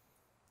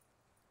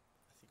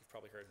 I think you've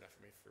probably heard enough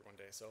of me for one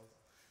day, so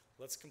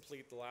let's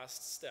complete the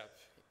last step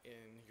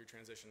in your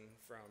transition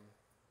from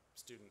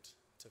student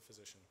to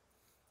physician.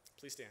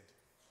 Please stand.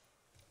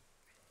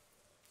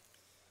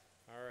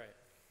 All right.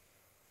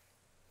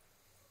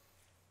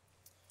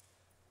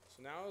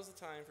 So now is the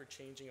time for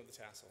changing of the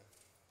tassel,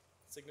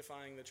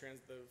 signifying the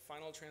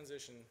final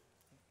transition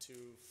to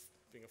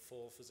being a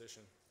full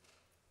physician.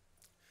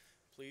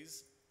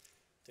 Please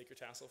take your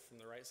tassel from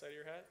the right side of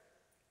your hat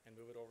and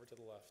move it over to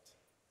the left.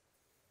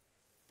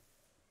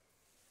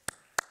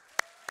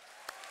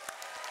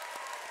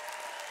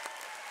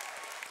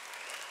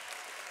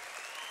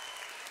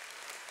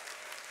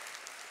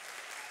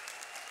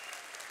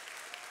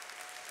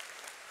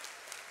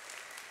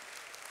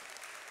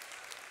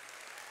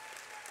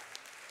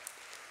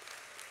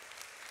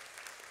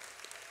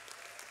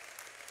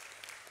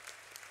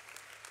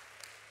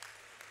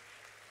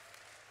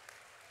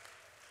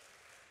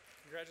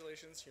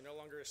 Congratulations, you're no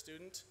longer a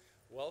student.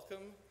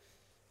 Welcome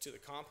to the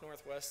Comp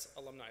Northwest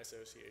Alumni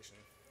Association.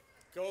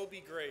 Go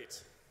be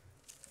great.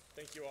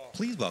 Thank you all.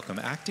 Please welcome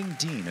Acting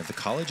Dean of the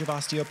College of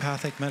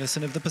Osteopathic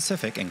Medicine of the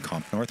Pacific and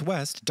Comp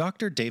Northwest,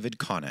 Dr. David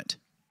Connett.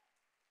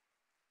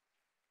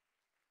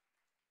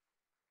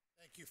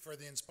 Thank you for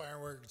the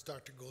inspiring words,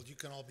 Dr. Gould. You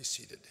can all be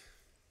seated.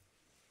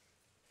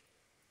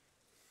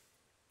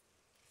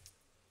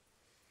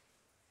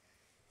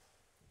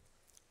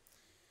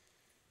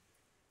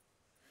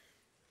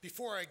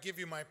 Before I give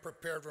you my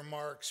prepared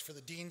remarks for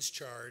the Dean's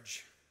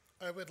charge,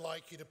 I would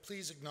like you to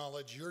please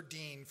acknowledge your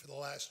Dean for the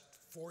last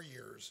 4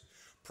 years,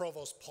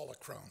 Provost Paula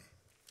Crone.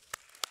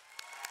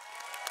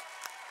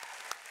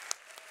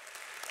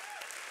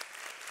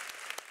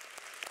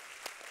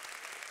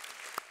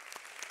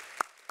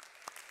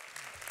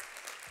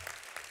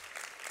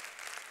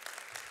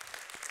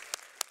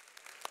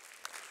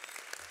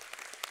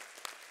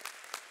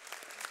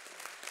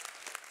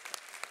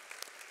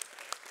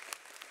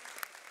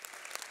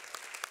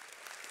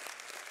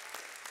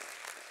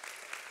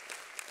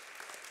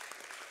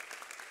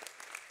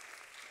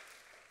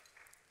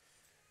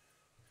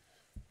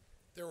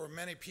 There were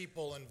many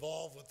people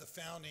involved with the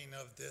founding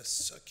of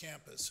this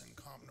campus in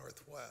Comp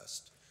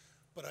Northwest,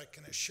 but I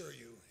can assure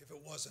you, if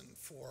it wasn't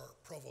for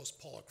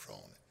Provost Paula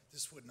Crone,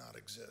 this would not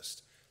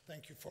exist.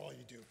 Thank you for all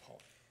you do, Paula.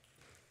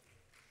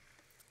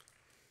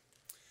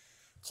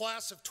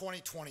 Class of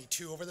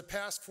 2022, over the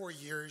past 4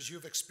 years,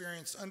 you've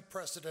experienced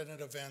unprecedented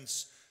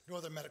events no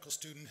other medical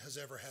student has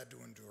ever had to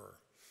endure.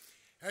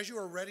 As you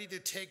are ready to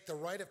take the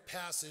rite of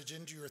passage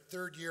into your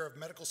 3rd year of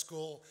medical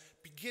school,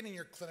 beginning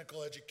your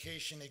clinical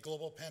education, a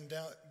global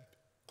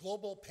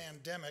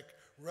pandemic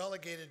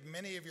relegated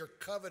many of your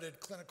coveted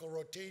clinical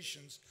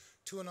rotations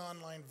to an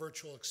online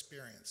virtual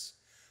experience.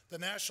 The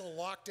national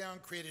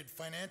lockdown created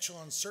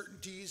financial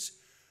uncertainties,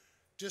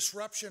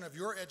 disruption of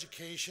your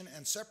education,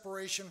 and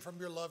separation from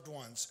your loved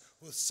ones,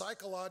 with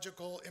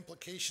psychological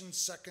implications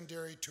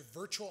secondary to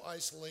virtual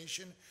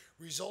isolation,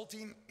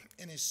 resulting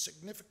in a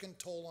significant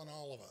toll on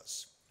all of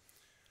us.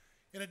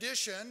 In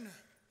addition,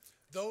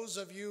 those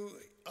of you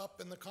up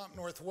in the Comp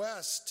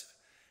Northwest,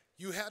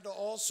 you had to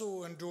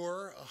also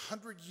endure a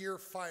 100-year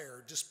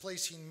fire,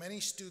 displacing many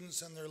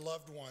students and their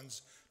loved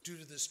ones due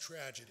to this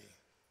tragedy.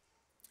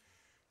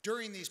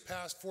 During these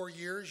past 4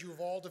 years, you have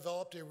all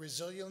developed a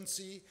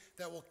resiliency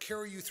that will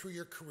carry you through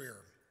your career.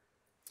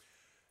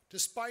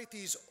 Despite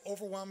these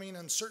overwhelming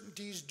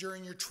uncertainties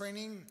during your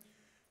training,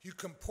 you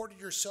comported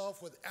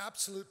yourself with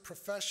absolute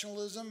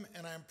professionalism,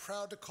 and I am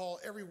proud to call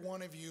every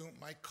one of you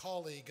my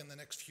colleague in the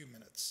next few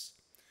minutes.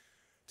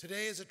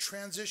 Today is a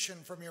transition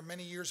from your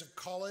many years of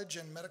college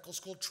and medical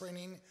school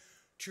training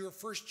to your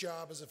first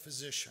job as a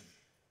physician.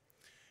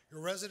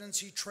 Your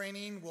residency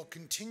training will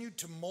continue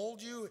to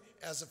mold you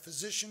as a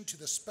physician to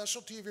the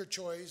specialty of your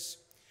choice,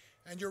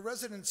 and your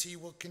residency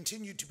will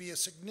continue to be a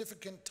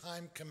significant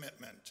time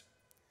commitment.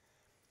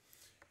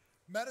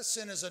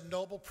 Medicine is a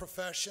noble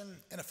profession,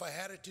 and if I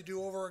had it to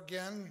do over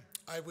again,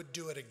 I would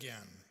do it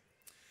again.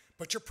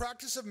 But your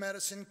practice of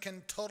medicine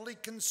can totally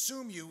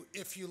consume you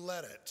if you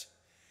let it.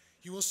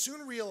 You will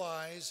soon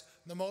realize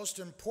the most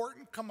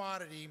important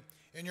commodity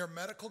in your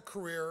medical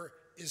career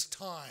is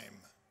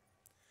time.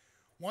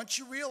 Once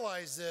you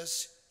realize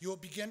this, you will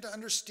begin to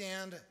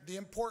understand the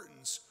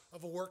importance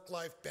of a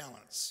work-life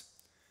balance.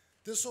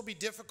 This will be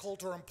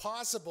difficult or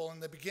impossible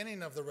in the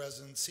beginning of the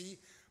residency,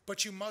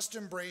 but you must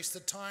embrace the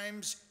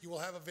times you will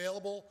have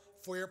available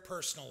for your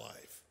personal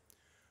life.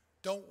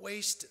 Don't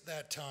waste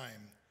that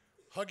time.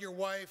 Hug your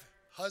wife,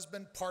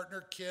 husband,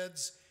 partner,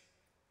 kids,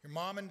 your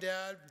mom and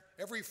dad,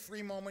 every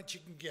free moment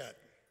you can get.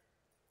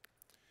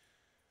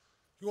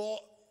 You will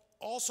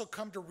also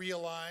come to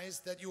realize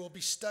that you will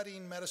be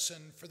studying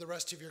medicine for the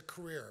rest of your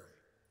career.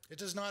 It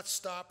does not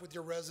stop with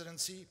your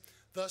residency,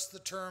 thus the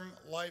term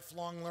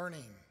lifelong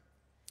learning.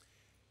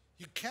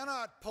 You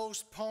cannot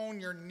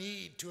postpone your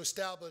need to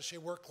establish a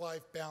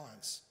work-life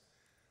balance.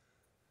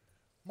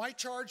 My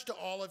charge to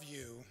all of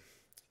you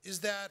is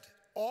that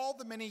all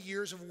the many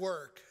years of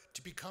work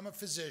to become a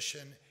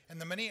physician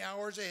and the many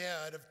hours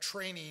ahead of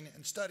training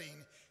and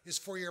studying is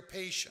for your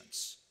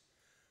patients.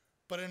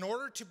 But in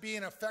order to be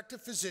an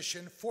effective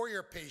physician for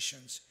your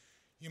patients,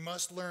 you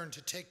must learn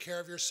to take care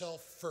of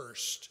yourself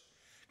first.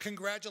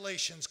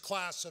 Congratulations,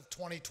 class of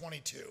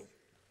 2022.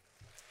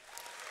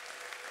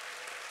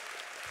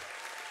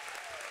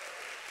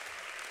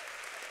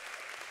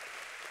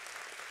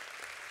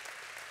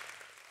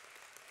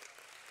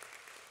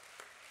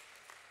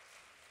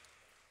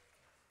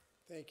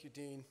 Thank you,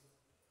 Dean.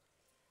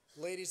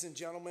 Ladies and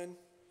gentlemen,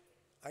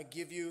 I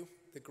give you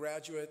the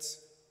graduates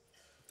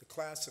of the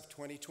class of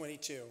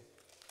 2022.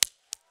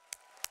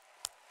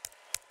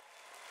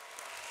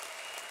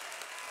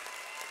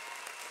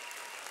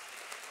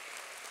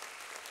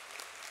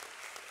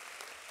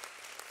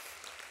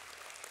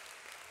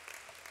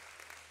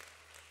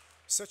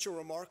 Such a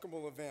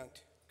remarkable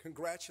event.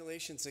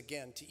 Congratulations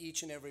again to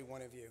each and every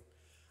one of you.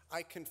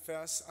 I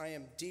confess I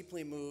am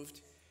deeply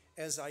moved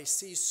as I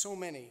see so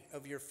many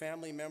of your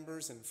family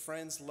members and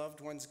friends,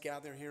 loved ones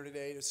gather here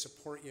today to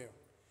support you.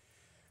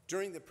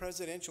 During the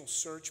presidential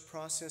search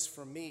process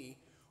for me,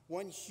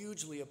 one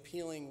hugely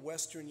appealing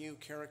WesternU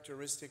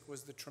characteristic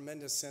was the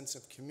tremendous sense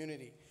of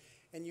community.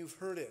 And you've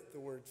heard it, the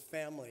word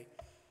family,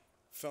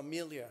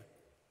 familia.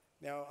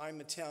 Now,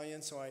 I'm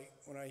Italian, so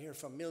when I hear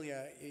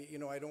familia,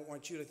 I don't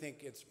want you to think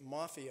it's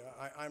mafia.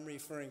 I'm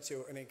referring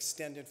to an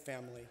extended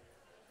family.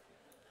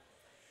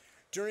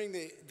 During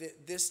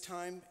this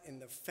time,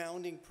 and the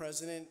founding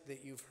president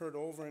that you've heard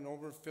over and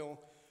over, Phil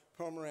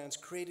Pomerantz,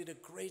 created a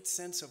great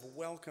sense of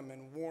welcome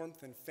and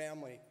warmth and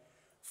family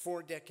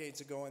 4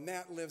 decades ago, and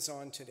that lives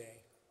on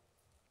today.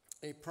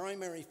 A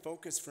primary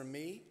focus for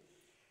me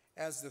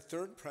as the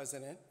third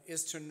president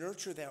is to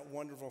nurture that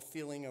wonderful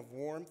feeling of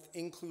warmth,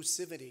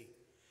 inclusivity,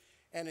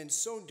 and in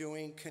so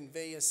doing,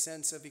 convey a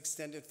sense of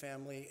extended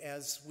family,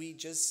 as we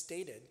just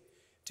stated,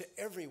 to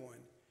everyone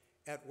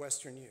at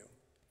WesternU.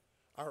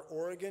 Our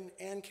Oregon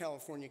and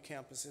California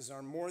campuses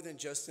are more than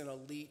just an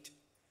elite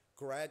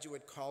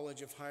graduate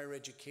college of higher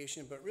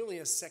education, but really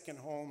a second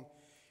home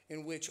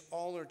in which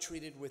all are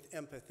treated with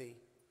empathy,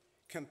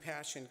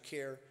 compassion,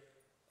 care,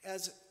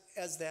 as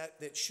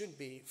that should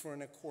be for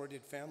an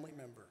accorded family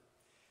member.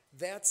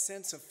 That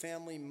sense of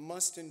family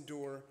must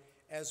endure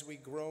as we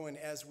grow and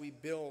as we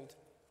build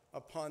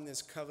upon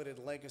this coveted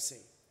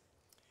legacy.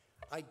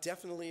 I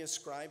definitely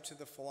ascribe to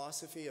the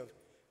philosophy of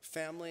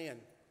family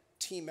and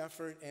team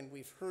effort, and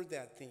we've heard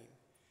that theme.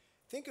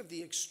 Think of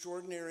the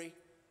extraordinary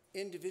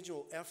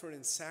individual effort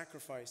and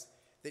sacrifice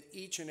that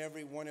each and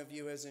every one of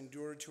you has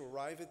endured to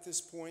arrive at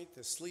this point,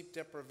 the sleep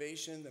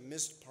deprivation, the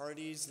missed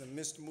parties, the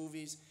missed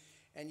movies,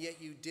 and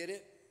yet you did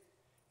it,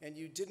 and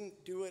you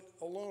didn't do it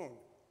alone.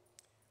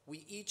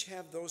 We each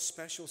have those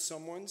special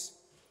someones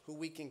who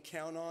we can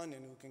count on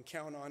and who can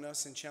count on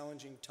us in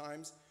challenging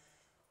times.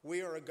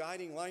 We are a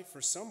guiding light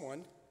for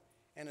someone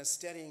and a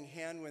steadying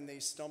hand when they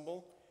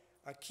stumble,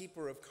 a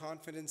keeper of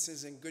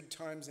confidences in good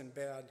times and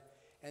bad,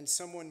 and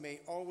someone may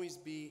always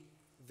be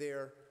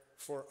there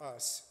for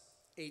us.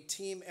 A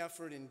team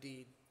effort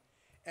indeed.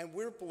 And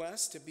we're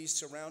blessed to be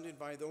surrounded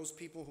by those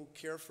people who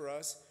care for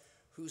us,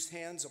 whose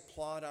hands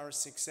applaud our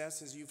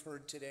success, as you've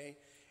heard today,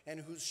 and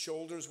whose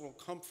shoulders will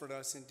comfort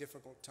us in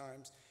difficult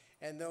times,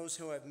 and those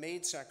who have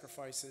made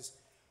sacrifices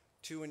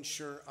to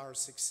ensure our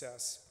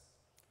success.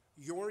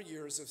 Your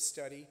years of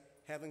study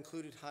have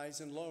included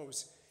highs and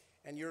lows,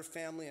 and your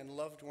family and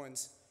loved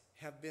ones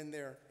have been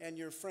there, and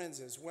your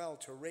friends as well,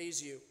 to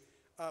raise you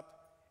up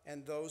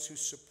and those who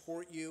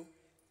support you,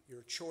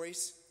 your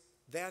choice,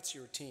 that's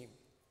your team.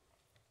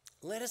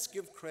 Let us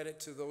give credit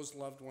to those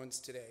loved ones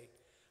today.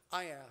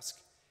 I ask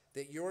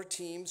that your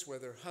teams,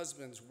 whether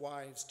husbands,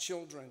 wives,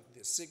 children,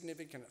 the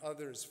significant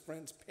others,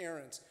 friends,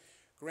 parents,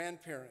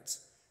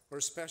 grandparents, or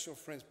special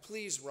friends,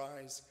 please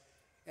rise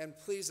and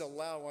please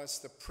allow us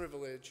the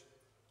privilege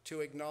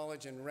to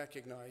acknowledge and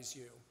recognize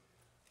you.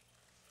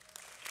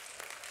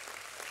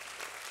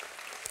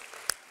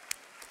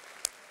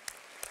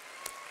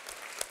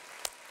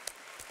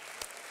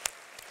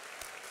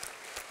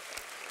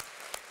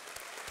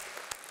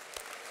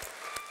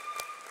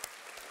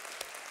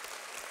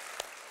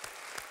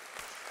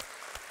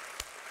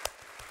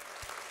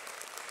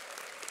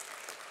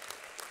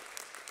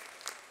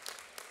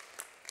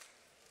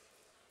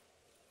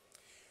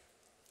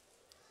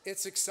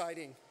 It's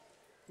exciting,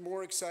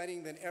 more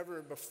exciting than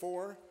ever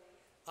before.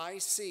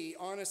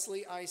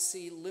 Honestly, I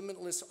see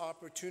limitless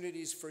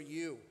opportunities for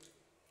you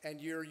and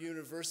your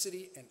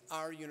university and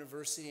our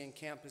university and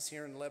campus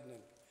here in Lebanon.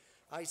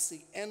 I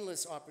see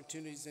endless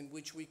opportunities in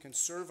which we can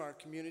serve our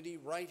community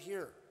right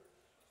here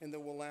in the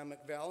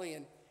Willamette Valley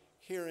and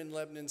here in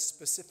Lebanon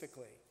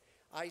specifically.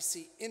 I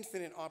see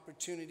infinite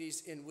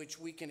opportunities in which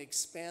we can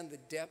expand the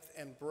depth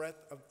and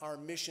breadth of our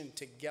mission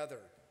together.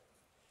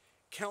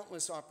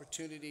 Countless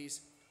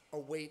opportunities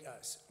await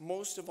us.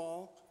 Most of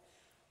all,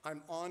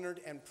 I'm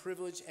honored and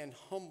privileged and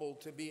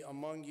humbled to be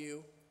among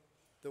you,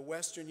 the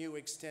WesternU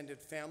extended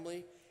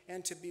family,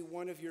 and to be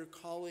one of your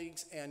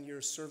colleagues and your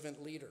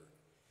servant leader.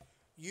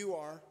 You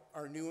are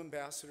our new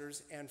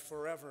ambassadors and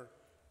forever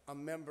a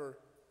member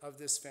of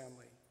this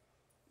family.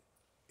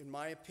 In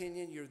my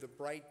opinion, you're the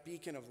bright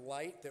beacon of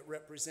light that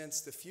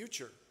represents the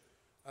future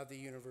of the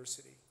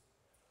university.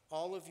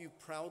 All of you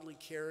proudly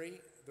carry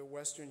the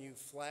WesternU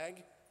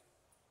flag,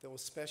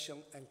 those special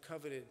and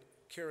coveted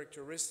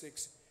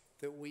characteristics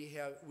that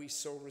we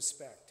so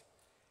respect.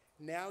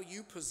 Now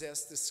you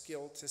possess the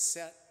skill to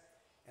set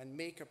and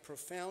make a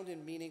profound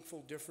and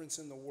meaningful difference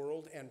in the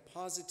world and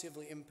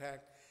positively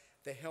impact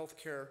the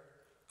healthcare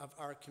of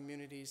our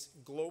communities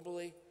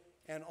globally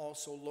and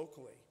also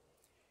locally.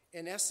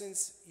 In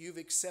essence, you've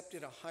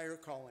accepted a higher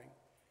calling,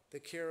 the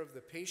care of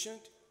the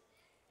patient,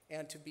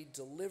 and to be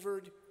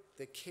delivered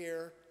the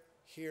care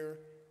here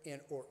in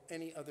or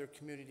any other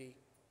community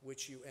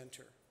which you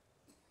enter.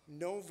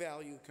 No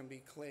value can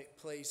be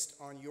placed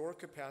on your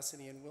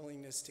capacity and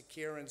willingness to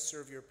care and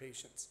serve your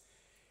patients.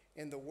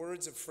 In the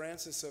words of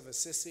Francis of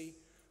Assisi,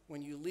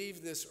 when you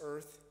leave this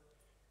earth,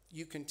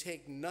 you can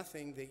take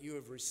nothing that you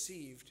have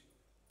received,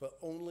 but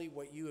only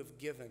what you have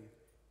given,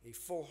 a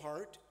full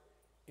heart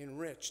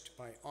enriched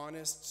by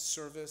honest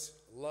service,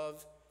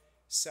 love,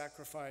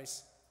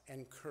 sacrifice,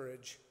 and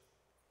courage.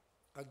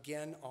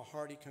 Again, a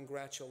hearty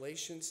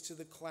congratulations to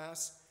the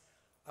class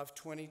of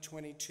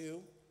 2022.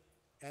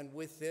 And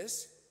with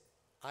this,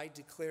 I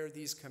declare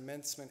these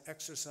commencement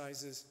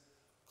exercises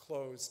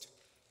closed.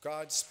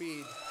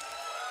 Godspeed.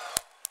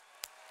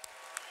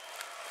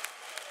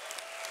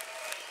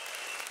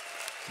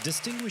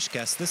 Distinguished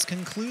guests, this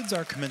concludes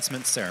our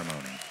commencement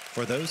ceremony.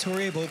 For those who are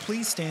able,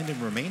 please stand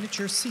and remain at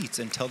your seats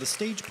until the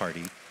stage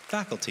party,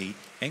 faculty,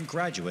 and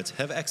graduates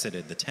have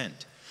exited the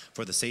tent.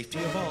 For the safety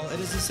of all, it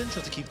is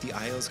essential to keep the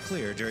aisles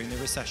clear during the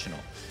recessional.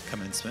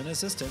 Commencement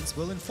assistants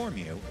will inform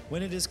you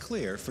when it is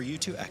clear for you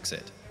to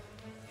exit.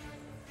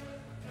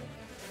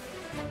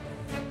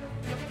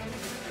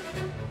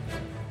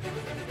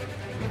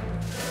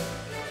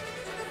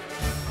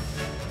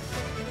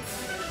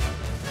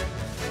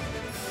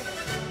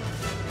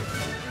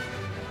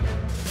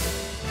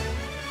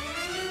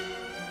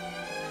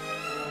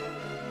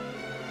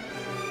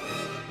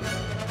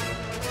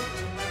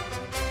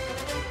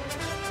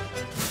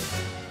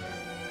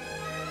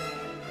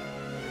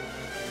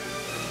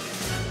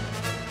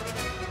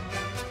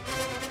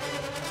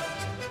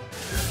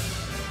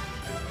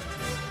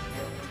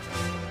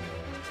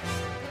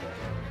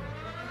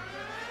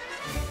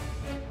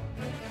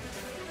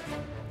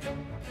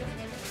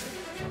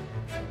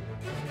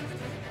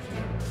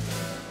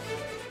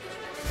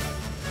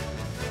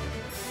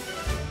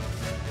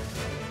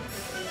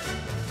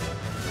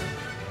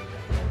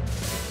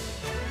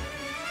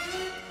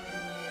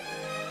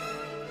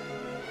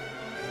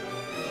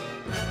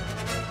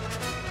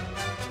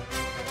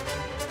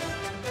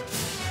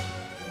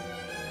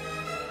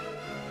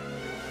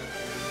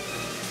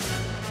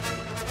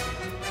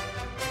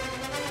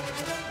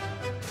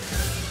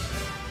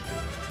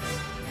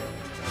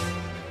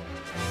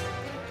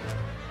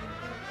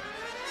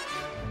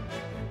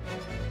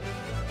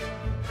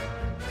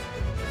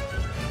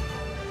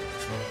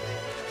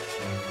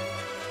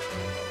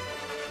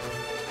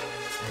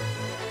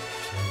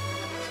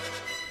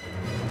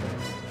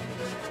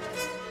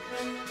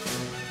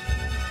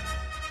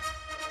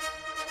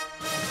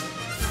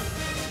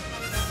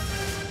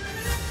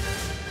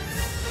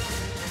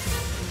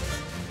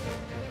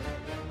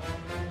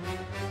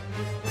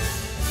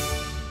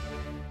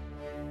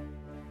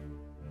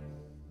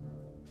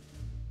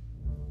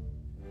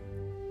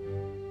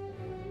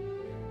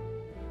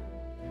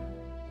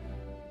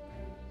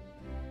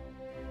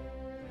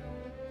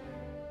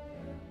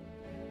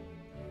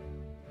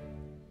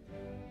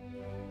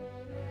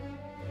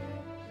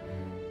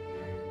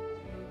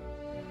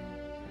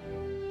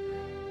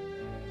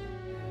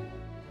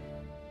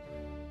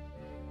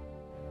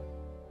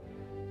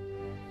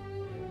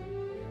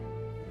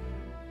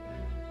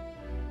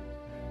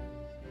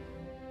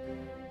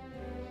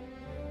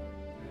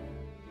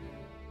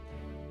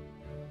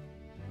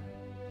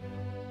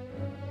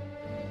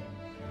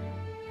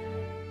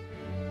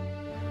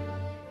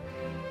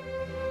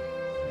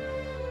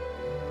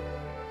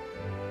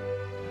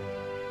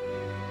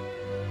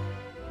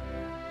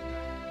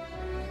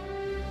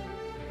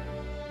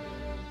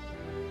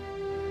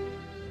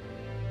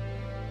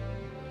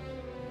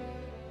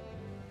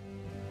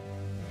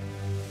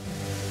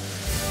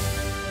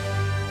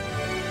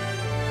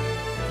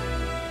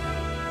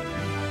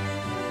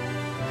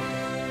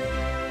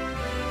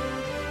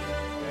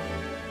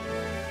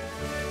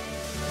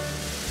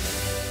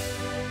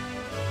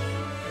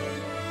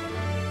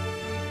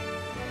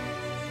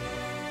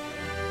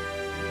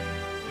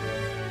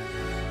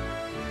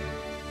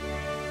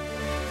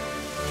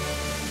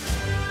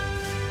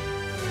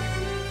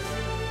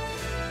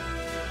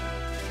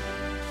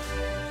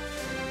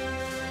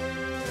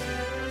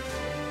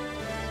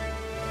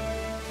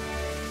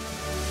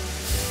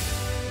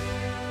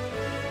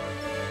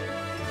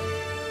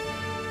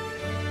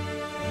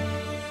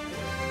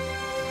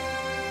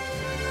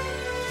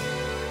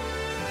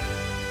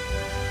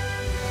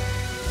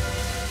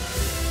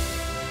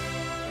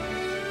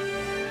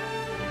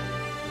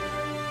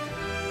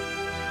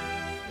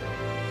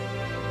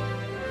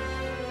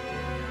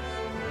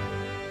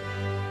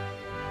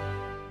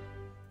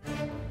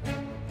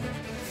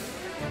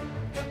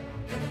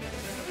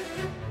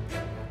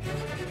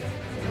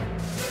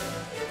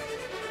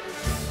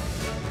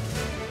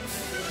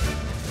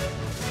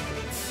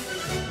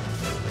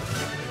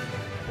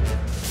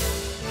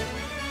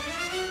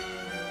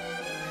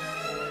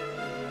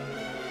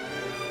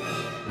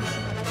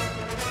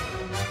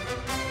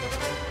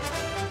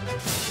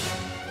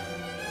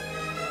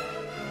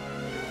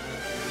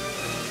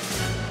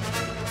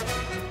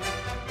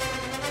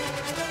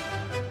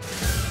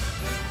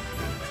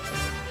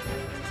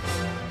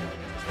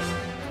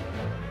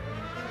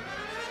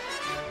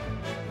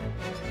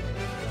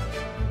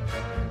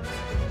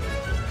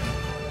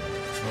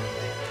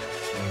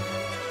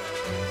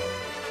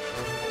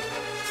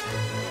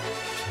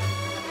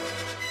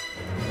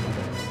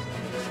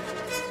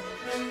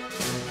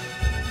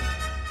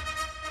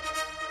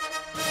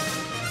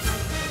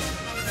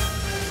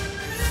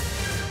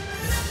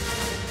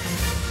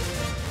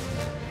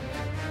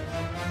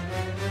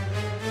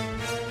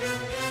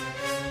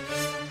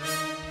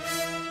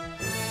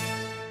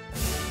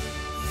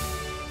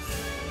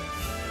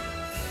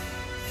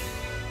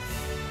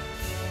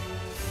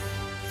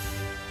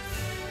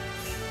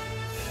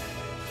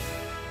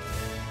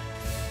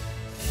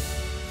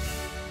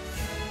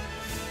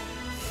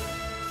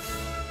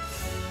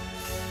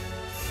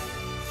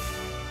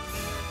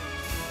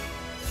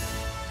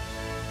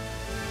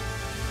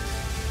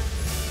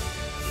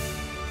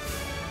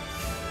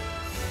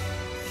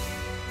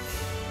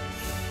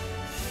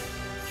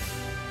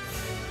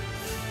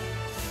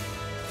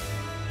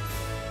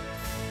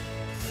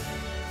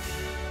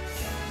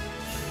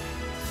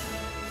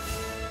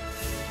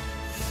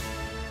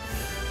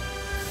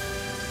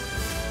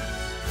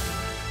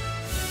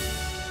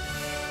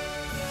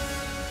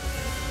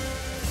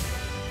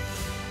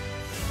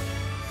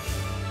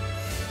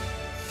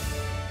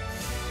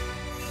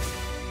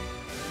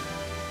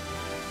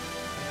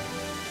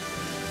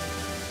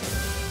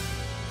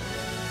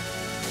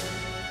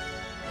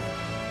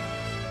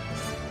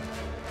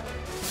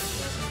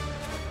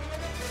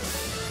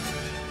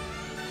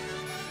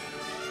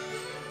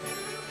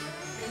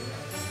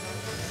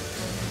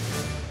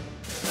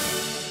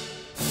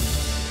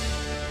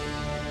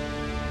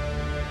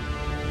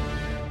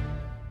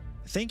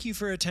 Thank you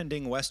for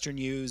attending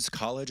WesternU's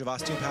College of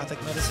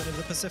Osteopathic Medicine of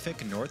the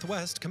Pacific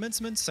Northwest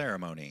commencement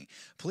ceremony.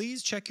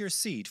 Please check your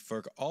seat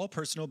for all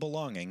personal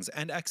belongings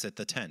and exit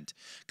the tent.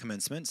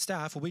 Commencement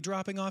staff will be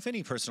dropping off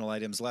any personal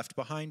items left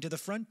behind to the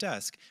front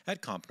desk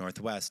at Comp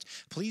Northwest.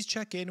 Please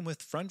check in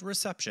with front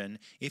reception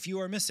if you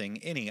are missing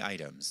any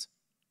items.